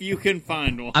 If you can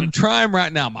find one. I'm trying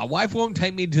right now. My wife won't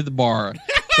take me to the bar,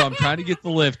 so I'm trying to get the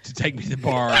lift to take me to the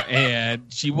bar, and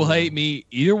she will hate me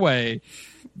either way.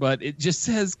 But it just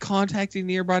says contacting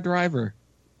nearby driver.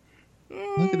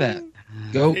 Look at that.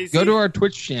 Go to our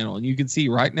Twitch channel, and you can see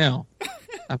right now.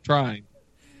 I'm trying.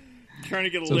 Trying to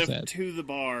get a lift to the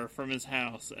bar from his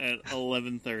house at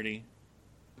 11:30.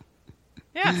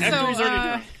 Yeah, after he's already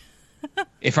drunk.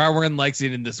 If I were in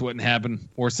Lexington, this wouldn't happen,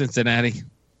 or Cincinnati.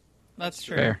 That's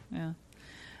true. Fair. Yeah.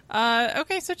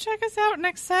 Okay, so check us out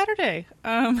next Saturday.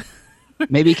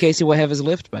 Maybe Casey will have his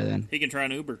lift by then. He can try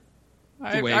an Uber.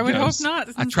 I would hope not.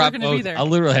 I tried both. Be there. I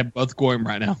literally have both going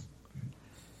right now.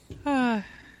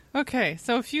 Okay,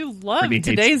 so if you loved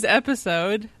today's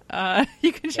episode,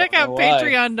 you can check out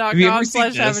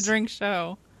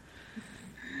patreon.com/haveadrinkshow.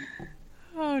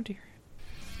 Oh, dear.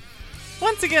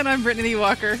 Once again, I'm Brittany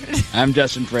Walker. I'm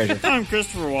Justin Fraser. I'm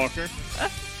Christopher Walker.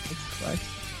 Bye.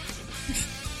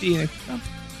 See you next time.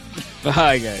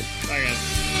 Bye, guys. Bye, guys.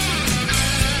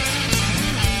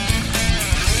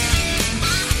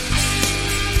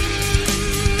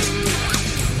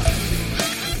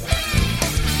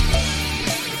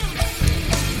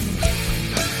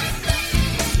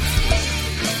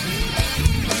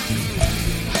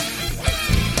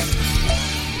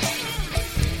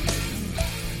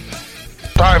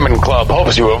 Diamond Club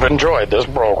hopes you have enjoyed this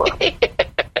program.